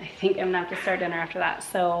then I think I'm gonna have to start dinner after that.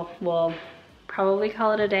 So we'll probably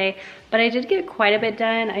call it a day, but I did get quite a bit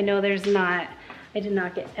done. I know I did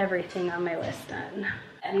not get everything on my list done.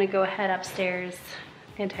 I'm gonna go ahead upstairs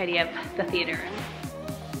and tidy up the theater room.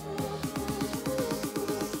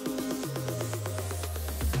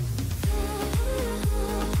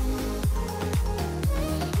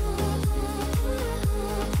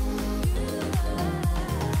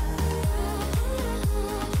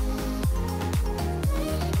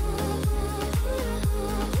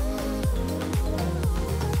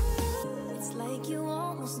 It's like you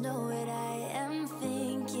almost know what I am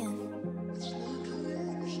thinking.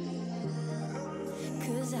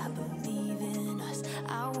 'Cause I believe in us.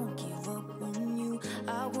 I won't give up on you.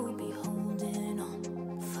 I will be holding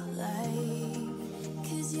on for life.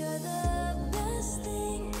 'Cause you're the best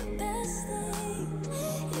thing, the best thing.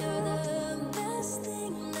 You're the best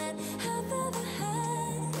thing that I've ever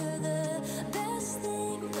had. You're the best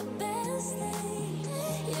thing, the best thing.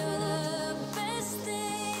 You're the best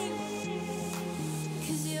thing.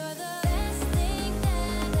 'Cause you're the best thing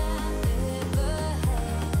that I've ever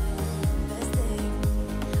had. Best thing,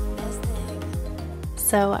 best thing.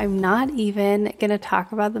 So I'm not even gonna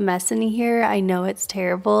talk about the mess in here. I know it's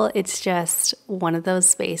terrible. It's just one of those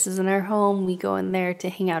spaces in our home. We go in there to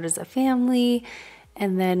hang out as a family,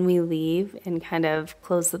 and then we leave and kind of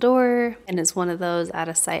close the door. And it's one of those out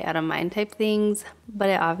of sight, out of mind type things. But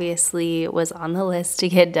it obviously was on the list to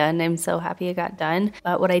get done. I'm so happy it got done.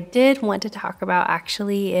 But what I did want to talk about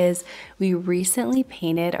actually is we recently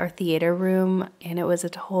painted our theater room, and it was a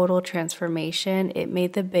total transformation. It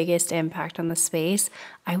made the biggest impact on the space.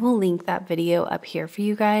 I will link that video up here for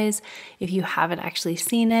you guys if you haven't actually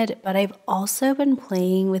seen it. But I've also been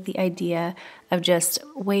playing with the idea of just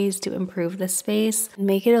ways to improve the space,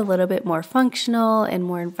 make it a little bit more functional and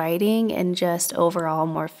more inviting and just overall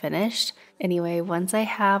more finished. Anyway, once I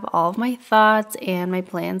have all of my thoughts and my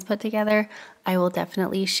plans put together, I will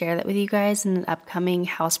definitely share that with you guys in an upcoming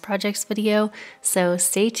house projects video. So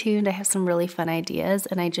stay tuned. I have some really fun ideas,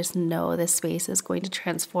 and I just know this space is going to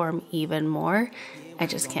transform even more. I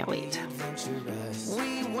just can't wait.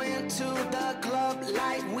 We went to the club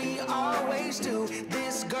like we always do.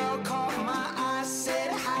 This girl caught my eye, said,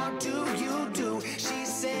 "How do you do?" She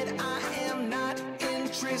said, "I am not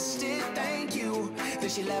interested, thank you." Then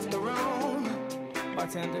she left the room.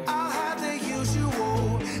 Bartender, I'll have the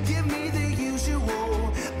usual. Give me the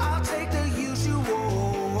usual. I'll take the usual.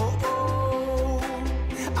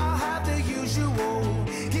 I'll have the usual.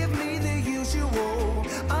 Give me the usual.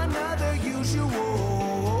 Another usual.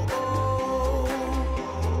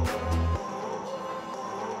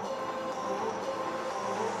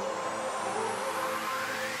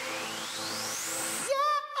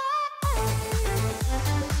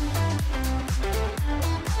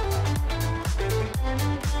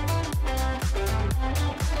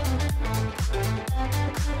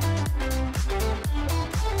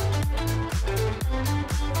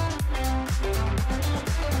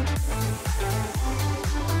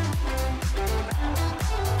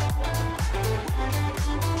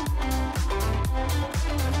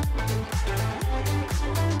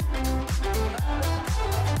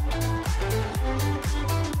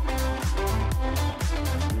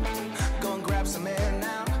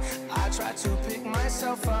 To pick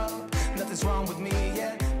myself up, nothing's wrong with me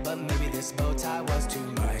yet, but maybe this bow tie was too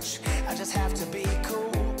much. I just have to be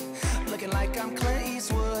cool, looking like I'm Clint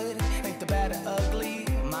Eastwood. Ain't the bad or ugly,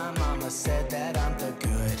 my mama said that I'm the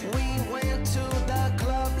good. We went to the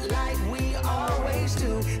club like we always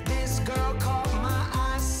do. This girl caught my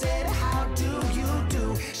eye, said, "How do you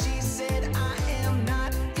do?" She said, "I am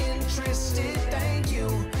not interested, thank you."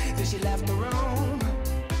 Then she left the room.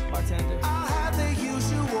 Bartender, I'll have the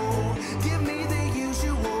usual. Give me the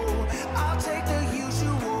usual. I'll take the usual.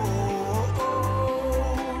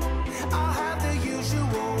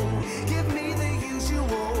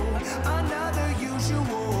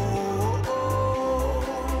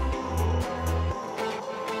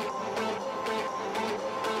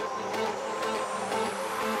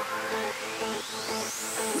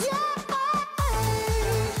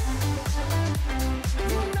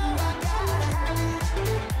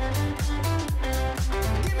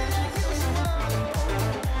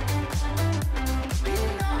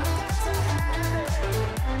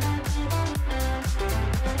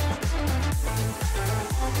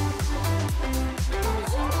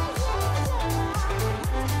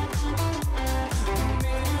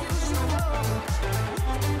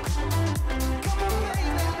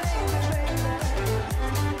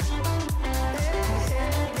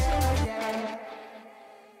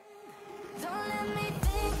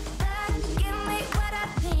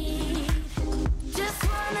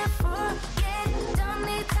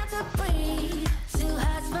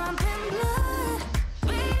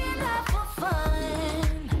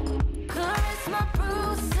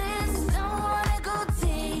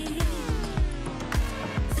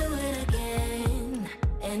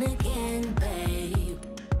 and again, babe.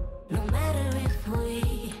 No matter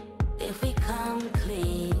if we come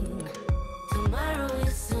clean, tomorrow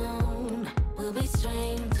is soon, we'll be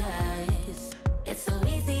strangers. It's so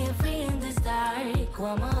easy and free in this dark,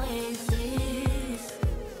 warm oasis.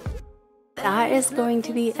 That is going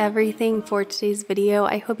to be everything for today's video.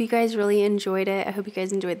 I hope you guys really enjoyed it. I hope you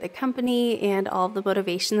guys enjoyed the company and all of the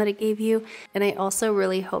motivation that it gave you. And I also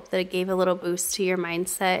really hope that it gave a little boost to your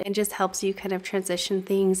mindset and just helps you kind of transition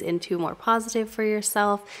things into more positive for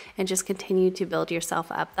yourself and just continue to build yourself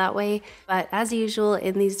up that way. But as usual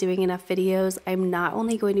in these Doing Enough videos, I'm not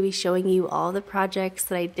only going to be showing you all the projects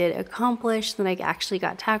that I did accomplish that I actually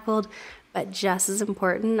got tackled, but just as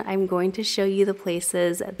important, I'm going to show you the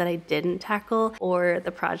places that I didn't tackle or the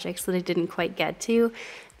projects that I didn't quite get to,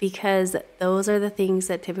 because those are the things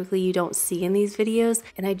that typically you don't see in these videos.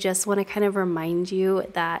 And I just want to kind of remind you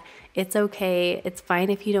that it's okay. It's fine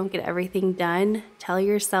if you don't get everything done. Tell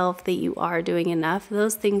yourself that you are doing enough.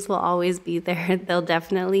 Those things will always be there. They'll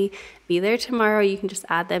definitely be there tomorrow. You can just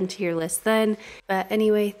add them to your list then. But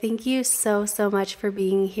anyway, thank you so much for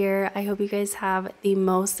being here. I hope you guys have the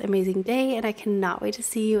most amazing day, and I cannot wait to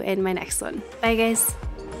see you in my next one. Bye guys.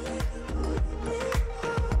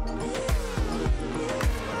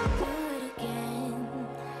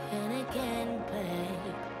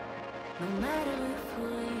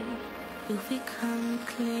 If we come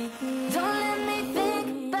clean, don't let me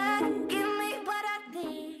think back, give me what I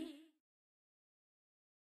need.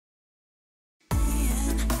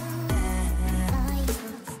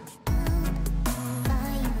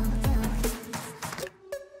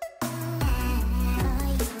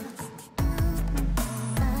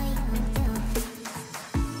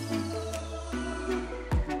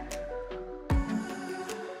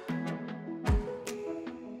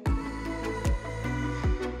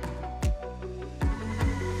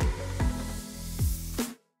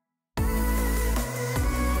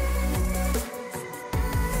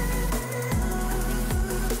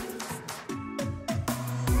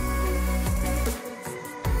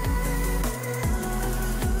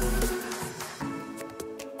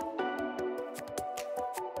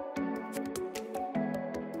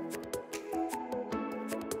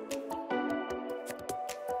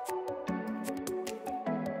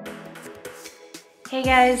 Hey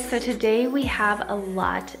guys, so today we have a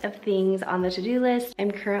lot of things on the to-do list. I'm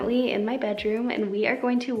currently in my bedroom and we are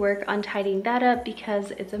going to work on tidying that up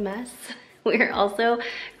because it's a mess. We're also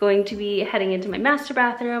going to be heading into my master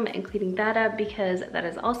bathroom and cleaning that up because that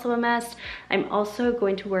is also a mess. I'm also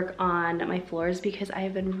going to work on my floors because I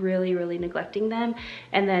have been really neglecting them.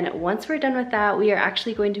 And then once we're done with that, we are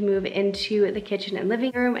actually going to move into the kitchen and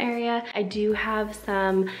living room area. I do have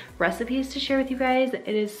some recipes to share with you guys. It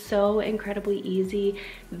is so incredibly easy,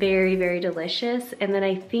 very delicious. And then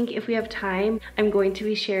I think if we have time, I'm going to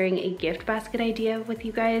be sharing a gift basket idea with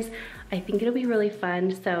you guys. I think it'll be really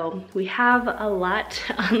fun. So we have a lot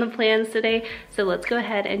on the plans today, so let's go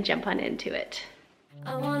ahead and jump on into it.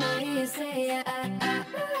 I wanna hear you say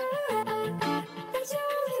that you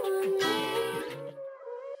only want me.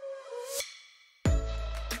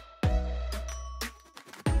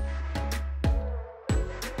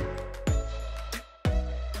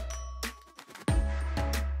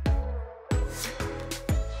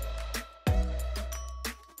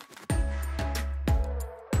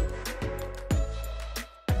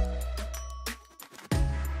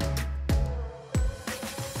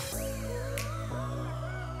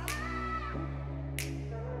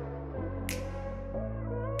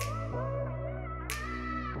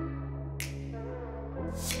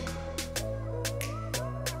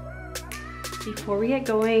 Before we get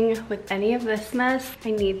going with any of this mess,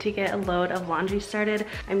 I need to get a load of laundry started.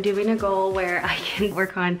 I'm doing a goal where I can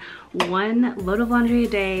work on 1 load of laundry a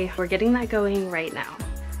day. We're getting that going right now.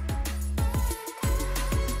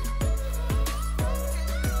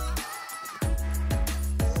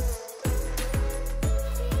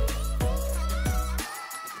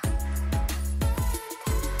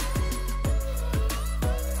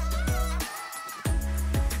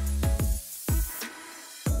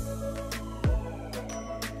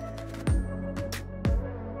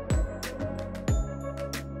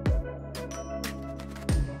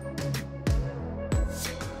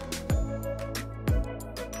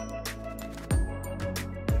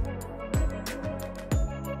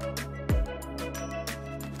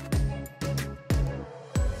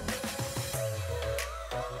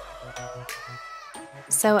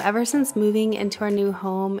 So ever since moving into our new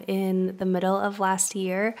home in the middle of last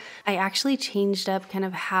year, I actually changed up kind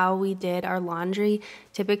of how we did our laundry.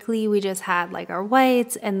 Typically we just had like our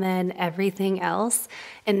whites and then everything else.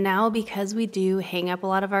 And now because we do hang up a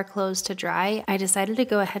lot of our clothes to dry, I decided to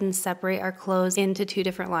go ahead and separate our clothes into 2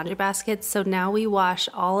 different laundry baskets. So now we wash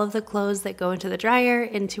all of the clothes that go into the dryer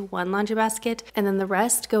into one laundry basket, and then the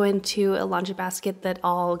rest go into a laundry basket that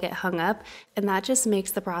all get hung up. And that just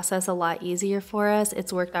makes the process a lot easier for us.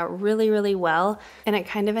 It's worked out really, really well. And it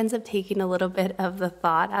kind of ends up taking a little bit of the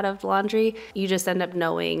thought out of laundry. You just end up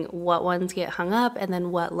knowing what ones get hung up and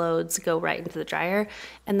then what loads go right into the dryer.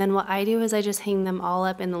 And then what I do is I just hang them all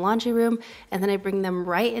up in the laundry room, and then I bring them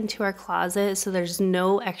right into our closet, so there's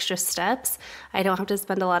no extra steps. I don't have to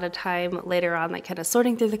spend a lot of time later on like kind of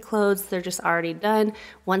sorting through the clothes. They're just already done.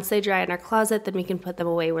 Once they dry in our closet, then we can put them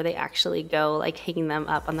away where they actually go, like hanging them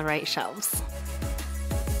up on the right shelves.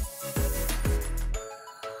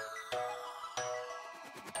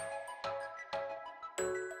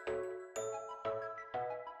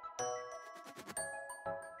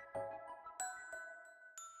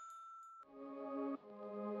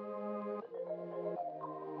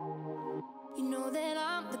 You know that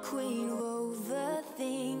I'm the queen of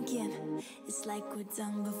overthinking. It's like we're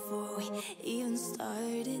done before we even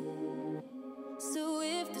started. So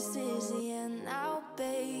if this is the end now,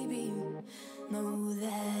 baby, know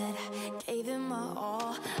that I gave it my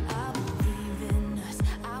all. I believe in us.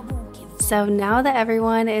 I won't give up. So now that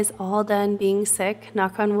everyone is all done being sick,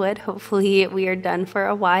 knock on wood, hopefully we are done for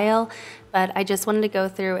a while, but I just wanted to go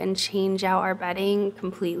through and change out our bedding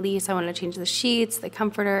completely. So I want to change the sheets, the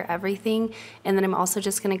comforter, everything. And then I'm also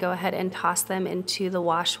just going to go ahead and toss them into the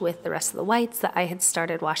wash with the rest of the whites that I had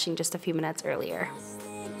started washing just a few minutes earlier.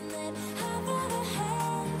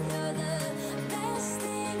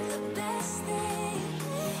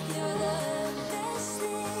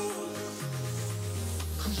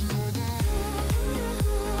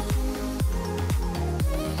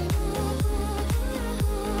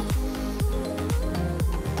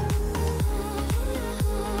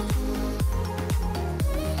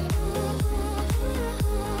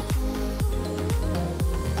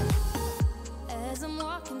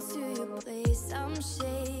 I'm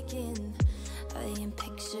shaking, I am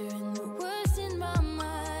picturing the worst in my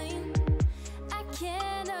mind. I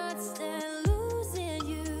cannot stand losing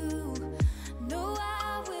you. No,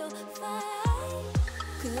 I will fight,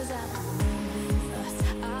 'cause I believe in us.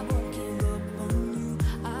 I won't give up on you.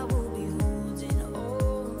 I will be holding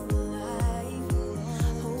on for life.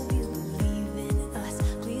 Hope you believe in us.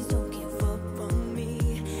 Please don't give up on me.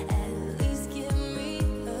 At least give me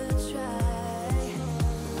a try.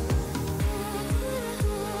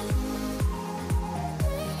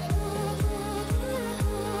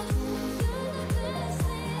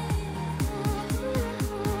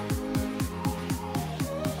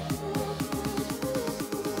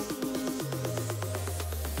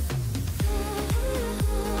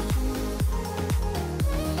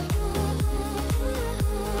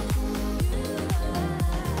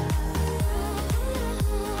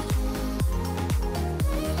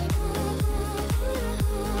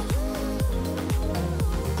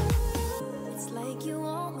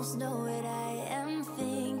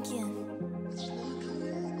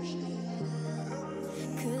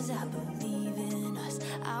 I believe in us.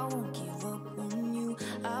 I won't give up on you.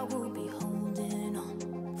 I will be holding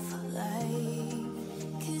on for life.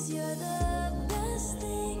 'Cause you're the best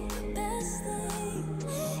thing, the best thing.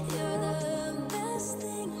 You're the best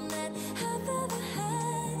thing that I've ever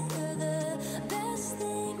had. You're the best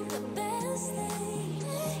thing, the best thing.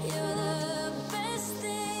 You're the best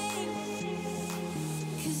thing.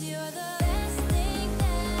 'Cause you're the best thing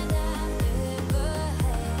that I've ever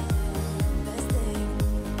had. Best thing.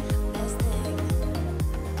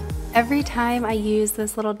 Every time I use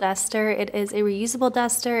this little duster, it is a reusable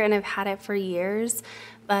duster and I've had it for years,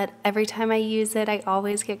 but every time I use it, I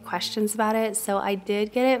always get questions about it. So I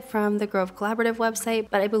did get it from the Grove Collaborative website,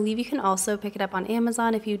 but I believe you can also pick it up on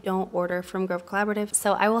Amazon if you don't order from Grove Collaborative.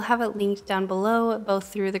 So I will have it linked down below, both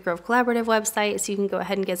through the Grove Collaborative website, so you can go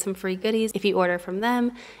ahead and get some free goodies if you order from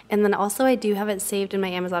them. And then also I do have it saved in my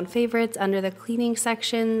Amazon favorites under the cleaning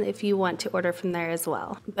section if you want to order from there as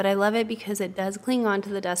well. But I love it because it does cling on to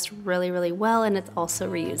the dust really, really well, and it's also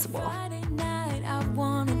reusable. Friday night, I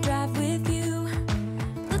wanna drive with you.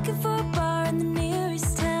 Looking for a bar in the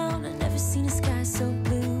nearest town. I've never seen a sky so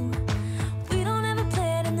blue. We don't have a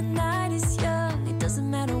plan and the night is young. It doesn't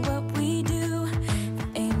matter what we do. There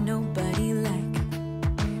ain't nobody like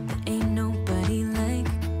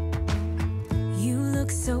you. Look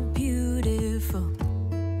so beautiful,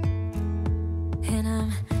 and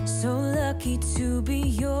I'm so lucky lucky to be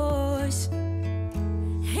yours.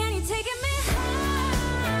 And you're taking me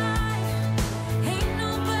high. Ain't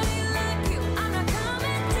nobody like you. I'm not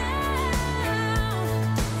coming down.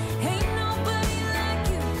 Ain't nobody like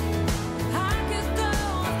you. I could go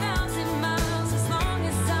 1,000 miles as long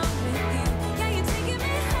as I'm with you. Yeah, you're taking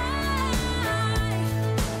me high.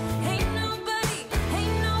 Ain't nobody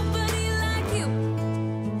like you.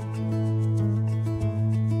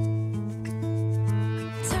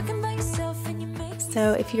 Talking about yourself and you make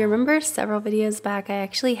So if you remember several videos back, I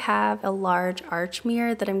actually have a large arch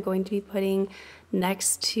mirror that I'm going to be putting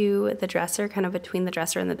next to the dresser, kind of between the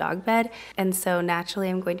dresser and the dog bed. And so naturally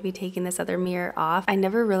I'm going to be taking this other mirror off. I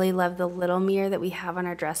never really loved the little mirror that we have on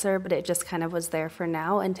our dresser, but it just kind of was there for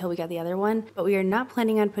now until we got the other one. But we are not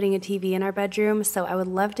planning on putting a TV in our bedroom, so I would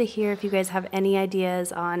love to hear if you guys have any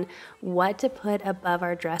ideas on what to put above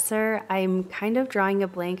our dresser. I'm kind of drawing a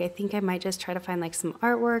blank. I think I might just try to find like some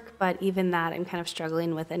artwork, but even that I'm kind of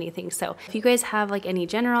struggling with anything. So if you guys have like any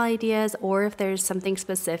general ideas, or if there's something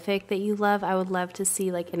specific that you love, I would love to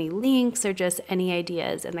see like any links or just any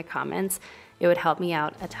ideas in the comments. It would help me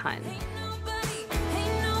out a ton. Ain't nobody like you.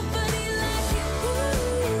 Ain't nobody like you.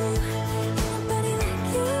 Ain't nobody like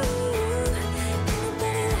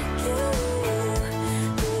you.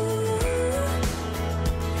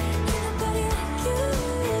 Ain't nobody like you.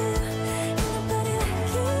 Ain't nobody like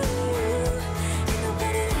you. Ain't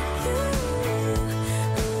nobody like you.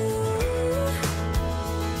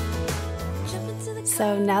 Jump into the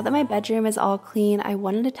So now that my bedroom is all clean, I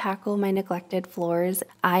wanted to tackle my neglected floors.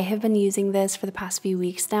 I have been using this for the past few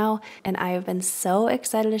weeks now, and I have been so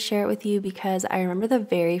excited to share it with you because I remember the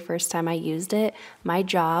very first time I used it, my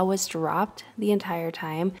jaw was dropped the entire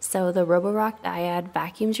time. So the Roborock Dyad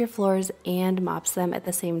vacuums your floors and mops them at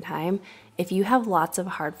the same time. If you have lots of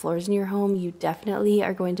hard floors in your home, you definitely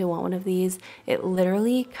are going to want one of these. It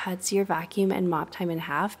literally cuts your vacuum and mop time in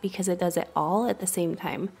half because it does it all at the same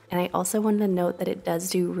time. And I also wanted to note that it does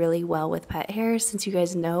do really well with pet hair, since you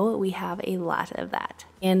guys know we have a lot of that.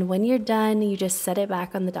 And when you're done, you just set it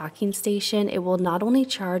back on the docking station. It will not only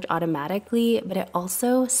charge automatically, but it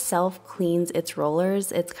also self-cleans its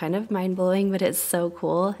rollers. It's kind of mind-blowing, but it's so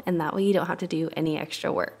cool. And that way you don't have to do any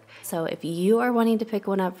extra work. So if you are wanting to pick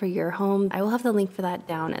one up for your home, I will have the link for that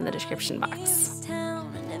down in the description box. this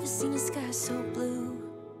town, I've never seen a sky so blue.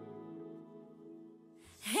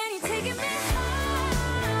 And you're taking me high.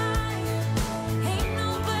 Ain't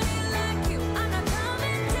nobody like you. I'm not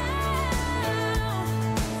coming down.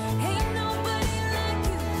 Ain't nobody like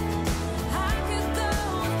you. I could go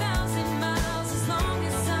 1,000 miles as long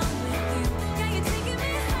as I'm with you. Yeah, you're taking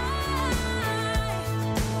me high.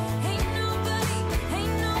 Ain't nobody like you.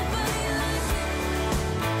 Ain't nobody like you.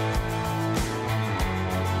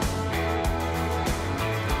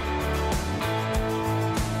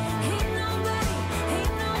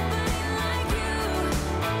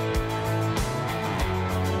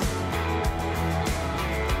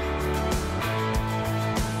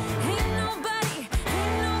 Ain't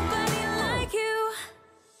nobody like you.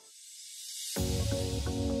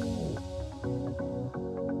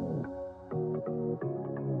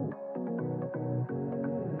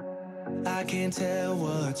 I can't tell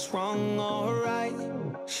what's wrong or right.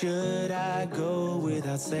 Should I go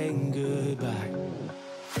without saying goodbye?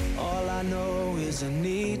 All I know is I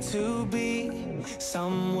need to be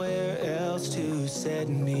somewhere else to set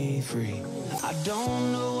me free. I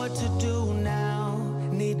don't know what to do now.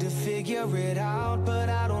 Need to figure it out, but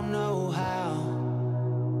I don't know how.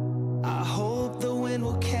 I hope the wind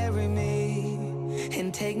will carry me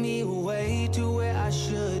and take me away to where I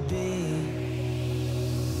should be.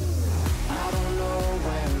 I don't know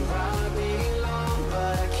where I belong,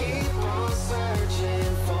 but I keep on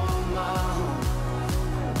searching for my home.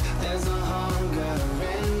 There's a hunger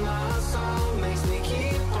in my soul, makes me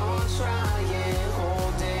keep on trying,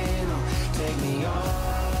 holding on. Take me all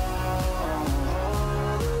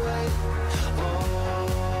the way, all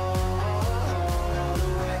the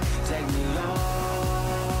way. Take me all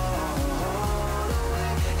the way,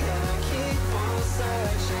 and I keep on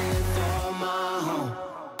searching for my home.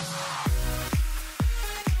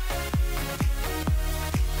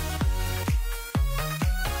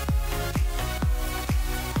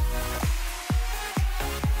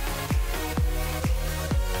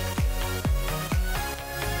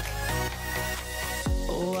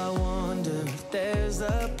 Oh, I wonder if there's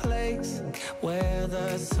a place where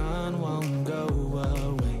the sun won't go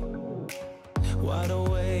away. Wide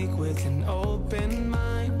awake with an open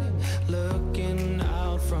mind, looking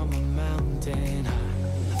out from a mountain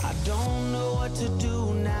high. I don't know what to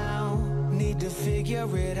do now, need to figure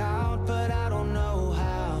it out, but I don't know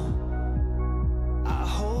how. I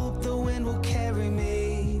hope the wind will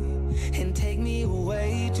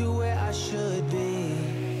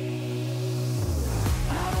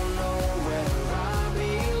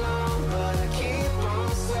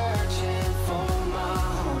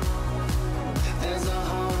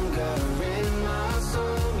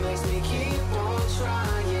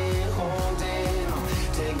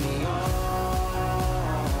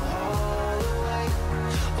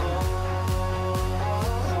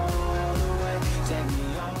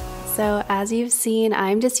So as you've seen,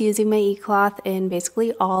 I'm just using my e-cloth in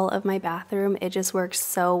basically all of my bathroom. It just works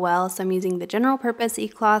so well. So I'm using the general purpose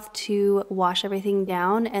e-cloth to wash everything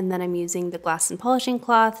down, and then I'm using the glass and polishing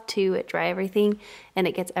cloth to dry everything, and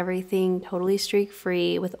it gets everything totally streak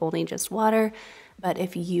free with only just water. But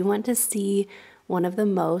if you want to see one of the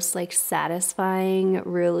most like satisfying,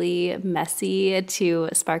 really messy to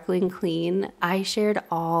sparkling clean, I shared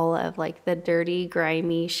all of like the dirty,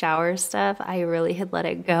 grimy shower stuff. I really had let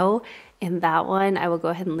it go. And that one I will go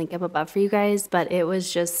ahead and link up above for you guys, but it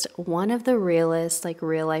was just one of the realest like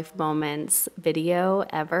real life moments video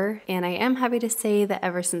ever. And I am happy to say that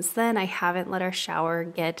ever since then, I haven't let our shower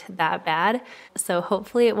get that bad. So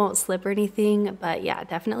hopefully it won't slip or anything, but yeah,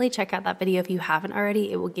 definitely check out that video if you haven't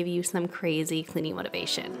already. It will give you some crazy cleaning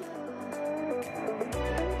motivation.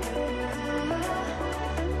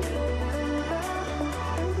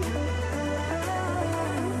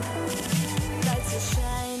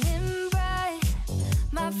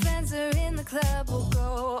 Club will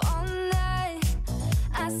go all night.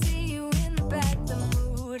 I see you in the back, the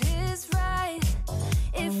mood is right.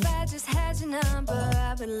 If I just had your number,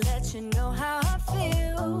 I would let you know how I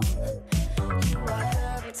feel.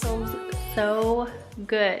 So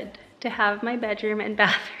good to have my bedroom and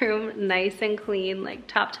bathroom nice and clean, like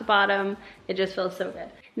top to bottom. It just feels so good.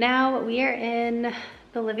 Now we are in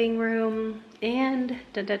the living room and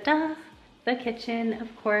the kitchen,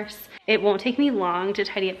 of course. It won't take me long to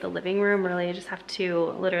tidy up the living room. Really, I just have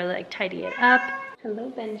to literally like tidy it up.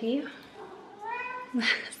 Hello, Benji.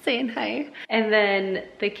 Saying hi. And then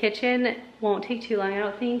the kitchen won't take too long, I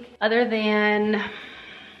don't think, other than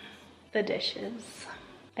the dishes.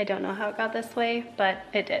 I don't know how it got this way, but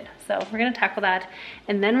it did. So we're gonna tackle that.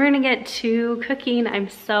 And then we're gonna get to cooking. I'm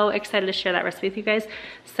so excited to share that recipe with you guys.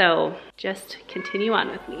 So just continue on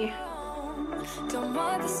with me. Don't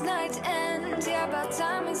want this night to end. Yeah, about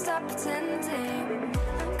time we stop pretending.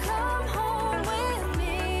 Come home with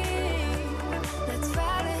me. Let's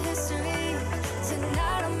write a history.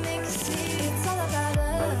 Tonight I'll make you see. It's all about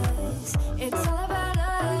us. It's all about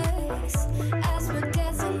us. As we're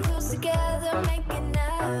dancing close together, making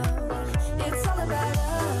out. It's all about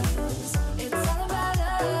us. It's all about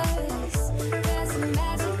us. There's some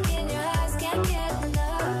magic in your eyes, can't get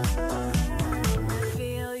enough.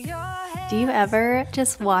 Feel your head. Do you ever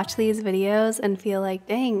just watch these videos and feel like,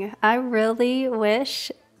 dang, I really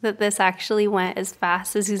wish that this actually went as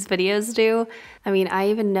fast as these videos do? I mean, I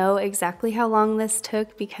even know exactly how long this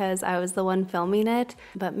took because I was the one filming it,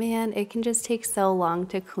 but man, it can just take so long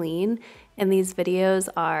to clean. And these videos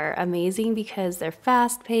are amazing because they're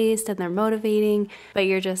fast-paced and they're motivating, but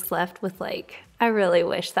you're just left with like, I really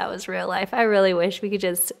wish that was real life. I really wish we could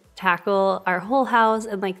just tackle our whole house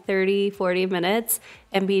in like 30-40 minutes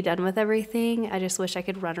and be done with everything. I just wish I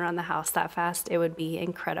could run around the house that fast. It would be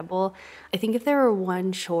incredible. I think if there were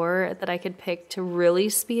one chore that I could pick to really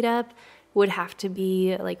speed up, would have to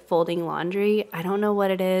be like folding laundry. I don't know what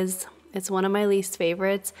it is. It's one of my least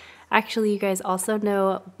favorites. Actually, you guys also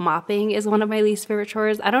know mopping is one of my least favorite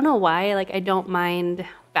chores. I don't know why, like I don't mind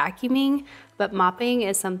vacuuming, but mopping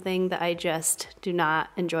is something that I just do not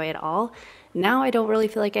enjoy at all. Now I don't really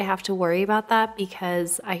feel like I have to worry about that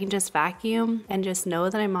because I can just vacuum and just know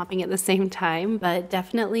that I'm mopping at the same time, but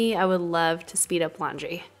definitely I would love to speed up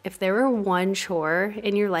laundry. If there were one chore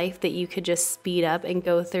in your life that you could just speed up and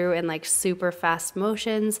go through in like super fast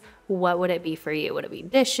motions, what would it be for you? Would it be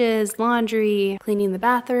dishes, laundry, cleaning the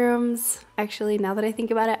bathrooms? Actually, now that I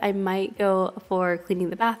think about it, I might go for cleaning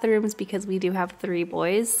the bathrooms because we do have 3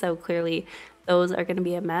 boys, so clearly those are gonna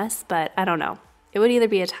be a mess, but I don't know. It would either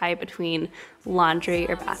be a tie between laundry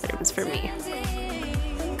or bathrooms for me.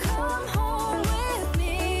 Come home with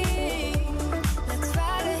me. Let's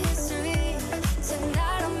write a history.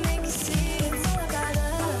 Tonight I'll make you see. It's all about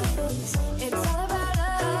us. It's all about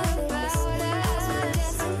us. As we're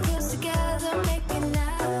dancing close together, making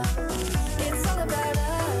out. It's all about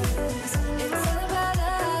us. It's all about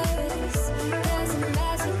us. There's a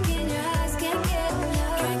magic in your eyes, can't get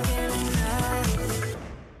enough. Can't get enough.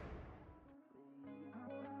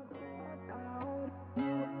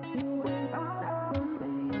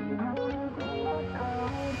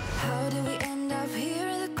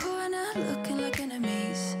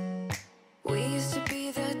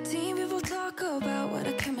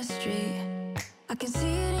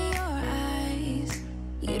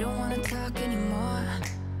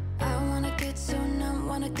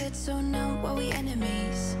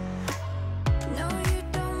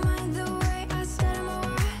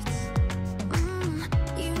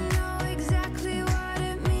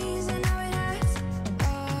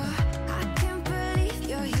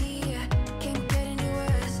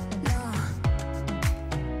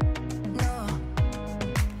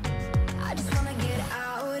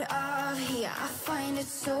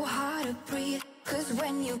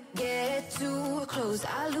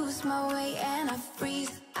 lost my way and I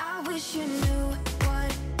freeze. I wish you knew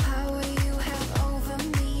what power you have over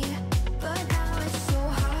me, but now it's so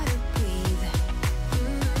hard to breathe.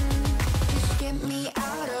 Just get me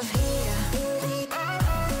out of here.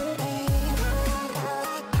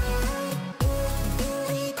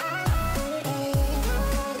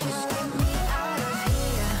 Just get me out of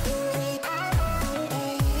here.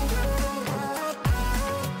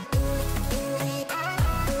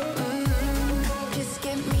 Just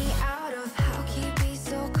get me out of. How can you be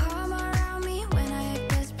so calm around me when I act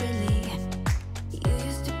desperately? You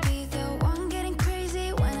used to be the one getting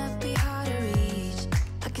crazy when I'd be hard to reach.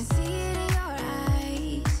 I can see it in your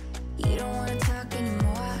eyes. You don't wanna talk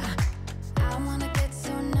anymore. I wanna get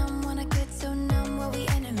so numb, we'll be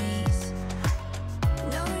enemies.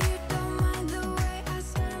 No, you don't mind the way I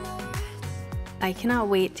stutter my words. I cannot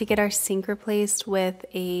wait to get our sink replaced with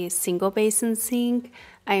a single basin sink.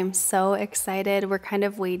 I am so excited. We're kind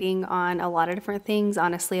of waiting on a lot of different things.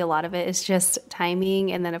 Honestly, a lot of it is just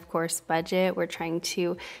timing and then of course budget. We're trying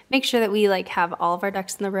to make sure that we have all of our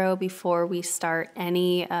ducks in the row before we start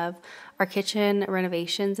any of our kitchen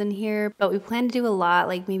renovations in here. But we plan to do a lot,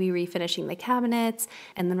 like maybe refinishing the cabinets,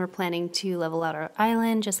 and then we're planning to level out our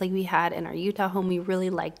island just like we had in our Utah home. We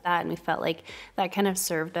really liked that and we felt like that kind of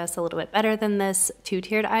served us a little bit better than this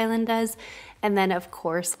two-tiered island does. And then of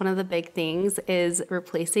course, one of the big things is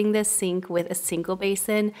replacing this sink with a single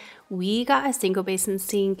basin. We got a single basin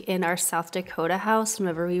sink in our South Dakota house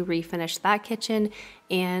whenever we refinished that kitchen,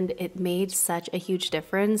 and it made such a huge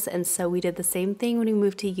difference. And so we did the same thing when we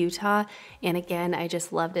moved to Utah. And again, I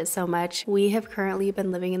just loved it so much. We have currently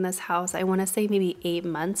been living in this house, I want to say maybe 8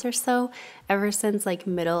 months or so, ever since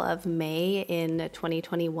middle of May in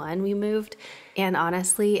 2021 we moved. And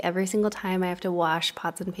honestly, every single time I have to wash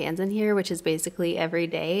pots and pans in here, which is basically every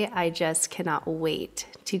day, I just cannot wait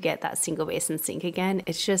to get that single basin sink again.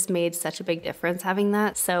 It's just made such a big difference having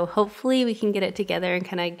that. So hopefully we can get it together and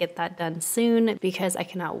kind of get that done soon, because I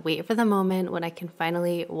cannot wait for the moment when I can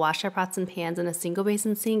finally wash our pots and pans in a single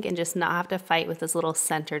basin sink and just not have to fight with this little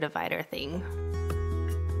center divider thing.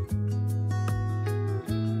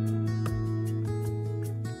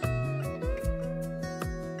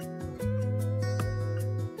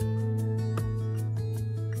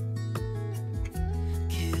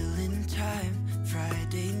 Killing time,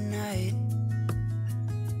 Friday night.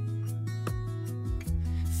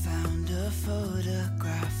 Found a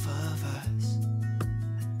photograph of us,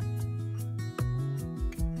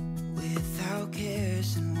 without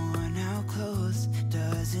cares and worn out clothes.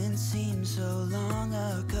 Doesn't seem so long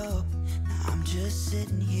ago. Now I'm just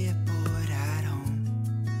sitting here bored at home,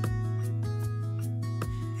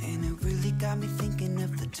 and it really got me thinking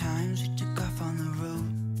of the times we took off on the road.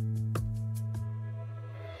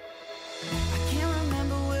 I can't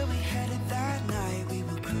remember where we headed that night. We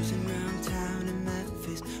were cruising around town in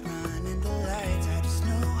Memphis, running the lights. I just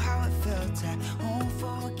know how it felt. I won't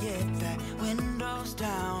forget that. Windows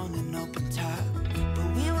down and open top,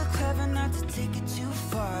 but we were clever not to take it too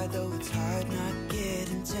far. Though it's hard not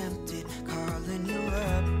getting tempted, calling you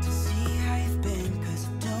up to see how you've been. 'Cause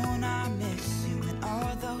don't I miss you and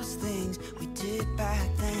all those things we did back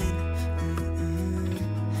then.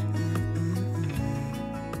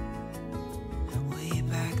 Way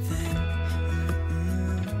back then.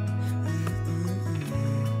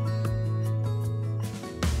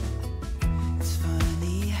 It's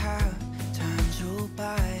funny how times roll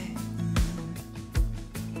by.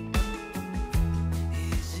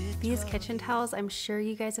 These kitchen towels, I'm sure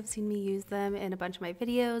you guys have seen me use them in a bunch of my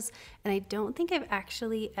videos, and I don't think I've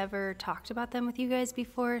actually ever talked about them with you guys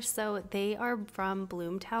before. So they are from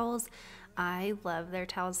Bloom Towels. I love their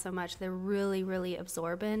towels so much. They're really, really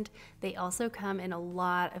absorbent. They also come in a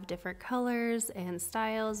lot of different colors and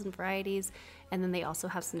styles and varieties, and then they also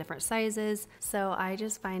have some different sizes. So I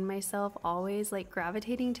just find myself always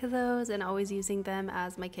gravitating to those and always using them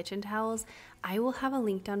as my kitchen towels. I will have a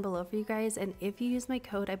link down below for you guys, and if you use my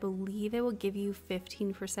code, I believe it will give you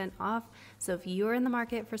 15% off. So if you're in the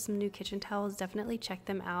market for some new kitchen towels, definitely check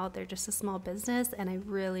them out. They're just a small business, and I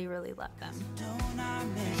really, really love them. Don't I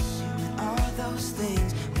miss you and all those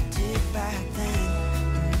things we did back then.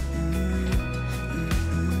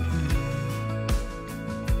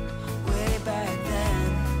 Way back then.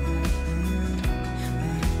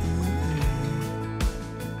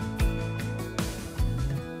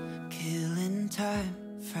 Killing time,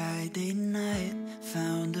 Friday night.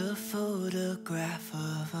 Found a photograph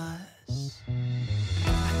of us.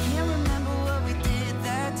 I can't remember what we did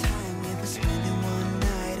that time. We were spending one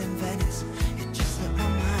night in Venice. It just slipped my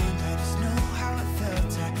mind. I just know how it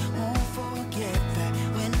felt. I won't forget that.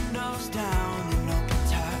 Windows down and open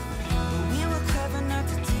top, but we were clever not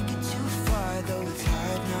to take it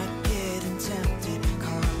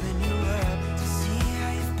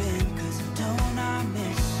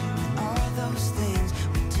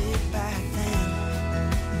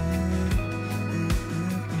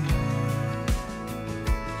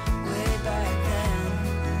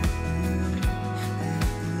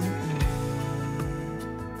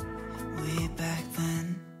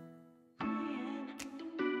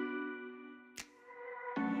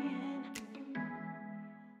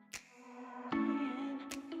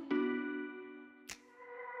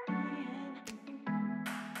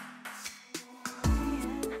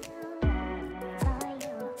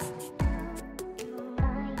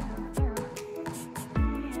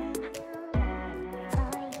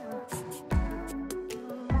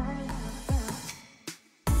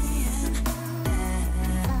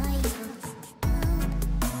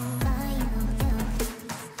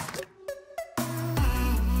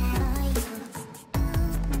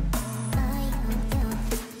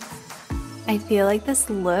I feel like this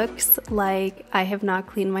looks like I have not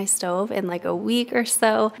cleaned my stove in like a week or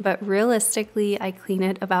so, but realistically I clean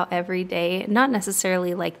it about every day. Not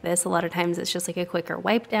necessarily like this, a lot of times it's just like a quicker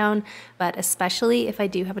wipe down, but especially if I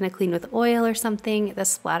do happen to clean with oil or something, the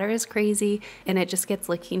splatter is crazy and it just gets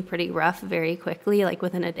looking pretty rough very quickly, like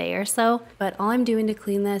within a day or so. But all I'm doing to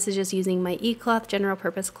clean this is just using my e-cloth general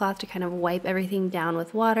purpose cloth to kind of wipe everything down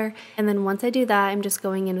with water. And then once I do that, I'm just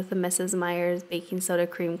going in with the Mrs. Meyer's baking soda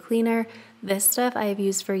cream cleaner. This stuff I have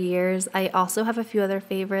used for years. I also have a few other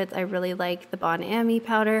favorites. I really like the Bon Ami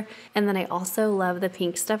powder, and then I also love the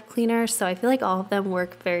pink stuff cleaner, so I feel like all of them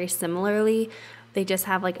work very similarly. They just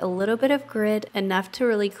have like a little bit of grit, enough to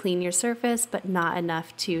really clean your surface, but not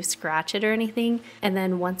enough to scratch it or anything. And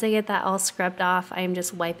then once I get that all scrubbed off, I am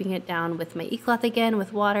just wiping it down with my e-cloth again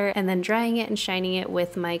with water, and then drying it and shining it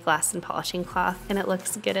with my glass and polishing cloth, and it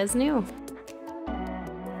looks good as new.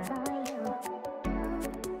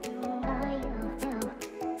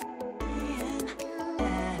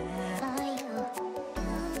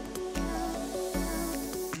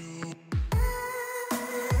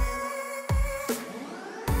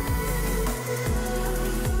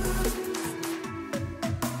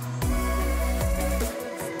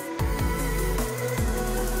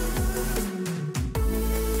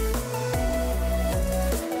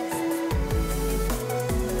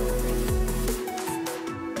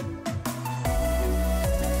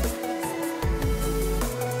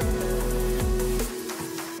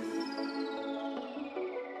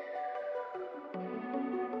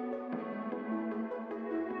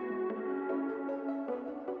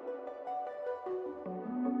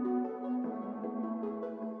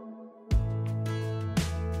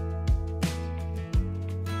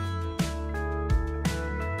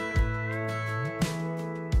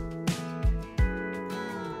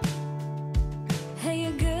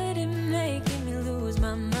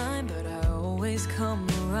 Come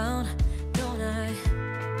around, don't I?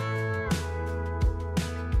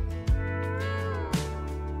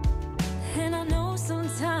 And I know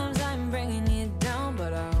sometimes I'm bringing you down,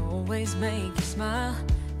 but I always make you smile,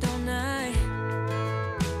 don't I?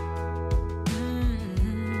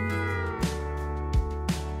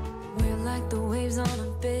 We're like the waves on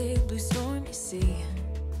a big blue stormy sea,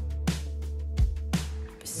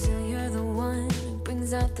 but still you're the one who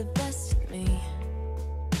brings out the best in me.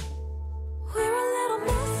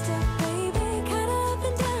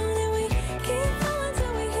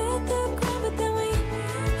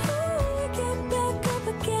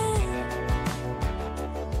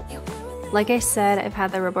 Like I said, I've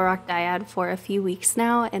had the Roborock Dyad for a few weeks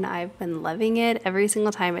now and I've been loving it. Every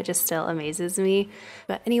single time it just still amazes me.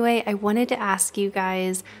 But anyway, I wanted to ask you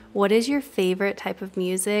guys, what is your favorite type of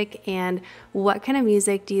music and what kind of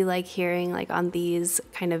music do you like hearing like on these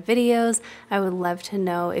kind of videos? I would love to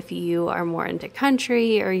know if you are more into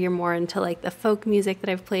country or you're more into like the folk music that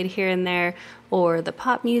I've played here and there, or the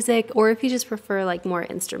pop music, or if you just prefer like more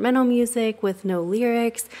instrumental music with no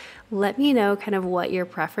lyrics. Let me know kind of what your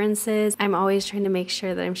preference is. I'm always trying to make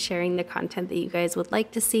sure that I'm sharing the content that you guys would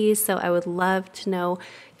like to see, so I would love to know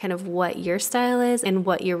kind of what your style is and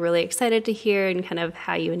what you're really excited to hear and kind of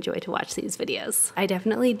how you enjoy to watch these videos. I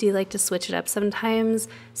definitely do like to switch it up sometimes.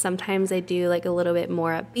 Sometimes I do like a little bit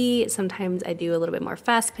more upbeat, sometimes I do a little bit more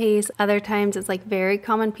fast paced, other times it's like very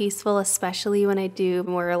calm and peaceful, especially when I do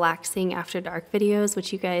more relaxing after dark videos,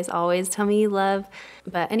 which you guys always tell me you love.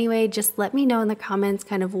 But anyway, just let me know in the comments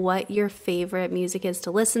kind of what your favorite music is to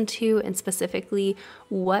listen to, and specifically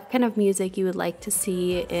what kind of music you would like to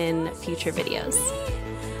see in future videos.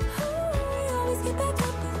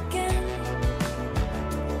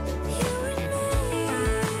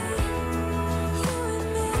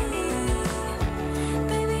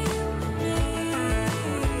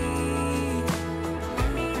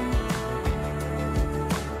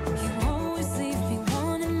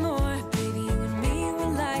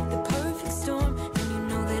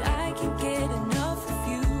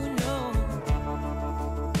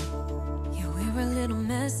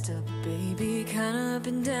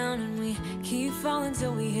 Falling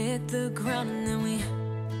till we hit the ground, and then we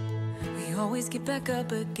always get back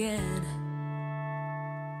up again.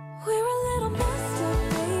 We're a little messed up,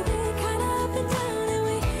 baby, kinda up and down, and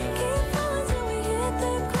we keep falling till we hit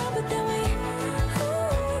the ground, but then we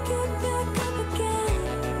get back up again.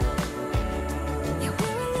 Yeah,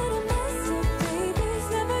 we're a little messed up, baby, it's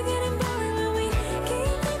never getting boring when we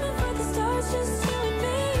keep aiming for the stars, just you and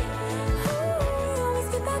me. We always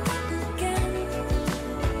get back up again.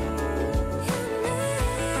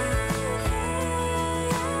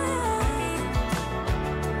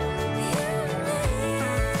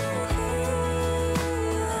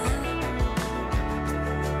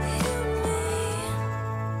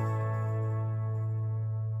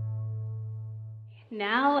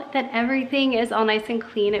 Now that everything is all nice and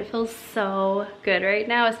clean, it feels so good right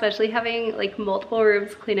now, especially having like multiple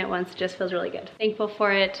rooms clean at once. It just feels really good. Thankful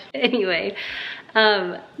for it. Anyway,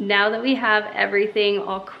 now that we have everything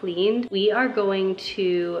all cleaned, we are going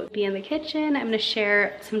to be in the kitchen. I'm gonna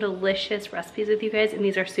share some delicious recipes with you guys, and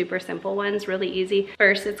these are super simple ones, really easy.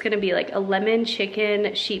 First, it's gonna be like a lemon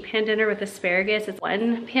chicken sheet pan dinner with asparagus. It's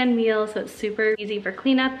one pan meal, so it's super easy for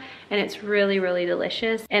cleanup, and it's really, really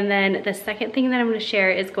delicious. And then the second thing that I'm gonna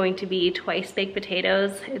share is going to be twice baked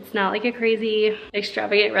potatoes. It's not like a crazy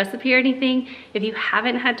extravagant recipe or anything. If you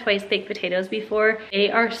haven't had twice baked potatoes before, they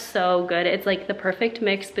are so good. It's like the perfect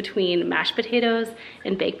mix between mashed potatoes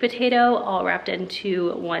and baked potato, all wrapped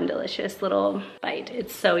into one delicious little bite.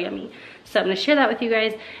 It's so yummy. So I'm gonna share that with you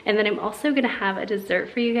guys. And then I'm also gonna have a dessert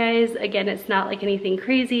for you guys. Again, it's not like anything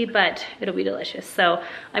crazy, but it'll be delicious. So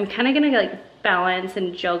I'm kind of gonna like balance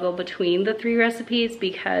and juggle between the 3 recipes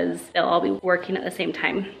because they'll all be working at the same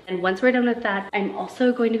time. And once we're done with that, I'm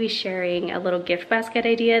also going to be sharing a little gift basket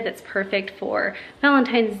idea that's perfect for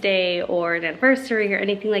Valentine's Day or an anniversary or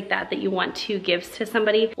anything like that that you want to give to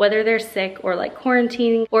somebody, whether they're sick or like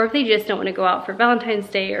quarantining, or if they just don't want to go out for Valentine's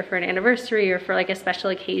Day or for an anniversary or for like a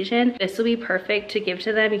special occasion. This will be perfect to give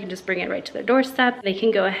to them. You can just bring it right to their doorstep. They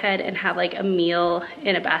can go ahead and have like a meal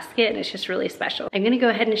in a basket, and it's just really special. I'm gonna go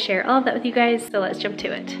ahead and share all of that with you guys. So let's jump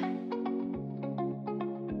to it.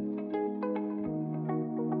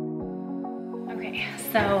 Okay,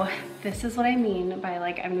 so this is what I mean by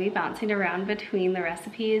like, I'm gonna be bouncing around between the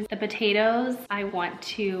recipes. The potatoes, I want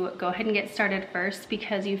to go ahead and get started first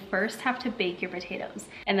because you first have to bake your potatoes.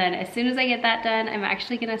 And then as soon as I get that done, I'm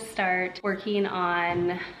actually gonna start working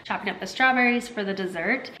on chopping up the strawberries for the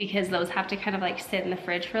dessert because those have to kind of like sit in the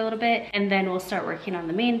fridge for a little bit. And then we'll start working on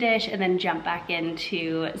the main dish and then jump back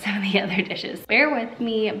into some of the other dishes. Bear with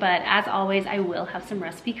me, but as always, I will have some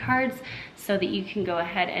recipe cards so that you can go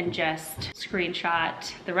ahead and just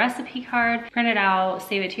screenshot the recipe card, print it out,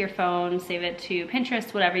 save it to your phone, save it to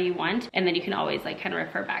Pinterest, whatever you want, and then you can always like kind of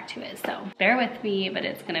refer back to it. So bear with me, but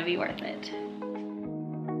it's gonna be worth it.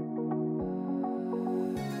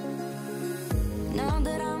 Now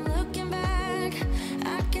that I'm looking back,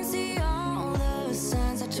 I can see all the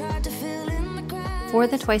signs I tried to fill in the cracks. For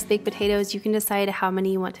the twice baked potatoes, you can decide how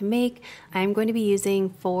many you want to make. I'm going to be using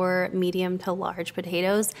 4 medium to large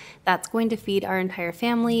potatoes. That's going to feed our entire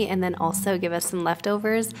family and then also give us some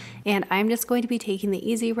leftovers. And I'm just going to be taking the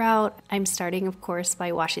easy route. I'm starting, of course,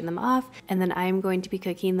 by washing them off, and then I'm going to be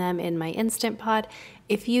cooking them in my Instant Pot.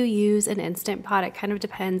 If you use an Instant Pot, it kind of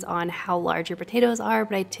depends on how large your potatoes are,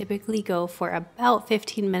 but I typically go for about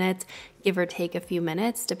 15 minutes, give or take a few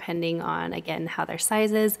minutes, depending on, again, how their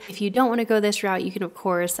size is. If you don't want to go this route, you can, of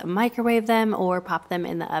course, microwave them or pop them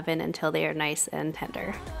in the oven until they are nice and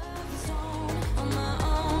tender.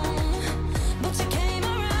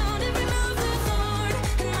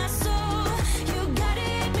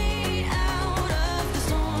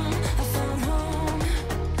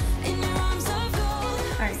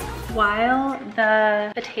 While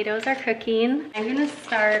the potatoes are cooking, I'm gonna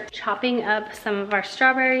start chopping up some of our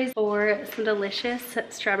strawberries for some delicious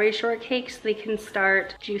strawberry shortcake so they can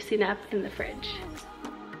start juicing up in the fridge.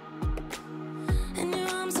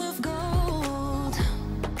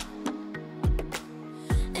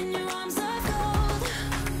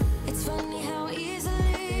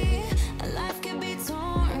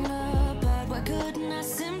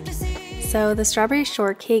 So the strawberry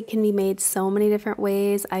shortcake can be made so many different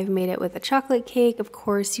ways. I've made it with a chocolate cake. Of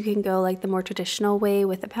course, you can go like the more traditional way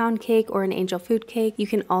with a pound cake or an angel food cake. You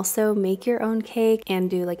can also make your own cake and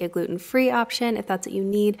do like a gluten-free option if that's what you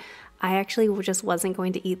need. I actually just wasn't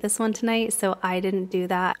going to eat this one tonight, so I didn't do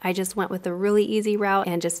that. I just went with a really easy route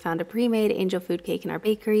and just found a pre-made angel food cake in our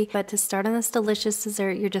bakery. But to start on this delicious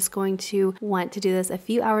dessert, you're just going to want to do this a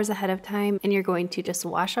few hours ahead of time, and you're going to just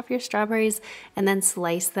wash off your strawberries and then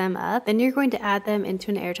slice them up. Then you're going to add them into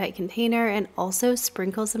an airtight container and also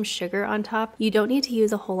sprinkle some sugar on top. You don't need to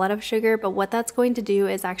use a whole lot of sugar, but what that's going to do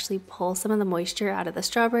is actually pull some of the moisture out of the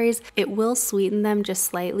strawberries. It will sweeten them just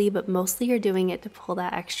slightly, but mostly you're doing it to pull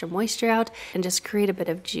that extra moisture out and just create a bit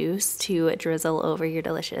of juice to drizzle over your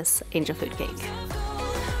delicious angel food cake.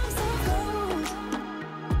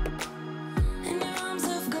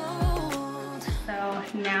 So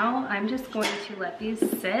now I'm just going to let these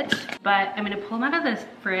sit, but I'm going to pull them out of the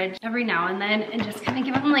fridge every now and then and just kind of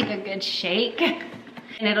give them like a good shake.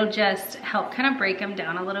 And it'll just help kind of break them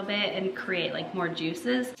down a little bit and create like more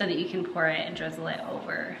juices so that you can pour it and drizzle it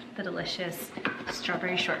over the delicious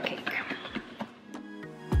strawberry shortcake.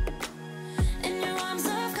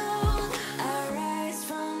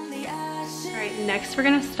 Next, we're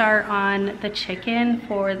gonna start on the chicken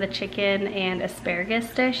for the chicken and asparagus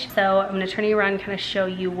dish. So I'm gonna turn you around and kind of show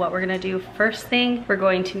you what we're gonna do. First thing, we're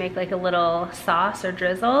going to make like a little sauce or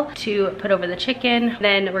drizzle to put over the chicken.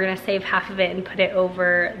 Then we're gonna save half of it and put it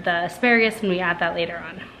over the asparagus, and we add that later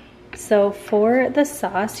on. So for the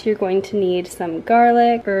sauce, you're going to need some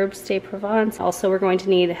garlic, herbs de Provence. Also, we're going to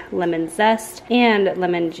need lemon zest and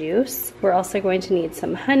lemon juice. We're also going to need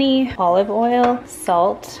some honey, olive oil,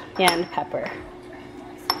 salt, and pepper.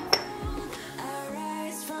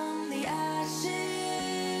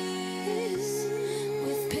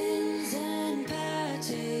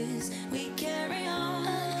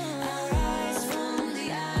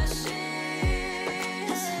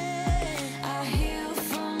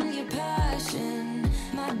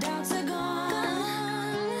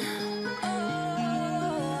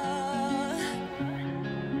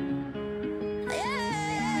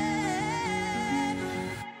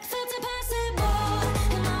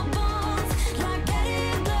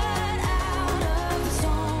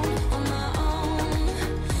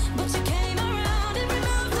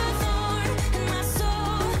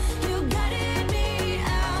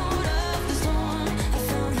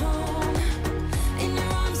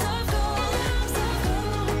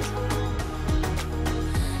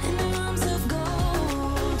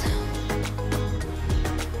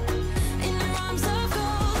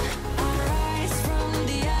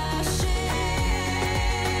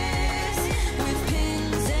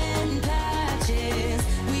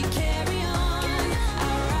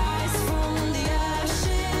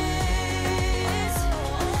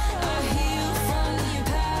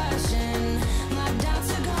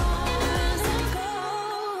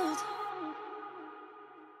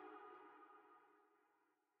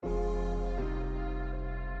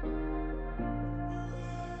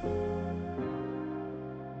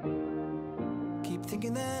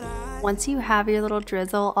 Once you have your little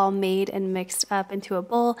drizzle all made and mixed up into a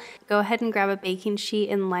bowl, go ahead and grab a baking sheet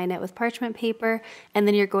and line it with parchment paper, and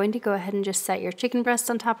then you're going to go ahead and just set your chicken breast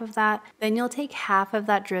on top of that. Then you'll take half of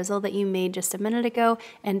that drizzle that you made just a minute ago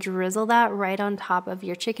and drizzle that right on top of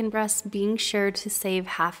your chicken breast, being sure to save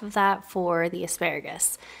half of that for the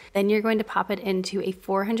asparagus. Then you're going to pop it into a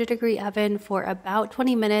 400-degree oven for about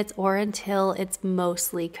 20 minutes or until it's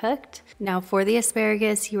mostly cooked. Now for the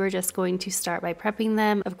asparagus, you are just going to start by prepping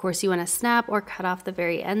them. Of course, you want to snap or cut off the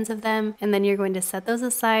very ends of them, and then you're going to set those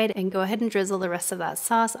aside and go ahead and drizzle the rest of that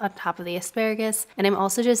sauce on top of the asparagus. And I'm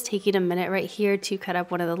also just taking a minute right here to cut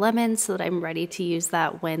up one of the lemons so that I'm ready to use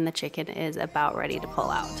that when the chicken is about ready to pull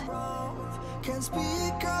out. Can't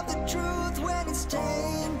speak of the truth when it's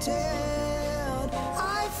tainted.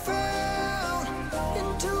 I fell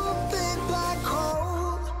into a big black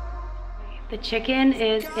hole. The chicken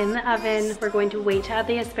is in the oven. We're going to wait to add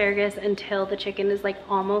the asparagus until the chicken is like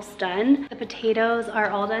almost done. The potatoes are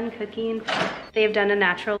all done cooking. They have done a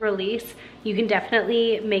natural release. You can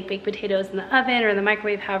definitely make baked potatoes in the oven or in the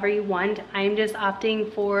microwave, however you want. I'm just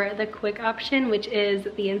opting for the quick option, which is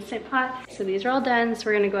the Instant Pot. So these are all done. So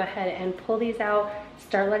we're gonna go ahead and pull these out,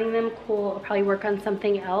 start letting them cool. I'll probably work on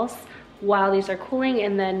something else while these are cooling,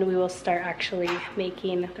 and then we will start actually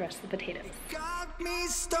making the rest of the potatoes. Got me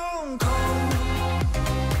stone cold.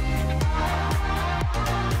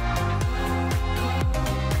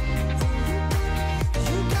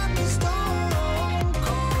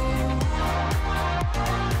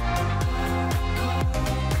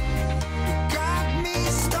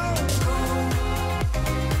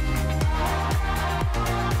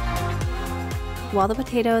 While the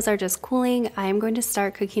potatoes are just cooling, I am going to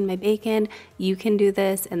start cooking my bacon. You can do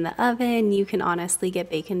this in the oven. You can honestly get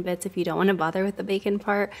bacon bits if you don't want to bother with the bacon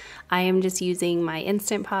part. I am just using my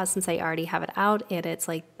Instant Pot since I already have it out, and it's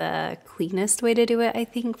like the cleanest way to do it, I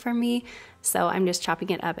think, for me. So I'm just chopping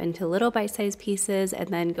it up into little bite-sized pieces and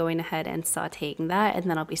then going ahead and sauteing that,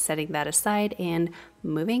 and then I'll be setting that aside and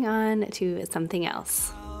moving on to something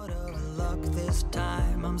else.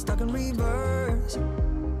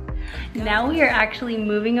 Now we are actually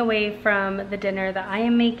moving away from the dinner that I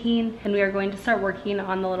am making, and we are going to start working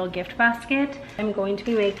on the little gift basket. I'm going to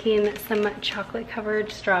be making some chocolate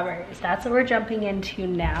covered strawberries. That's what we're jumping into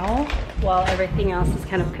now while everything else is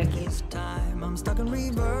kind of cooking. I'm stuck in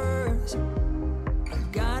reverse. I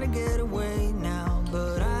gotta get away now,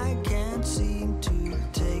 but I can't seem to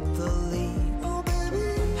take the lead. Oh, baby.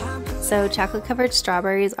 So chocolate covered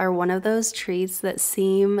strawberries are one of those treats that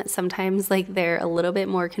seem sometimes like they're a little bit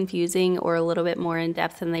more confusing or a little bit more in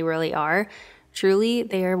depth than they really are. Truly,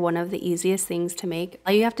 they are one of the easiest things to make.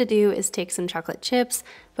 All you have to do is take some chocolate chips,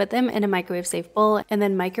 put them in a microwave safe bowl, and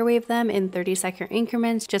then microwave them in 30-second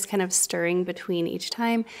increments, just kind of stirring between each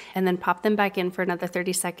time, and then pop them back in for another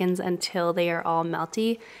 30 seconds until they are all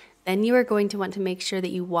melty. Then you are going to want to make sure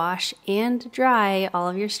that you wash and dry all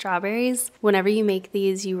of your strawberries. Whenever you make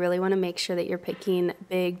these, you really want to make sure that you're picking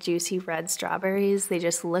big, juicy red strawberries. They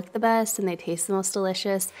just look the best and they taste the most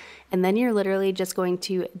delicious. And then you're literally just going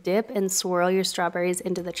to dip and swirl your strawberries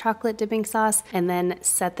into the chocolate dipping sauce and then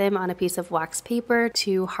set them on a piece of wax paper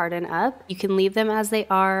to harden up. You can leave them as they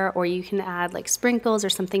are, or you can add like sprinkles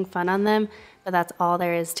or something fun on them, but that's all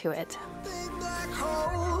there is to it.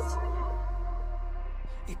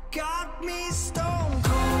 Got me stone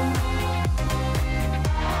cold.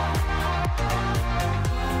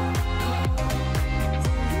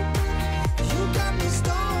 You got me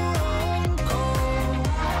stone cold.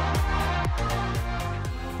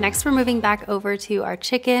 Next, we're moving back over to our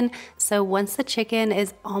chicken. So once the chicken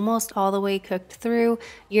is almost all the way cooked through,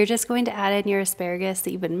 you're just going to add in your asparagus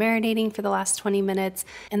that you've been marinating for the last 20 minutes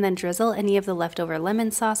and then drizzle any of the leftover lemon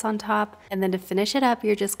sauce on top. And then to finish it up,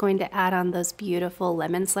 you're just going to add on those beautiful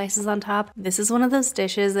lemon slices on top. This is one of those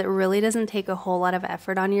dishes that really doesn't take a whole lot of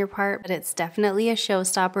effort on your part, but it's definitely a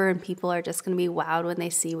showstopper and people are just going to be wowed when they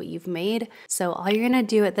see what you've made. So all you're going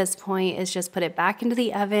to do at this point is just put it back into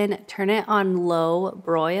the oven, turn it on low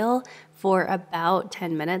broil for about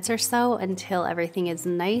 10 minutes or so until everything is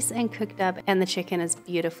nice and cooked up and the chicken is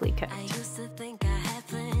beautifully cooked. I used to think I had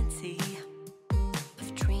plenty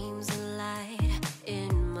of dreams and light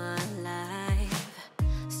in my life,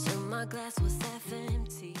 so my glass was half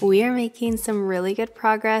empty. We are making some really good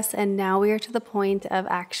progress, and now we are to the point of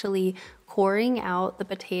actually coring out the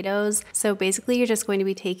potatoes. So basically you're just going to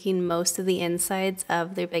be taking most of the insides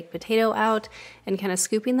of the baked potato out and kind of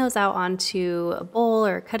scooping those out onto a bowl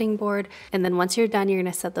or a cutting board. And then once you're done, you're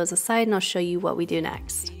going to set those aside and I'll show you what we do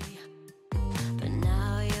next. But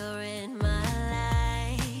now you're in my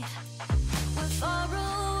life. We're far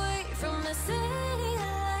away from the city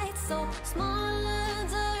lights, so small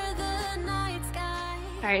under the night sky.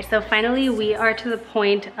 All right, so finally we are to the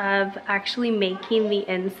point of actually making the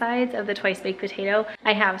insides of the twice baked potato.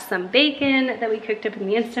 I have some bacon that we cooked up in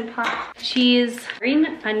the Instant Pot, cheese,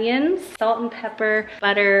 green onions, salt and pepper,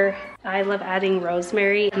 butter. I love adding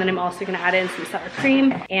rosemary, and then I'm also gonna add in some sour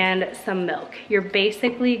cream and some milk. You're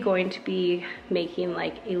basically going to be making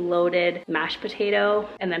like a loaded mashed potato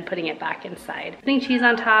and then putting it back inside. Putting cheese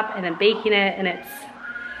on top and then baking it, and it's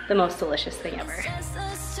the most delicious thing ever.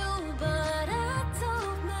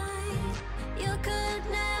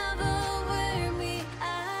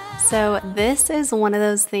 So this is one of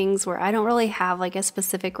those things where I don't really have like a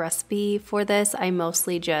specific recipe for this. I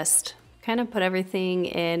mostly just kind of put everything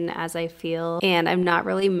in as I feel, and I'm not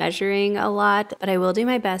really measuring a lot, but I will do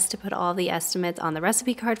my best to put all the estimates on the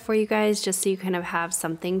recipe card for you guys just so you kind of have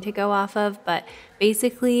something to go off of. But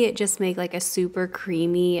basically just make like a super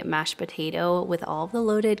creamy mashed potato with all the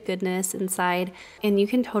loaded goodness inside. And you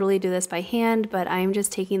can totally do this by hand, but I'm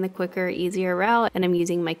just taking the quicker, easier route, and I'm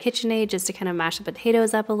using my KitchenAid just to kind of mash the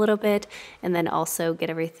potatoes up a little bit and then also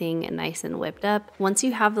get everything nice and whipped up. Once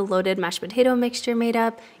you have the loaded mashed potato mixture made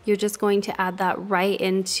up, you're just going to add that right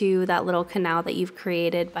into that little canal that you've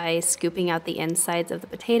created by scooping out the insides of the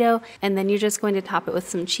potato, and then you're just going to top it with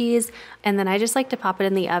some cheese. And then I just like to pop it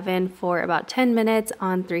in the oven for about 10 minutes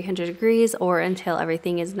on 300 degrees or until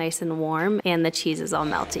everything is nice and warm and the cheese is all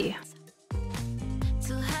melty.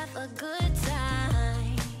 To have a good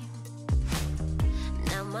time.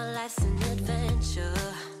 Now my life's an adventure.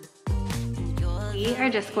 We are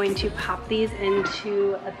just going to pop these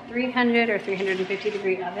into a 300 or 350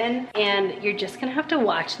 degree oven, and you're just gonna have to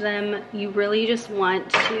watch them. You really just want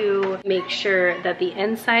to make sure that the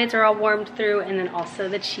insides are all warmed through and then also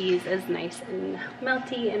the cheese is nice and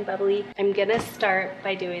melty and bubbly. I'm gonna start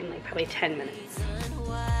by doing like probably 10 minutes.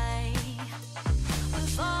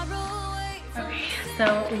 Okay, so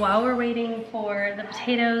while we're waiting for the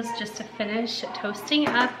potatoes just to finish toasting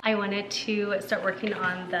up, I wanted to start working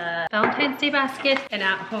on the Valentine's Day basket and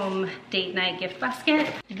at-home date night gift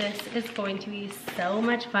basket. This is going to be so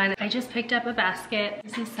much fun. I just picked up a basket.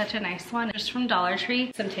 This is such a nice one, just from Dollar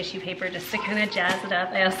Tree. Some tissue paper just to kind of jazz it up.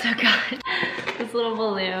 I also got this little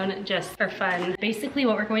balloon just for fun. Basically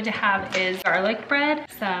what we're going to have is garlic bread,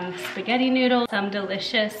 some spaghetti noodles, some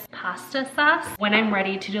delicious pasta sauce. When I'm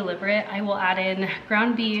ready to deliver it, I will add in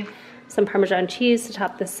ground beef, some Parmesan cheese to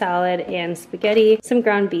top the salad and spaghetti, some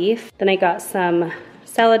ground beef. Then I got some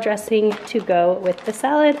salad dressing to go with the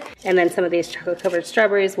salad, and then some of these chocolate covered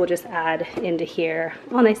strawberries we'll just add into here,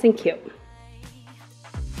 all nice and cute.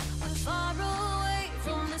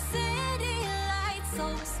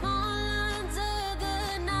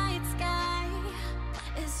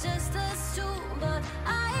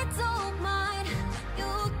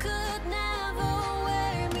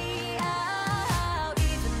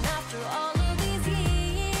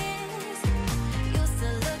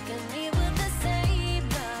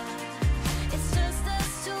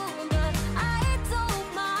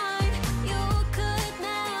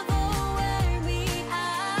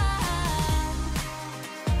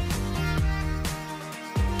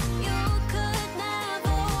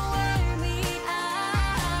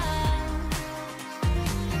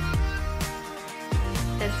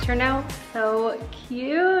 turned out so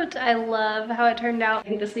cute. I love how it turned out. I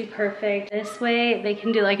think this will be perfect. This way they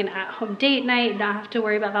can do like an at-home date night, not have to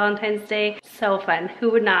worry about Valentine's Day. So fun. Who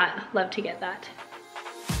would not love to get that?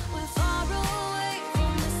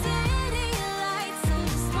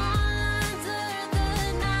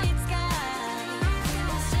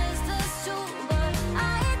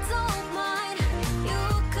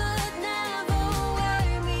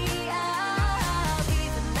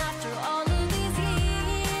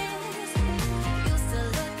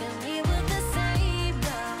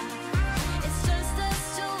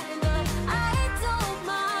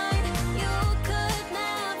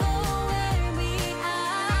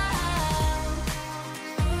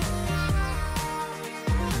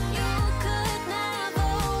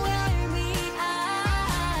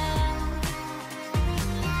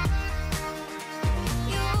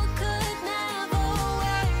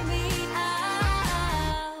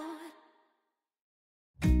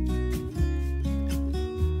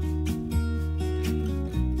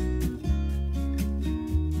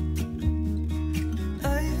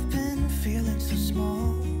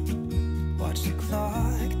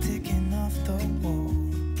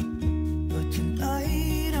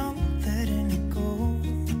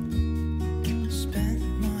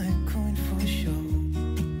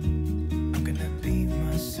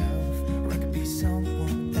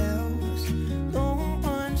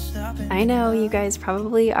 I know you guys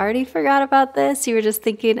probably already forgot about this. You were just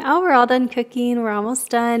thinking, oh, we're all done cooking, we're almost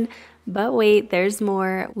done. But wait, there's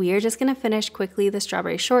more. We are just gonna finish quickly the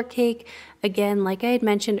strawberry shortcake. Again, like I had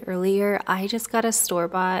mentioned earlier, I just got a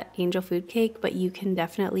store-bought angel food cake, but you can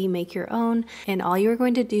definitely make your own. And all you're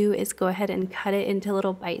going to do is go ahead and cut it into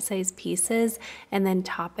little bite-sized pieces and then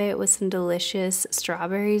top it with some delicious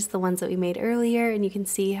strawberries, the ones that we made earlier, and you can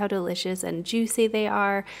see how delicious and juicy they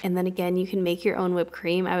are. And then again, you can make your own whipped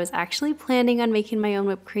cream. I was actually planning on making my own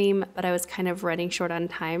whipped cream, but I was kind of running short on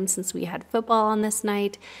time since we had football on this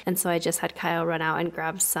night, and so I just had Kyle run out and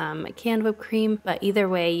grab some canned whipped cream. But either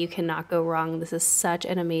way, you cannot go wrong. This is such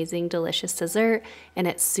an amazing, delicious dessert, and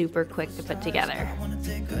it's super quick to put together. I wanna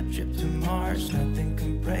take a trip to Mars. Nothing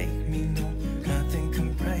can break me, no, nothing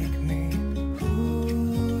can break me.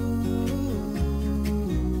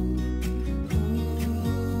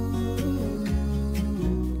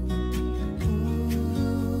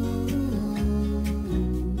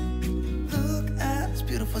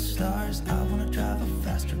 Stars, I wanna drive a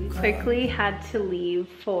faster car. Quickly had to leave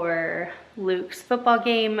for Luke's football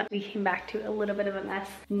game. We came back to a little bit of a mess,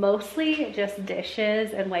 mostly just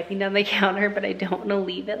dishes and wiping down the counter, but I don't want to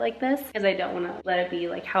leave it like this because I don't want to let it be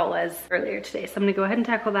like how it was earlier today. So I'm gonna go ahead and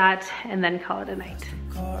tackle that and then call it a night.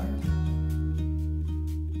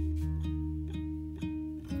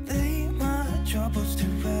 Lay my troubles to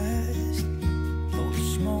rest, blow the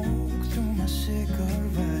smoke through my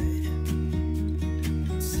cigarette.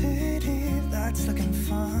 City lights looking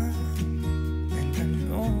fine, and I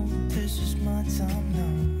know this is my time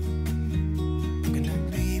now. I'm gonna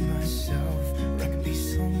be myself, or I could be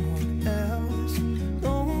someone else.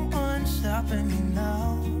 No one's stopping me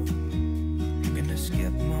now. I'm gonna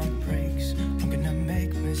skip my breaks, I'm gonna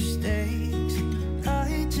make mistakes.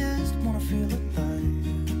 I just wanna feel alive.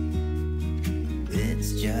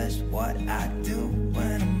 It's just what I do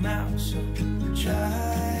when I'm out, so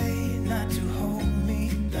try not to hold me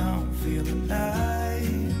down. Feel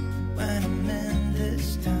alive when I'm in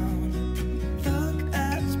this town. Look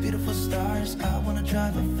at these beautiful stars. I wanna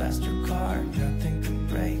drive a faster car. Nothing can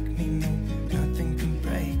break me, no, nothing can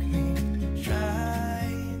break me. Try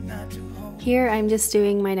not to hold. Here I'm just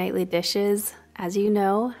doing my nightly dishes. As you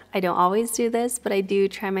know, I don't always do this, but I do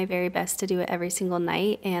try my very best to do it every single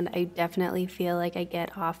night, and I definitely feel like I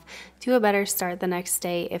get off to a better start the next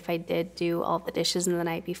day if I did do all the dishes in the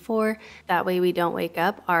night before. That way we don't wake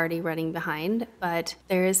up already running behind. But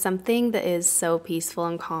there is something that is so peaceful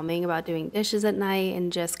and calming about doing dishes at night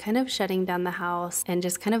and just kind of shutting down the house and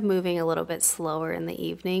just kind of moving a little bit slower in the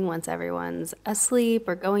evening once everyone's asleep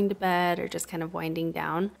or going to bed or just kind of winding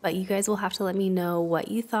down. But you guys will have to let me know what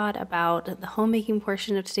you thought about the homemaking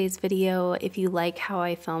portion of today's video. If you like how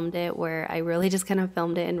I filmed it, where I really just kind of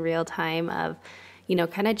filmed it in real time of, you know,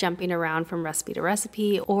 kind of jumping around from recipe to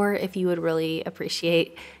recipe, or if you would really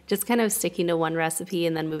appreciate just kind of sticking to one recipe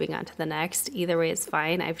and then moving on to the next. Either way is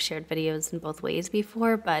fine. I've shared videos in both ways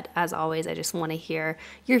before, but as always, I just want to hear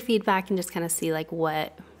your feedback and just kind of see like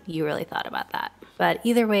what you really thought about that. But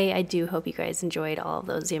either way, I do hope you guys enjoyed all of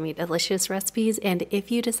those yummy, delicious recipes. And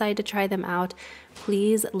if you decide to try them out,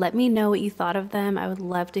 please let me know what you thought of them. I would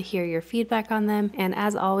love to hear your feedback on them. And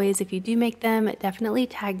as always, if you do make them, definitely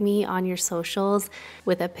tag me on your socials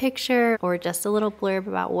with a picture or just a little blurb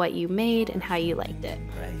about what you made and how you liked it.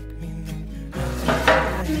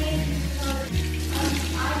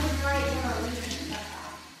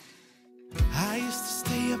 I used to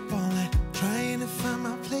stay up all night trying to find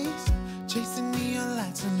my place, chasing neon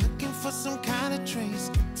lights and looking for some kind of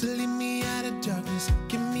trace to lead me out of darkness.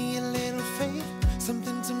 Give me a little faith,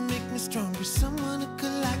 something to make me stronger, someone who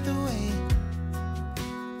could light the way.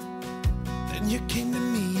 Then you came to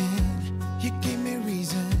me and you gave me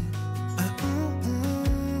reason.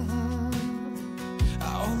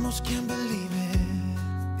 I almost can't believe it.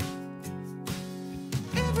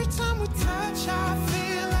 Every time we touch, I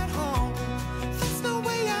feel at home. There's no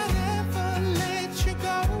way I'd ever let you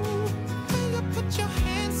go. When you put your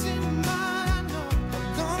hands in mine, I know I'm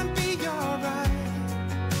gonna be alright.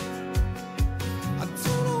 I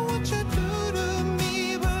don't know what you do to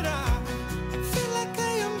me, but I feel like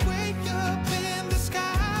I am way up in the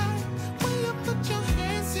sky. When you put your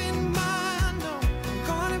hands in mine, I know I'm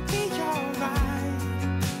gonna be alright.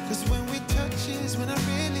 'Cause when we touch is when I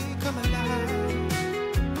really come alive.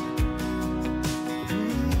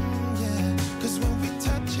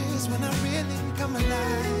 When I really come alive.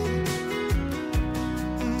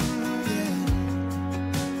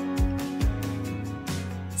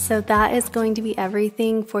 So that is going to be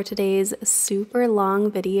everything for today's super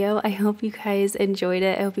long video. I hope you guys enjoyed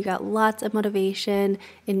it. I hope you got lots of motivation,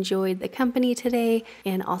 enjoyed the company today,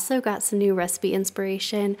 and also got some new recipe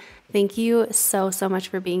inspiration. Thank you so much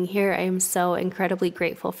for being here. I am so incredibly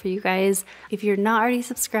grateful for you guys. If you're not already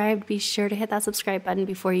subscribed, be sure to hit that subscribe button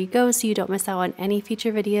before you go so you don't miss out on any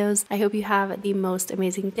future videos. I hope you have the most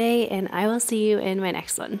amazing day, and I will see you in my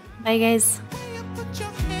next one. Bye guys.